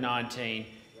COVID-19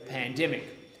 pandemic,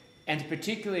 and to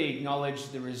particularly acknowledge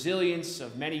the resilience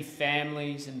of many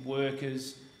families and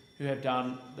workers who have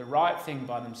done the right thing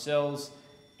by themselves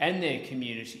and their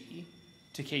community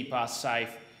to keep us safe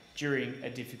during a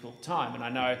difficult time. And I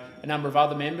know a number of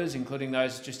other members, including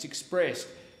those just expressed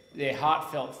their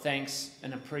heartfelt thanks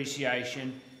and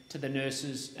appreciation to the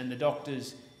nurses and the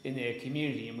doctors in their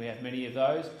community. And we have many of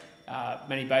those,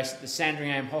 many based at the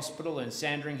Sandringham Hospital in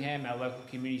Sandringham, our local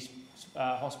community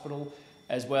hospital,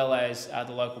 as well as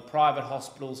the local private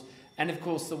hospitals, and of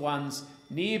course the ones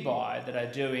nearby that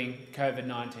are doing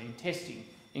COVID-19 testing,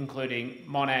 including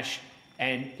Monash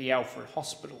and the Alfred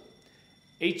Hospital.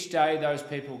 Each day those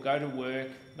people go to work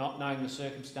not knowing the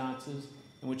circumstances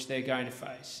in which they're going to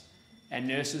face, and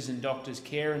nurses and doctors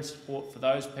care and support for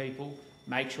those people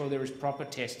make sure there is proper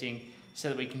testing so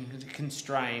that we can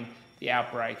constrain the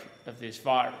outbreak of this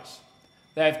virus.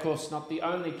 They are, of course, not the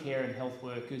only care and health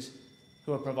workers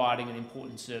who are providing an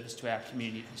important service to our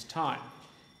community at this time.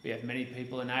 We have many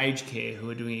people in aged care who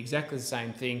are doing exactly the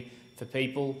same thing for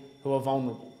people who are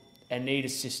vulnerable and need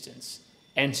assistance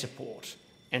and support,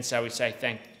 and so we say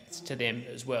thanks to them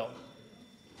as well.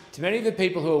 To many of the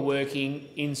people who are working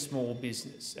in small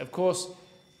business, of course,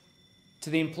 to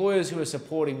the employers who are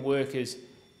supporting workers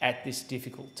at this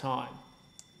difficult time.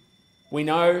 We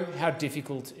know how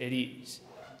difficult it is.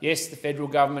 Yes, the federal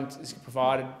government has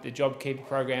provided the JobKeeper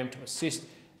program to assist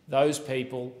those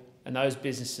people and those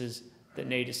businesses that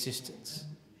need assistance.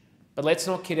 But let's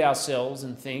not kid ourselves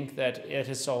and think that it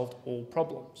has solved all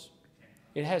problems.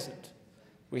 It hasn't.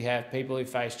 We have people who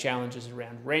face challenges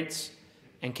around rents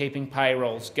and keeping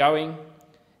payrolls going,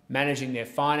 managing their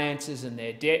finances and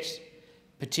their debt,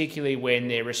 particularly when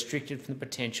they're restricted from the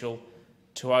potential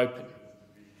to open.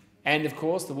 And of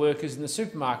course, the workers in the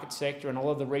supermarket sector and all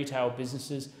of the retail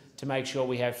businesses to make sure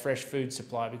we have fresh food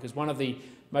supply, because one of the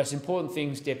most important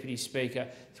things, Deputy Speaker,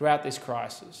 throughout this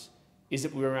crisis is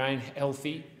that we remain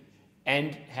healthy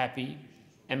and happy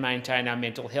and maintain our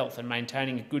mental health, and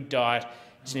maintaining a good diet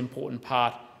is an important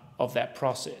part of that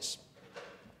process.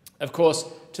 Of course,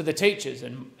 to the teachers,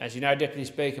 and as you know, Deputy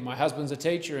Speaker, my husband's a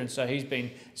teacher, and so he's been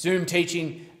Zoom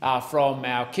teaching from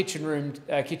our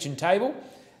kitchen table,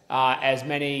 as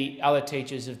many other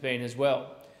teachers have been as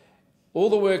well. All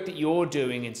the work that you're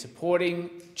doing in supporting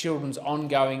children's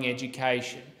ongoing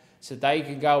education so they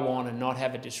can go on and not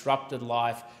have a disrupted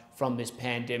life from this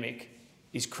pandemic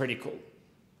is critical.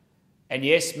 And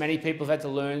yes, many people have had to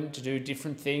learn to do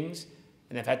different things,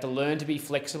 and they've had to learn to be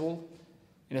flexible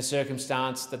in a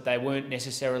circumstance that they weren't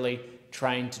necessarily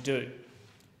trained to do.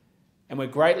 And we're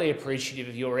greatly appreciative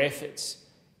of your efforts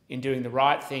in doing the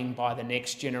right thing by the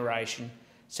next generation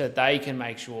so that they can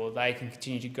make sure they can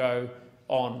continue to go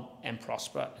on and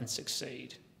prosper and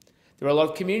succeed. There are a lot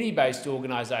of community-based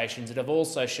organisations that have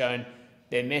also shown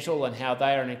their mettle and how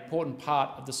they are an important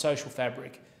part of the social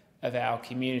fabric of our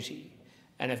community.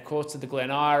 And of course, to the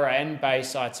Glen Ira and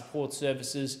Bayside support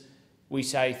services, we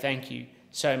say thank you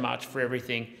so much for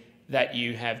everything that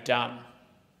you have done.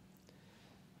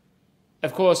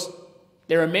 Of course,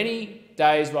 there are many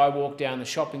days where I walk down the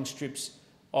shopping strips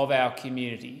of our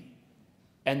community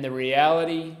and the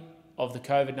reality of the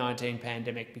COVID-19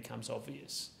 pandemic becomes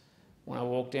obvious. When I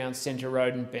walk down Centre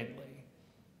Road in Bentley,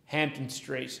 Hampton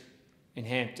Street in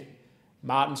Hampton,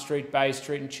 Martin Street, Bay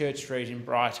Street and Church Street in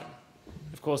Brighton,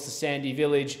 of course the Sandy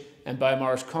Village and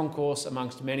Beaumaris Concourse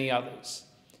amongst many others.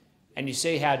 And you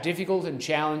see how difficult and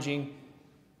challenging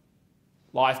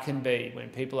life can be when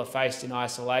people are faced in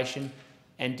isolation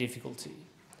and difficulty.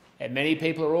 And many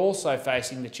people are also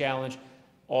facing the challenge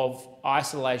of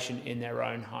isolation in their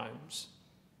own homes.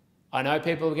 I know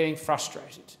people are getting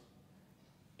frustrated,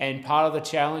 and part of the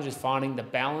challenge is finding the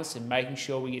balance and making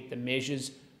sure we get the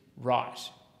measures right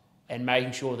and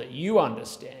making sure that you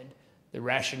understand the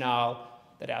rationale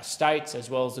that our states as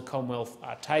well as the Commonwealth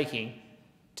are taking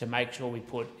to make sure we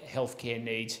put healthcare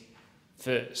needs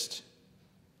first.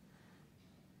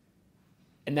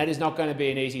 And that is not going to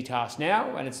be an easy task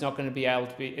now, and it's not going to be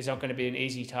an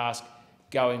easy task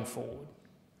going forward.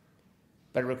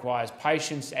 But it requires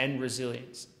patience and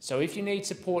resilience. So if you need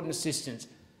support and assistance,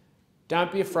 don't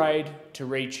be afraid to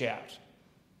reach out.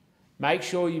 Make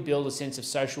sure you build a sense of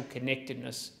social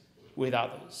connectedness with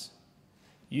others.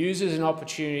 Use it as an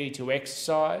opportunity to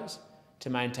exercise, to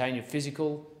maintain your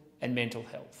physical and mental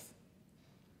health.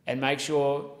 And make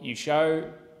sure you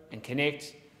show and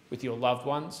connect with your loved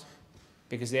ones,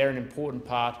 because they're an important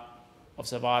part of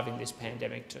surviving this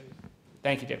pandemic too.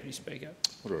 Thank you, Deputy Speaker.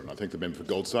 Order, and I thank the member for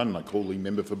Goldstein, and I call the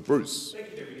member for Bruce. Thank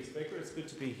you, Deputy Speaker. It's good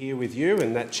to be here with you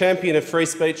and that champion of free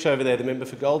speech over there, the member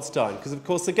for Goldstein, because of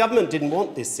course the government didn't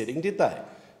want this sitting, did they?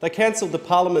 They cancelled the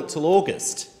parliament till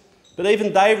August. But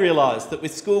even they realised that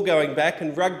with school going back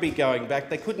and rugby going back,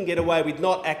 they couldn't get away with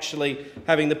not actually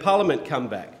having the parliament come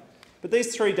back. But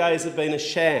these 3 days have been a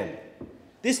sham.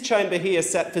 This chamber here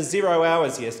sat for 0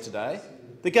 hours yesterday.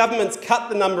 The government's cut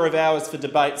the number of hours for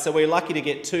debate, so we're lucky to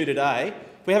get 2 today.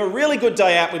 If we have a really good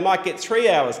day out, we might get 3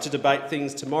 hours to debate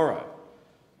things tomorrow.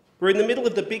 We're in the middle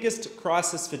of the biggest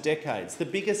crisis for decades, the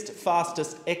biggest,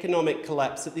 fastest economic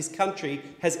collapse that this country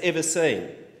has ever seen.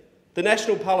 The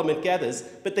National Parliament gathers,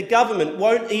 but the government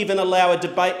won't even allow a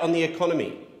debate on the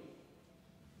economy.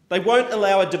 They won't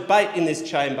allow a debate in this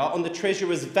chamber on the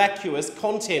Treasurer's vacuous,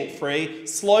 content-free,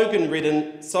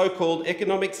 slogan-ridden so-called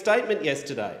economic statement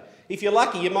yesterday. If you're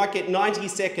lucky, you might get 90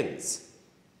 seconds.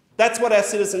 That's what our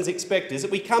citizens expect, is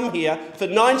that we come here for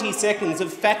 90 seconds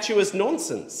of fatuous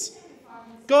nonsense.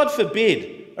 God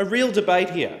forbid, a real debate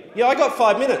here. Yeah, I got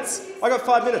 5 minutes. I got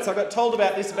told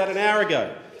about this about an hour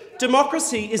ago.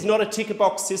 Democracy is not a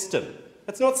ticker-box system.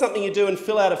 It's not something you do and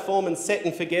fill out a form and set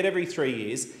and forget every 3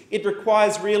 years. It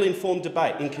requires real informed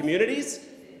debate in communities,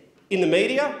 in the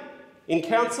media, in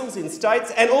councils, in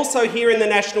states, and also here in the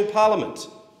national parliament.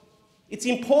 It's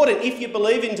important, if you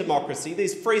believe in democracy,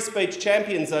 these free speech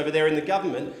champions over there in the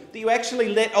government, that you actually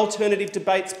let alternative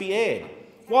debates be aired.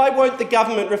 Why won't the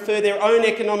government refer their own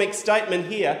economic statement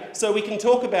here so we can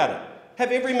talk about it?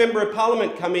 Have every member of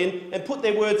parliament come in and put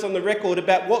their words on the record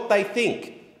about what they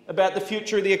think about the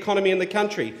future of the economy in the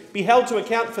country, be held to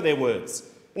account for their words,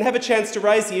 and have a chance to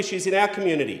raise the issues in our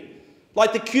community.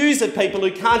 Like the queues of people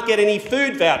who can't get any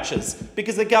food vouchers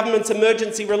because the government's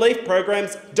emergency relief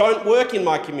programs don't work in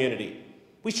my community.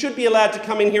 We should be allowed to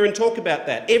come in here and talk about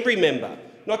that, every member,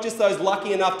 not just those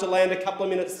lucky enough to land a couple of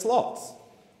minute slots.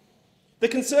 The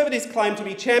Conservatives claim to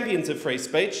be champions of free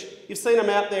speech. You've seen them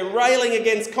out there railing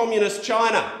against communist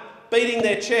China, beating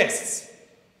their chests.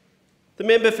 The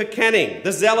member for Canning,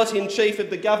 the zealot-in-chief of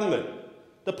the government.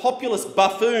 The populist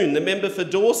buffoon, the member for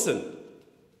Dawson.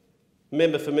 The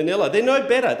member for Manila. They're no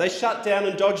better. They shut down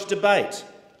and dodge debate.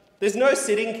 There's no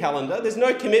sitting calendar. There's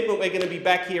no commitment we're going to be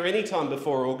back here any time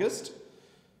before August.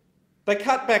 They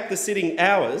cut back the sitting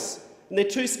hours, and they're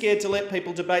too scared to let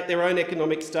people debate their own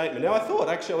economic statement. Now, I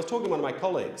was talking to one of my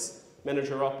colleagues,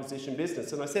 manager of opposition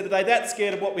business, and I said, are they that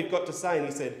scared of what we've got to say? And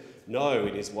he said, no,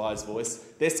 in his wise voice.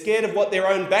 They're scared of what their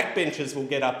own backbenchers will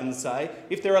get up and say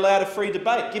if they're allowed a free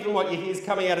debate. Given what you hear is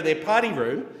coming out of their party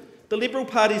room, the Liberal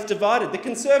Party's divided. The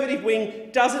Conservative wing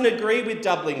doesn't agree with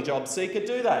doubling JobSeeker,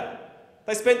 do they?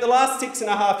 They spent the last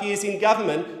 6.5 years in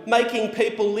government making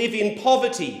people live in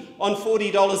poverty on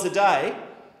 $40 a day.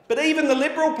 But even the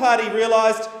Liberal Party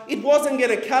realised it wasn't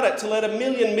going to cut it to let 1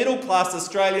 million middle-class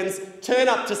Australians turn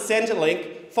up to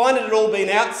Centrelink, find it had all been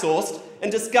outsourced,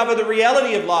 and discover the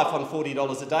reality of life on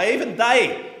 $40 a day. Even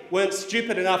they weren't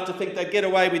stupid enough to think they'd get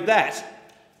away with that.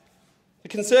 The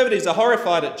Conservatives are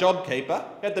horrified at JobKeeper.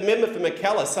 You had the member for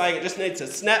Mackellar saying it just needs to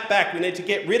snap back, we need to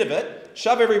get rid of it,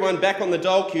 shove everyone back on the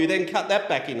dole queue, then cut that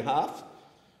back in half.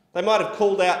 They might have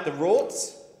called out the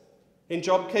rorts in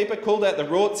JobKeeper, called out the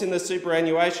rorts in the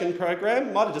superannuation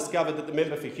program, might have discovered that the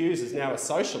member for Hughes is now a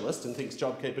socialist and thinks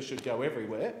JobKeeper should go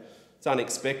everywhere. It's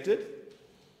unexpected.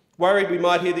 Worried we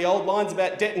might hear the old lines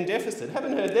about debt and deficit.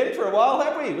 Haven't heard them for a while,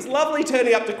 have we? It was lovely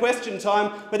turning up to question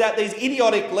time without these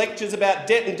idiotic lectures about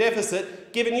debt and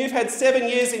deficit, given you've had 7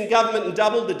 years in government and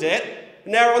doubled the debt,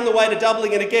 and now we're on the way to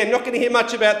doubling it again. Not going to hear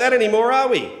much about that anymore, are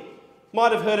we?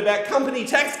 Might have heard about company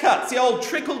tax cuts, the old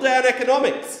trickle-down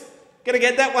economics. Going to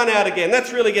get that one out again.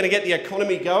 That's really going to get the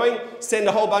economy going, send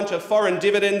a whole bunch of foreign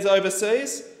dividends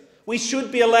overseas. We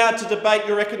should be allowed to debate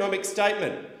your economic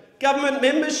statement. Government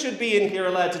members should be in here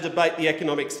allowed to debate the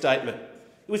economic statement.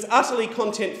 It was utterly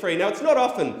content-free. Now, it's not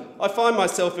often I find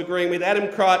myself agreeing with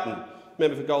Adam Crichton,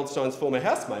 member for Goldstein's former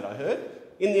housemate, I heard,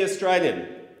 in The Australian.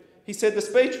 He said the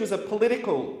speech was a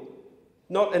political,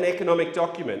 not an economic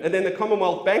document. And then the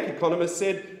Commonwealth Bank economist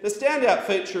said the standout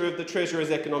feature of the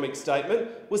Treasurer's economic statement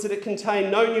was that it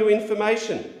contained no new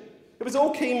information. It was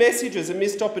all key messages and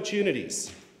missed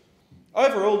opportunities.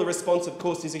 Overall, the response, of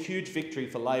course, is a huge victory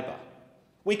for Labor.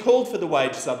 We called for the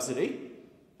wage subsidy.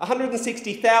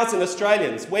 160,000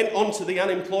 Australians went onto the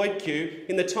unemployed queue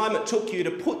in the time it took you to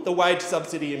put the wage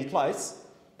subsidy in place.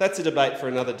 That's a debate for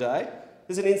another day.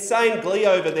 There's an insane glee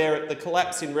over there at the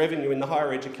collapse in revenue in the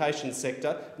higher education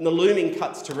sector and the looming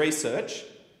cuts to research.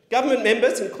 Government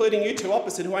members, including you two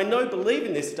opposite, who I know believe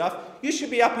in this stuff, you should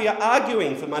be up here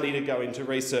arguing for money to go into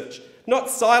research, not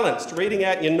silenced, reading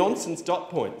out your nonsense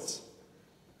dot points.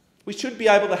 We should be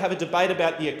able to have a debate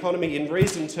about the economy in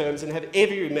reason terms and have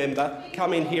every member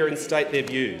come in here and state their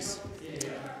views.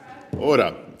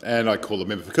 Order. And I call the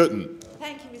member for Curtin.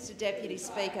 Thank you, Mr Deputy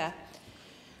Speaker.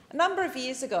 A number of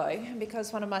years ago,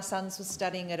 because one of my sons was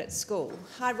studying it at school,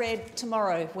 I read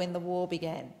Tomorrow When the War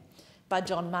Began by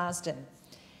John Marsden.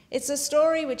 It's a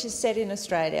story which is set in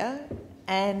Australia,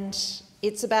 and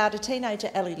it's about a teenager,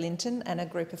 Ellie Linton, and a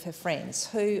group of her friends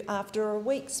who, after a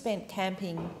week spent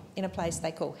camping in a place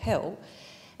they call hell,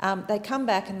 they come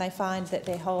back and they find that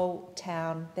their whole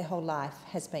town, their whole life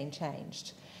has been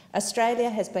changed. Australia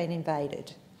has been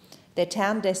invaded, their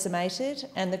town decimated,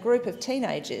 and the group of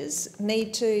teenagers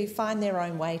need to find their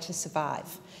own way to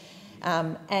survive.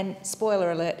 And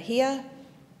spoiler alert here,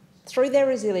 through their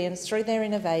resilience, through their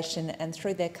innovation and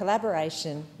through their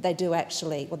collaboration, they do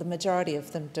actually, or the majority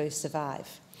of them do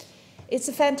survive. It's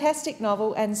a fantastic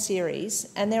novel and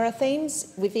series, and there are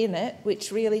themes within it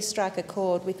which really strike a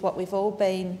chord with what we've all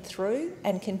been through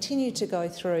and continue to go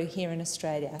through here in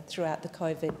Australia throughout the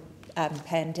COVID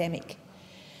pandemic.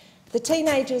 The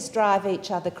teenagers drive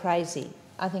each other crazy.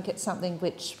 I think it's something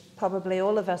which probably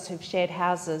all of us who've shared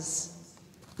houses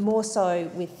more so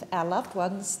with our loved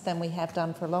ones than we have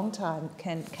done for a long time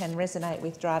can resonate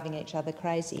with driving each other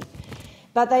crazy.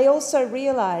 But they also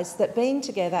realise that being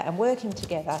together and working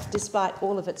together, despite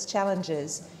all of its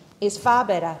challenges, is far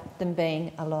better than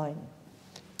being alone.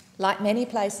 Like many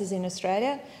places in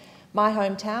Australia, my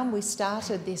hometown, we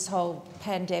started this whole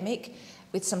pandemic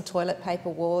with some toilet paper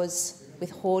wars,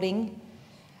 with hoarding.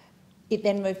 It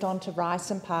then moved on to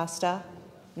rice and pasta,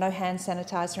 no hand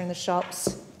sanitiser in the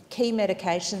shops, key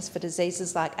medications for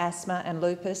diseases like asthma and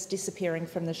lupus disappearing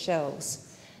from the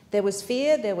shelves. There was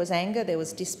fear, there was anger, there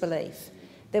was disbelief.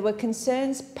 There were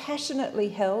concerns passionately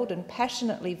held and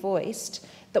passionately voiced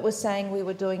that were saying we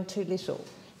were doing too little,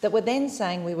 that were then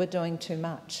saying we were doing too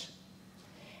much.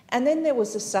 And then there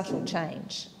was a subtle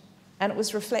change, and it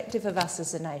was reflective of us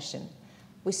as a nation.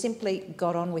 We simply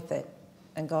got on with it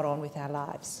and got on with our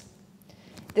lives.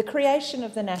 The creation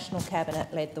of the National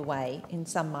Cabinet led the way in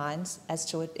some minds as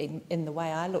to it, in the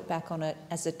way I look back on it,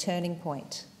 as a turning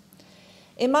point.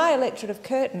 In my electorate of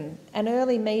Curtin, an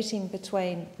early meeting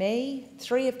between me,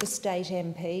 3 of the state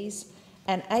MPs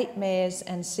and 8 mayors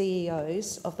and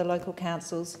CEOs of the local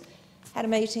councils had a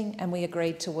meeting and we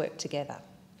agreed to work together.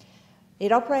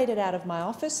 It operated out of my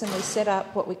office and we set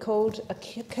up what we called a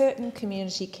Curtin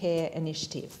Community Care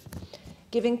Initiative,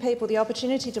 giving people the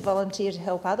opportunity to volunteer to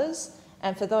help others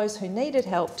and for those who needed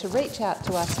help to reach out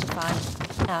to us to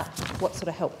find out what sort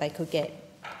of help they could get.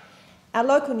 Our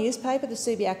local newspaper, the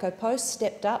Subiaco Post,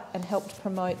 stepped up and helped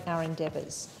promote our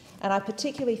endeavours. And I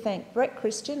particularly thank Brett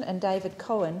Christian and David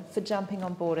Cohen for jumping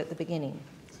on board at the beginning.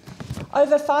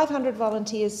 Over 500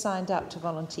 volunteers signed up to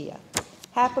volunteer,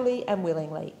 happily and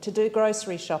willingly, to do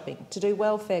grocery shopping, to do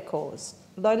welfare calls,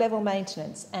 low-level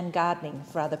maintenance and gardening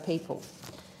for other people.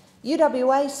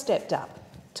 UWA stepped up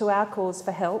to our calls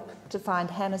for help to find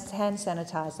hand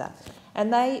sanitiser,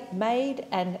 and they made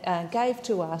and gave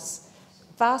to us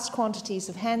vast quantities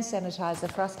of hand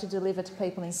sanitiser for us to deliver to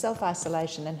people in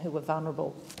self-isolation and who were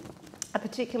vulnerable. I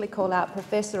particularly call out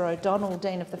Professor O'Donnell,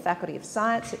 Dean of the Faculty of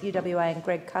Science at UWA, and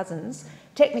Greg Cousins,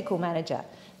 Technical Manager.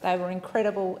 They were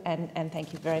incredible and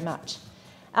thank you very much.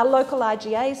 Our local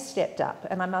IGAs stepped up,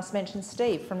 and I must mention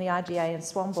Steve from the IGA in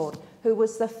Swanboard, who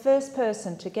was the first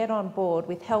person to get on board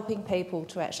with helping people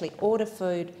to actually order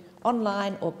food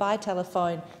online or by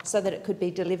telephone so that it could be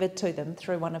delivered to them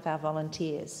through one of our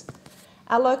volunteers.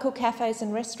 Our local cafes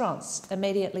and restaurants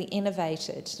immediately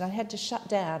innovated. They had to shut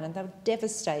down and they were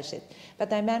devastated, but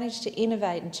they managed to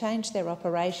innovate and change their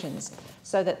operations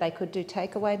so that they could do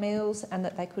takeaway meals and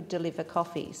that they could deliver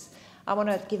coffees. I want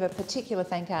to give a particular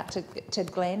thank out to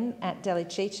Glenn at Deli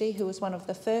Chichi, who was one of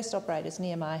the first operators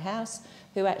near my house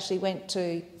who actually went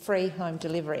to free home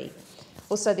delivery.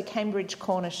 Also the Cambridge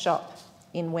Corner Shop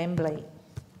in Wembley.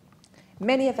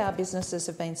 Many of our businesses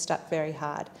have been stuck very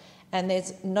hard, and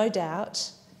there's no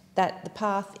doubt that the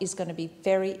path is going to be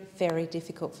very, very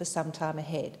difficult for some time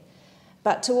ahead.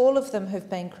 But to all of them who've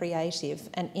been creative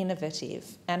and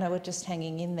innovative and who are just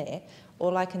hanging in there,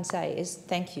 all I can say is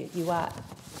thank you. You are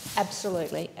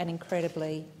absolutely and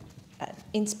incredibly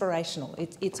inspirational.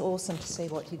 It's awesome to see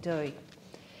what you do.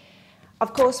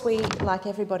 Of course, we, like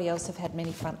everybody else, have had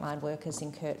many frontline workers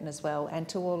in Curtin as well, and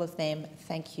to all of them,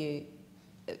 thank you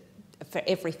for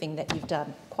everything that you've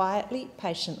done quietly,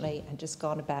 patiently, and just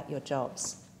gone about your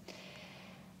jobs.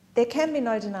 There can be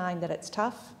no denying that it's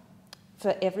tough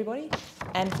for everybody,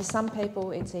 and for some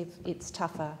people it's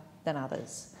tougher than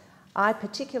others. I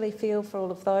particularly feel for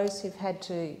all of those who've had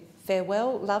to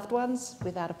farewell loved ones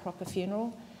without a proper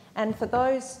funeral, and for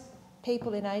those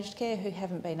people in aged care who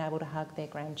haven't been able to hug their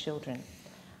grandchildren.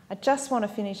 I just want to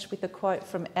finish with a quote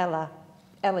from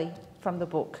Ellie from the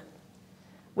book.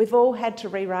 We've all had to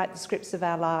rewrite the scripts of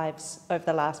our lives over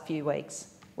the last few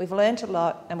weeks. We've learnt a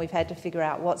lot and we've had to figure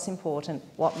out what's important,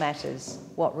 what matters,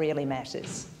 what really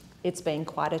matters. It's been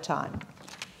quite a time.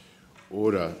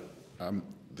 Order.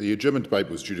 The adjournment debate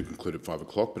was due to conclude at 5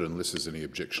 o'clock, but unless there's any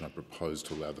objection, I propose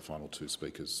to allow the final 2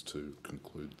 speakers to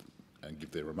conclude and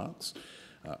give their remarks.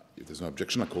 If there's no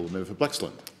objection, I call the member for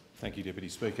Blaxland. Thank you, Deputy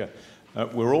Speaker.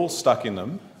 We're all stuck in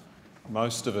them.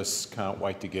 Most of us can't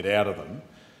wait to get out of them,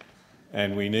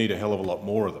 and we need a hell of a lot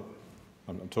more of them.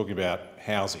 I'm talking about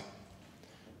housing.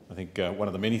 I think one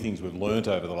of the many things we've learnt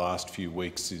over the last few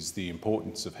weeks is the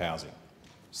importance of housing,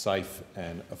 safe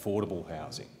and affordable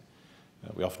housing.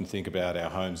 We often think about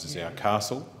our homes as our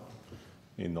castle.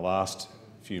 In the last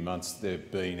few months,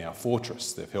 they've been our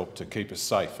fortress. They've helped to keep us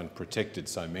safe and protected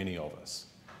so many of us.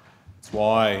 That's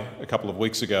why a couple of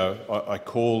weeks ago I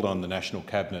called on the National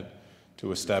Cabinet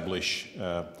to establish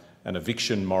an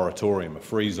eviction moratorium, a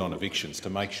freeze on evictions, to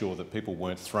make sure that people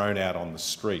weren't thrown out on the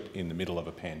street in the middle of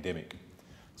a pandemic.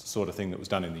 It's the sort of thing that was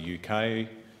done in the UK,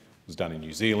 was done in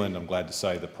New Zealand. I'm glad to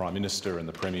say the Prime Minister and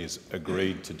the Premiers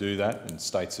agreed to do that, and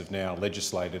states have now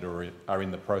legislated or are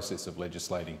in the process of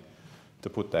legislating to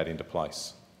put that into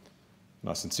place. And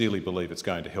I sincerely believe it's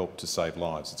going to help to save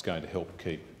lives. It's going to help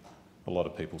keep a lot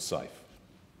of people safe.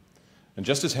 And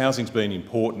just as housing's been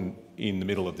important in the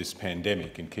middle of this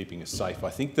pandemic in keeping us safe, I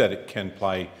think that it can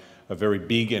play a very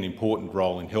big and important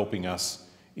role in helping us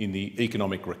in the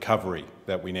economic recovery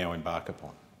that we now embark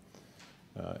upon.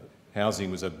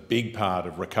 Housing was a big part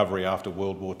of recovery after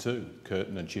World War II,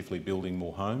 Curtin and Chifley building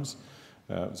more homes.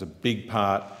 It was a big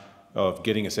part of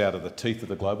getting us out of the teeth of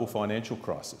the global financial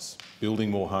crisis, building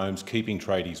more homes, keeping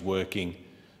tradies working,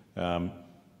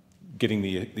 getting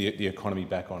the economy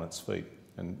back on its feet.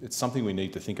 And it's something we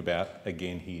need to think about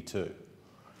again here too.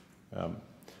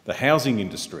 The housing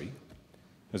industry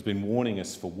has been warning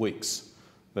us for weeks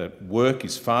that work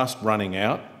is fast running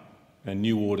out and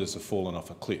new orders have fallen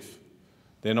off a cliff.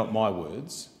 They're not my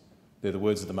words, they're the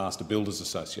words of the Master Builders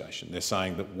Association. They're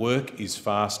saying that work is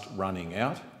fast running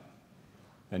out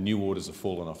and new orders have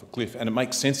fallen off a cliff. And it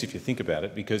makes sense if you think about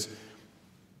it, because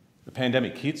the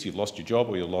pandemic hits, you've lost your job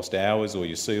or you've lost hours, or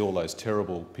you see all those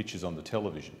terrible pictures on the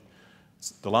television.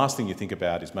 The last thing you think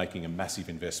about is making a massive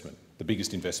investment, the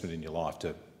biggest investment in your life,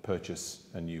 to purchase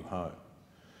a new home.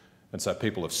 And so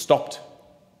people have stopped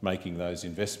making those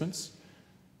investments,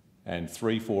 and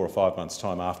 3, 4 or 5 months'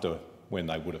 time after when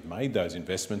they would have made those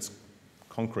investments,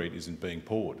 concrete isn't being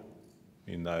poured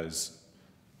in those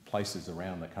places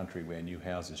around the country where new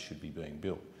houses should be being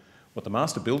built. What the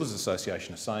Master Builders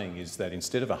Association is saying is that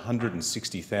instead of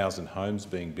 160,000 homes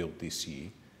being built this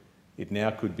year, it now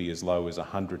could be as low as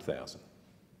 100,000.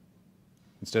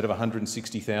 Instead of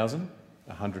 160,000,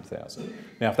 100,000.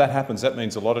 Now, if that happens, that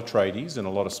means a lot of tradies and a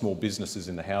lot of small businesses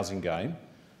in the housing game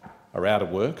are out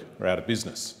of work, or out of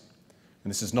business. And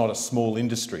this is not a small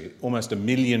industry. Almost 1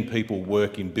 million people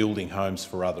work in building homes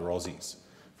for other Aussies,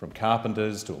 from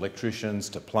carpenters to electricians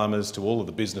to plumbers to all of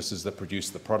the businesses that produce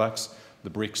the products, the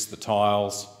bricks, the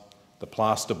tiles, the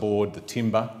plasterboard, the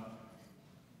timber.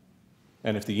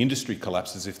 And if the industry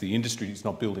collapses, if the industry is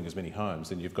not building as many homes,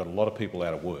 then you've got a lot of people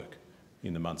out of work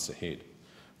in the months ahead.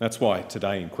 That's why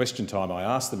today in question time I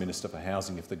asked the Minister for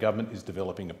Housing if the government is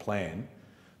developing a plan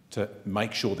to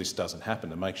make sure this doesn't happen,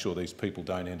 to make sure these people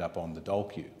don't end up on the dole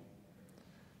queue.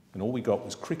 And all we got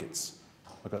was crickets.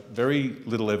 I've got very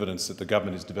little evidence that the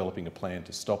government is developing a plan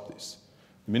to stop this.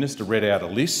 The Minister read out a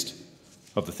list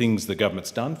of the things the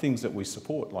government's done, things that we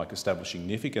support, like establishing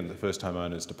NIFIC and the First Home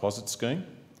Owners Deposit Scheme.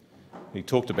 He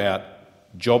talked about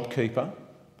JobKeeper,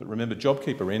 but remember,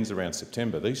 JobKeeper ends around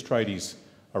September. These tradies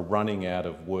are running out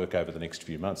of work over the next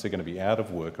few months. They're going to be out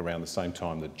of work around the same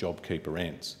time that JobKeeper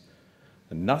ends.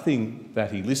 And nothing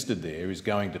that he listed there is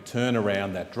going to turn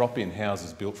around that drop-in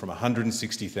houses built from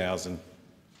 160,000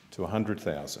 to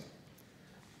 100,000.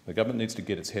 The government needs to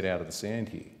get its head out of the sand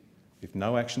here. If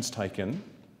no action's taken,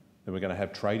 then we're going to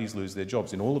have tradies lose their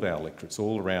jobs in all of our electorates,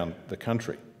 all around the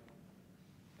country.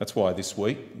 That's why this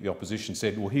week the opposition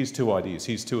said, well, here's 2 ideas,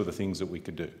 here's 2 of the things that we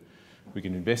could do. We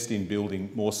can invest in building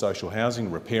more social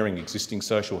housing, repairing existing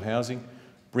social housing,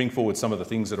 bring forward some of the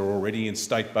things that are already in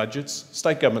state budgets.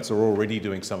 State governments are already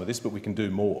doing some of this, but we can do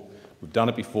more. We've done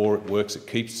it before, it works, it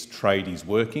keeps tradies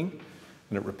working,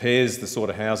 and it repairs the sort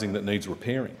of housing that needs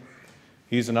repairing.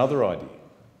 Here's another idea.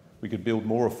 We could build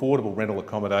more affordable rental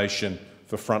accommodation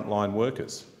for frontline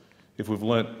workers. If we've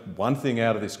learnt one thing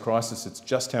out of this crisis, it's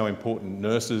just how important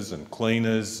nurses and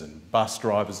cleaners and bus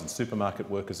drivers and supermarket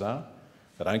workers are.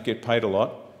 They don't get paid a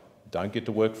lot, don't get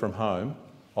to work from home,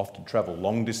 often travel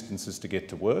long distances to get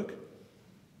to work.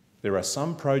 There are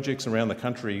some projects around the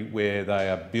country where they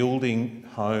are building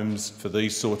homes for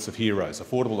these sorts of heroes,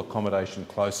 affordable accommodation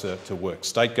closer to work.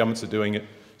 State governments are doing it,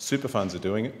 super funds are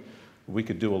doing it. We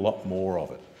could do a lot more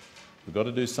of it. We've got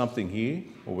to do something here,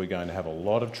 or we're going to have a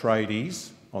lot of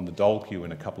tradies on the dole queue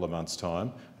in a couple of months'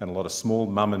 time and a lot of small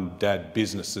mum and dad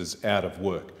businesses out of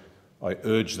work. I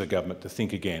urge the government to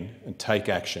think again and take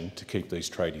action to keep these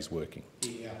tradies working.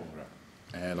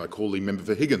 And I call the member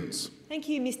for Higgins. Thank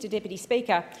you, Mr Deputy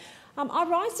Speaker. I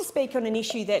rise to speak on an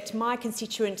issue that my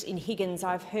constituent in Higgins,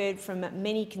 I've heard from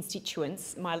many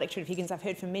constituents, my electorate of Higgins, I've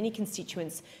heard from many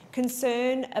constituents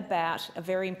concern about a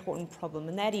very important problem,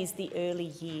 and that is the early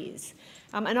years.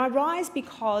 And I rise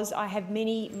because I have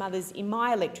many mothers in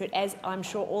my electorate, as I'm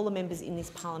sure all the members in this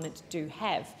parliament do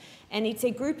have. And it's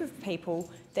a group of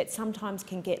people that sometimes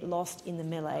can get lost in the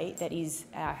melee that is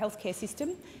our healthcare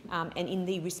system and in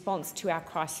the response to our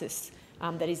crisis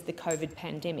that is the COVID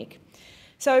pandemic.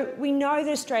 So we know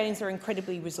that Australians are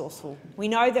incredibly resourceful. We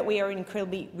know that we are an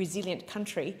incredibly resilient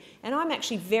country, and I'm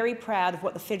actually very proud of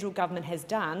what the federal government has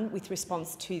done with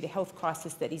response to the health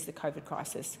crisis that is the COVID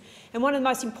crisis. And one of the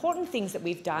most important things that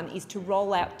we've done is to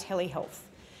roll out telehealth.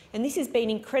 And this has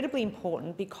been incredibly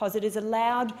important because it has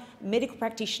allowed medical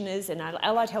practitioners and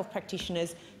allied health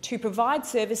practitioners to provide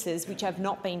services which have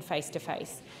not been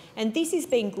face-to-face. And this has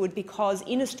been good because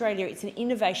in Australia it's an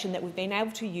innovation that we've been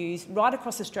able to use right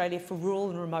across Australia for rural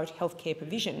and remote healthcare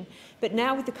provision. But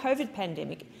now with the COVID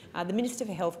pandemic, the Minister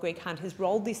for Health, Greg Hunt, has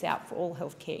rolled this out for all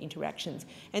healthcare interactions.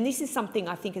 And this is something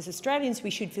I think as Australians we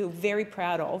should feel very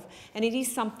proud of, and it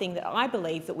is something that I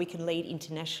believe that we can lead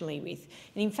internationally with.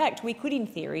 And in fact, we could in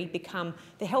theory become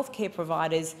the healthcare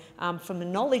providers from a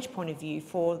knowledge point of view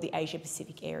for the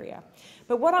Asia-Pacific area.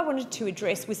 But what I wanted to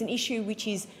address was an issue which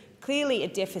is clearly a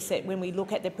deficit when we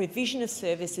look at the provision of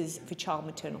services for child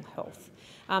maternal health.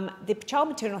 The child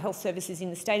maternal health services in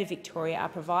the state of Victoria are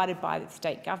provided by the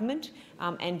state government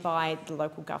and by the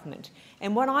local government.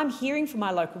 And what I'm hearing from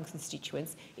my local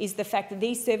constituents is the fact that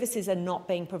these services are not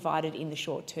being provided in the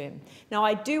short term. Now,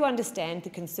 I do understand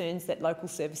the concerns that local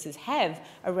services have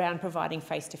around providing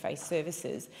face-to-face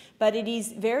services, but it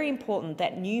is very important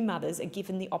that new mothers are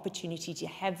given the opportunity to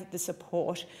have the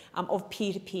support of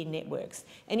peer-to-peer networks.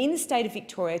 And in the state of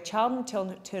Victoria, child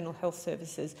maternal health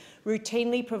services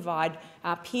routinely provide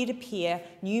peer-to-peer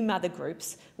new mother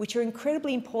groups, which are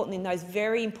incredibly important in those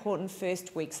very important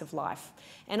first weeks of life.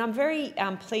 And I'm very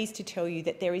pleased to tell you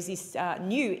that there is this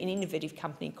new and innovative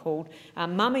company called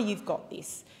Mama You've Got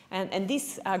This. And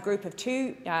this group of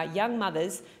two young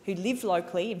mothers who live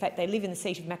locally, in fact they live in the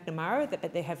seat of Macnamara,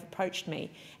 but they have approached me,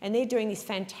 and they're doing this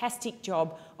fantastic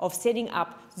job of setting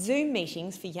up Zoom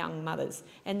meetings for young mothers.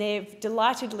 And they're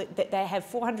delighted that they have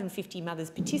 450 mothers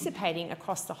participating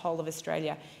across the whole of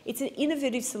Australia. It's an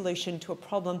innovative solution to a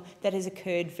problem that has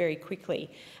occurred very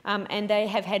quickly. And they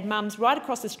have had mums right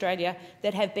across Australia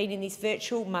that have been in this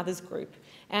virtual mothers group.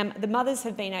 The mothers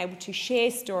have been able to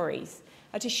share stories,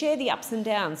 to share the ups and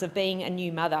downs of being a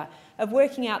new mother, of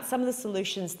working out some of the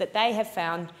solutions that they have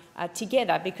found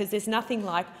together, because there's nothing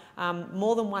like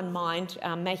more than one mind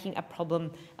making a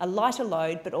problem a lighter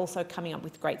load, but also coming up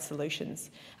with great solutions.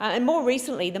 And more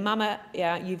recently, the Mama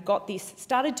You've Got This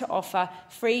started to offer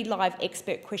free live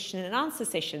expert question and answer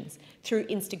sessions through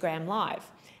Instagram Live.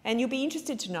 And you'll be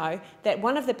interested to know that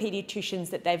one of the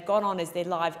paediatricians that they've got on as their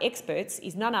live experts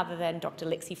is none other than Dr.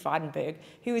 Lexi Frydenberg,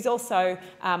 who is also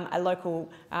a local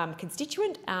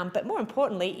constituent, but more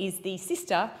importantly is the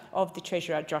sister of the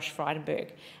Treasurer, Josh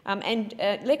Frydenberg. And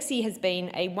Lexi has been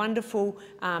a wonderful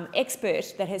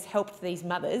expert that has helped these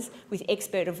mothers with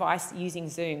expert advice using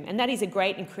Zoom. And that is a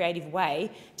great and creative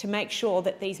way to make sure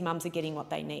that these mums are getting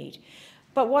what they need.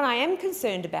 But what I am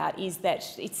concerned about is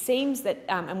that it seems that,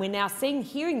 and we're now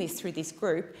hearing this through this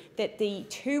group, that the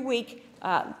 2-week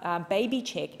baby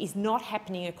check is not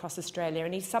happening across Australia,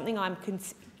 and it's something I'm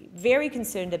very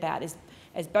concerned about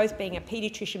as both being a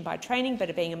paediatrician by training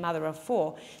but being a mother of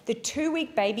 4. The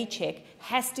 2-week baby check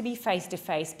has to be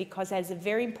face-to-face because that is a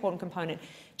very important component.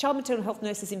 Child maternal health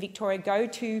nurses in Victoria go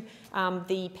to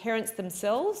the parents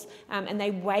themselves and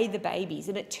they weigh the babies.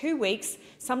 And at 2 weeks,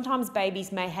 sometimes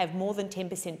babies may have more than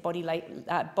 10% body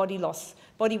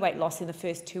weight loss in the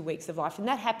first 2 weeks of life. And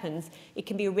that happens, it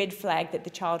can be a red flag that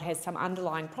the child has some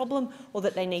underlying problem or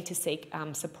that they need to seek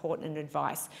support and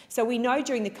advice. So we know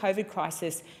during the COVID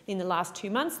crisis in the last 2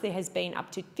 months, there has been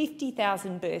up to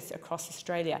 50,000 births across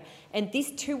Australia. And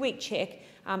this 2-week check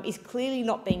is clearly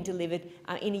not being delivered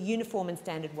in a uniform and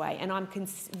standard way. And I'm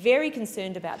very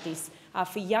concerned about this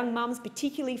for young mums,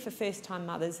 particularly for first-time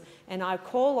mothers. And I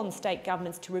call on state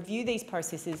governments to review these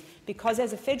processes because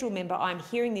as a federal member, I'm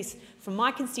hearing this from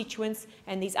my constituents,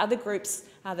 and these other groups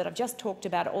that I've just talked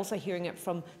about are also hearing it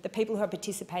from the people who are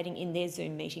participating in their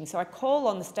Zoom meetings. So I call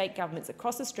on the state governments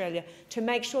across Australia to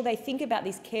make sure they think about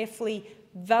this carefully.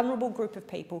 Vulnerable group of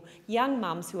people, young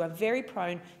mums who are very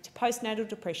prone to postnatal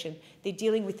depression. They're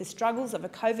dealing with the struggles of a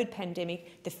COVID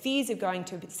pandemic, the fears of going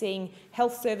to seeing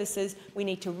health services. We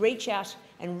need to reach out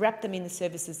and wrap them in the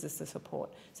services as the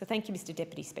support. So thank you, Mr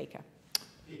Deputy Speaker.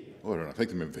 Well, I thank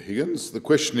the member for Higgins. The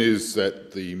question is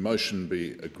that the motion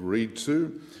be agreed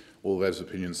to. All those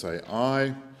opinions say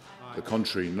aye. The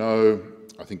contrary, no.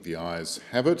 I think the ayes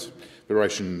have it. The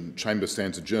Federation Chamber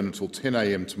stands adjourned until 10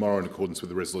 a.m. tomorrow in accordance with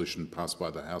the resolution passed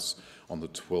by the House on the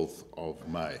 12th of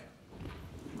May.